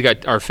 These guys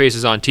got our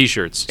faces on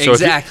T-shirts. So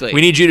exactly. We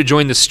need you to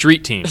join the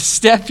street team.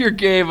 Step your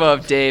game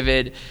up,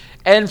 David.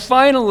 And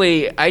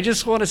finally, I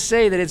just want to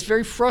say that it's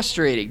very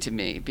frustrating to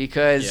me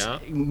because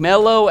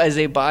Mello, as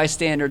a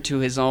bystander to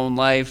his own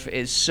life,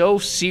 is so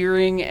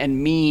searing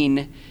and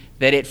mean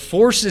that it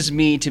forces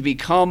me to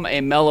become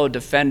a Melo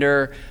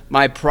defender.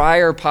 My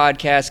prior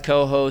podcast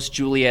co-host,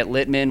 Juliet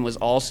Littman, was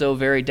also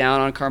very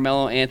down on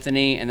Carmelo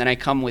Anthony, and then I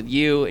come with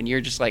you, and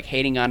you're just like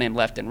hating on him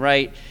left and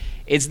right.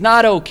 It's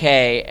not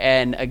okay,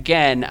 and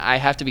again, I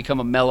have to become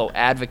a Melo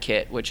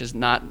advocate, which is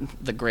not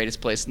the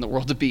greatest place in the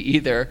world to be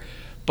either.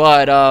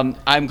 But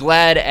I'm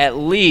glad at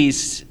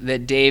least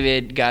that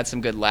David got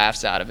some good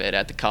laughs out of it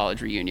at the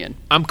college reunion.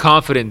 I'm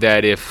confident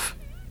that if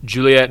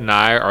Juliet and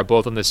I are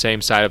both on the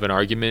same side of an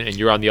argument and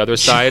you're on the other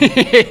side,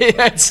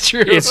 that's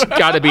true. It's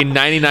got to be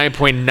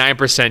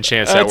 99.9%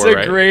 chance that we're right.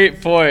 That's a great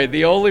point.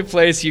 The only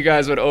place you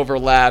guys would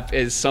overlap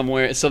is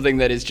something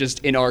that is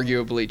just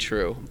inarguably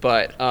true.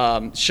 But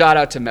shout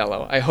out to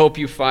Melo. I hope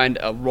you find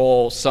a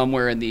role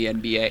somewhere in the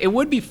NBA. It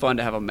would be fun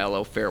to have a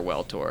Melo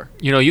farewell tour.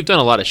 You know, you've done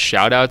a lot of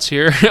shout outs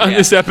here on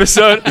this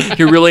episode.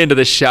 You're really into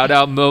the shout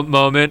out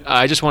moment.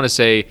 I just want to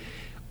say,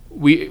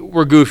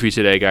 we're goofy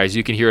today, guys.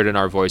 You can hear it in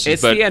our voices.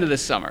 It's the end of the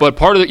summer. But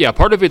part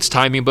of it's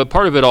timing, but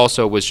part of it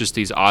also was just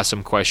these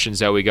awesome questions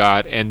that we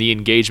got and the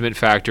engagement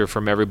factor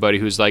from everybody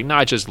who's like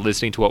not just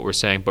listening to what we're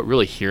saying, but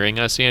really hearing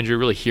us, Andrew,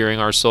 really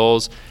hearing our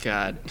souls.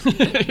 God,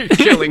 you're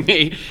killing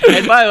me.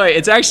 And by the way,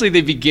 it's actually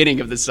the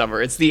beginning of the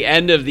summer. It's the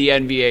end of the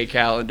NBA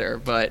calendar,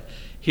 but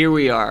here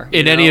we are.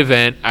 In any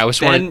event,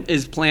 Ben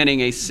is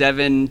planning a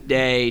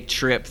 7-day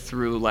trip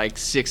through like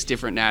 6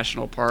 different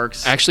national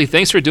parks. Actually,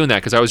 thanks for doing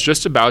that, because I was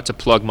just about to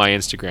plug my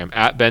Instagram,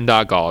 at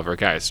ben.golliver.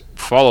 Guys,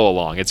 follow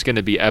along. It's going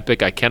to be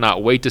epic. I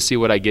cannot wait to see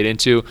what I get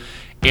into.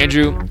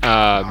 Andrew,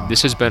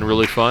 this has been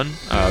really fun.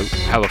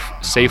 Have a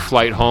safe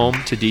flight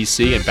home to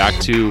D.C. and back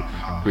to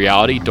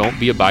reality. Don't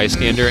be a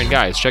bystander. And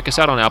guys, check us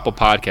out on Apple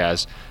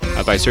Podcasts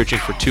by searching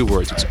for 2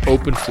 words. It's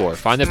Open Floor.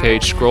 Find the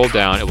page, scroll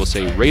down. It will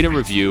say rate and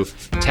review,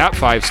 tap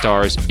 5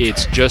 stars.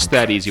 It's just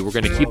that easy. We're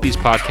going to keep these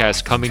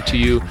podcasts coming to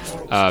you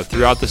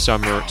throughout the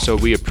summer, so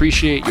we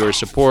appreciate your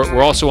support.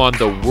 We're also on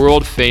the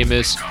world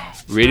famous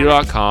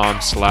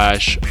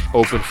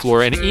radio.com/open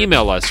floor, and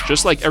email us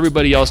just like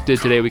everybody else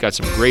did today. We got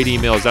some great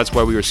emails. That's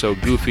why we were so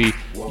goofy.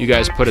 You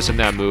guys put us in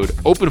that mood.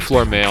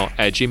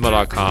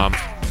 openfloormail@gmail.com.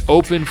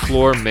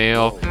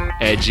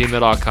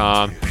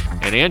 openfloormail@gmail.com.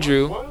 And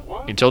Andrew,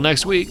 until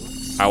next week,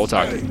 I will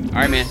talk to you. All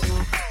right, man.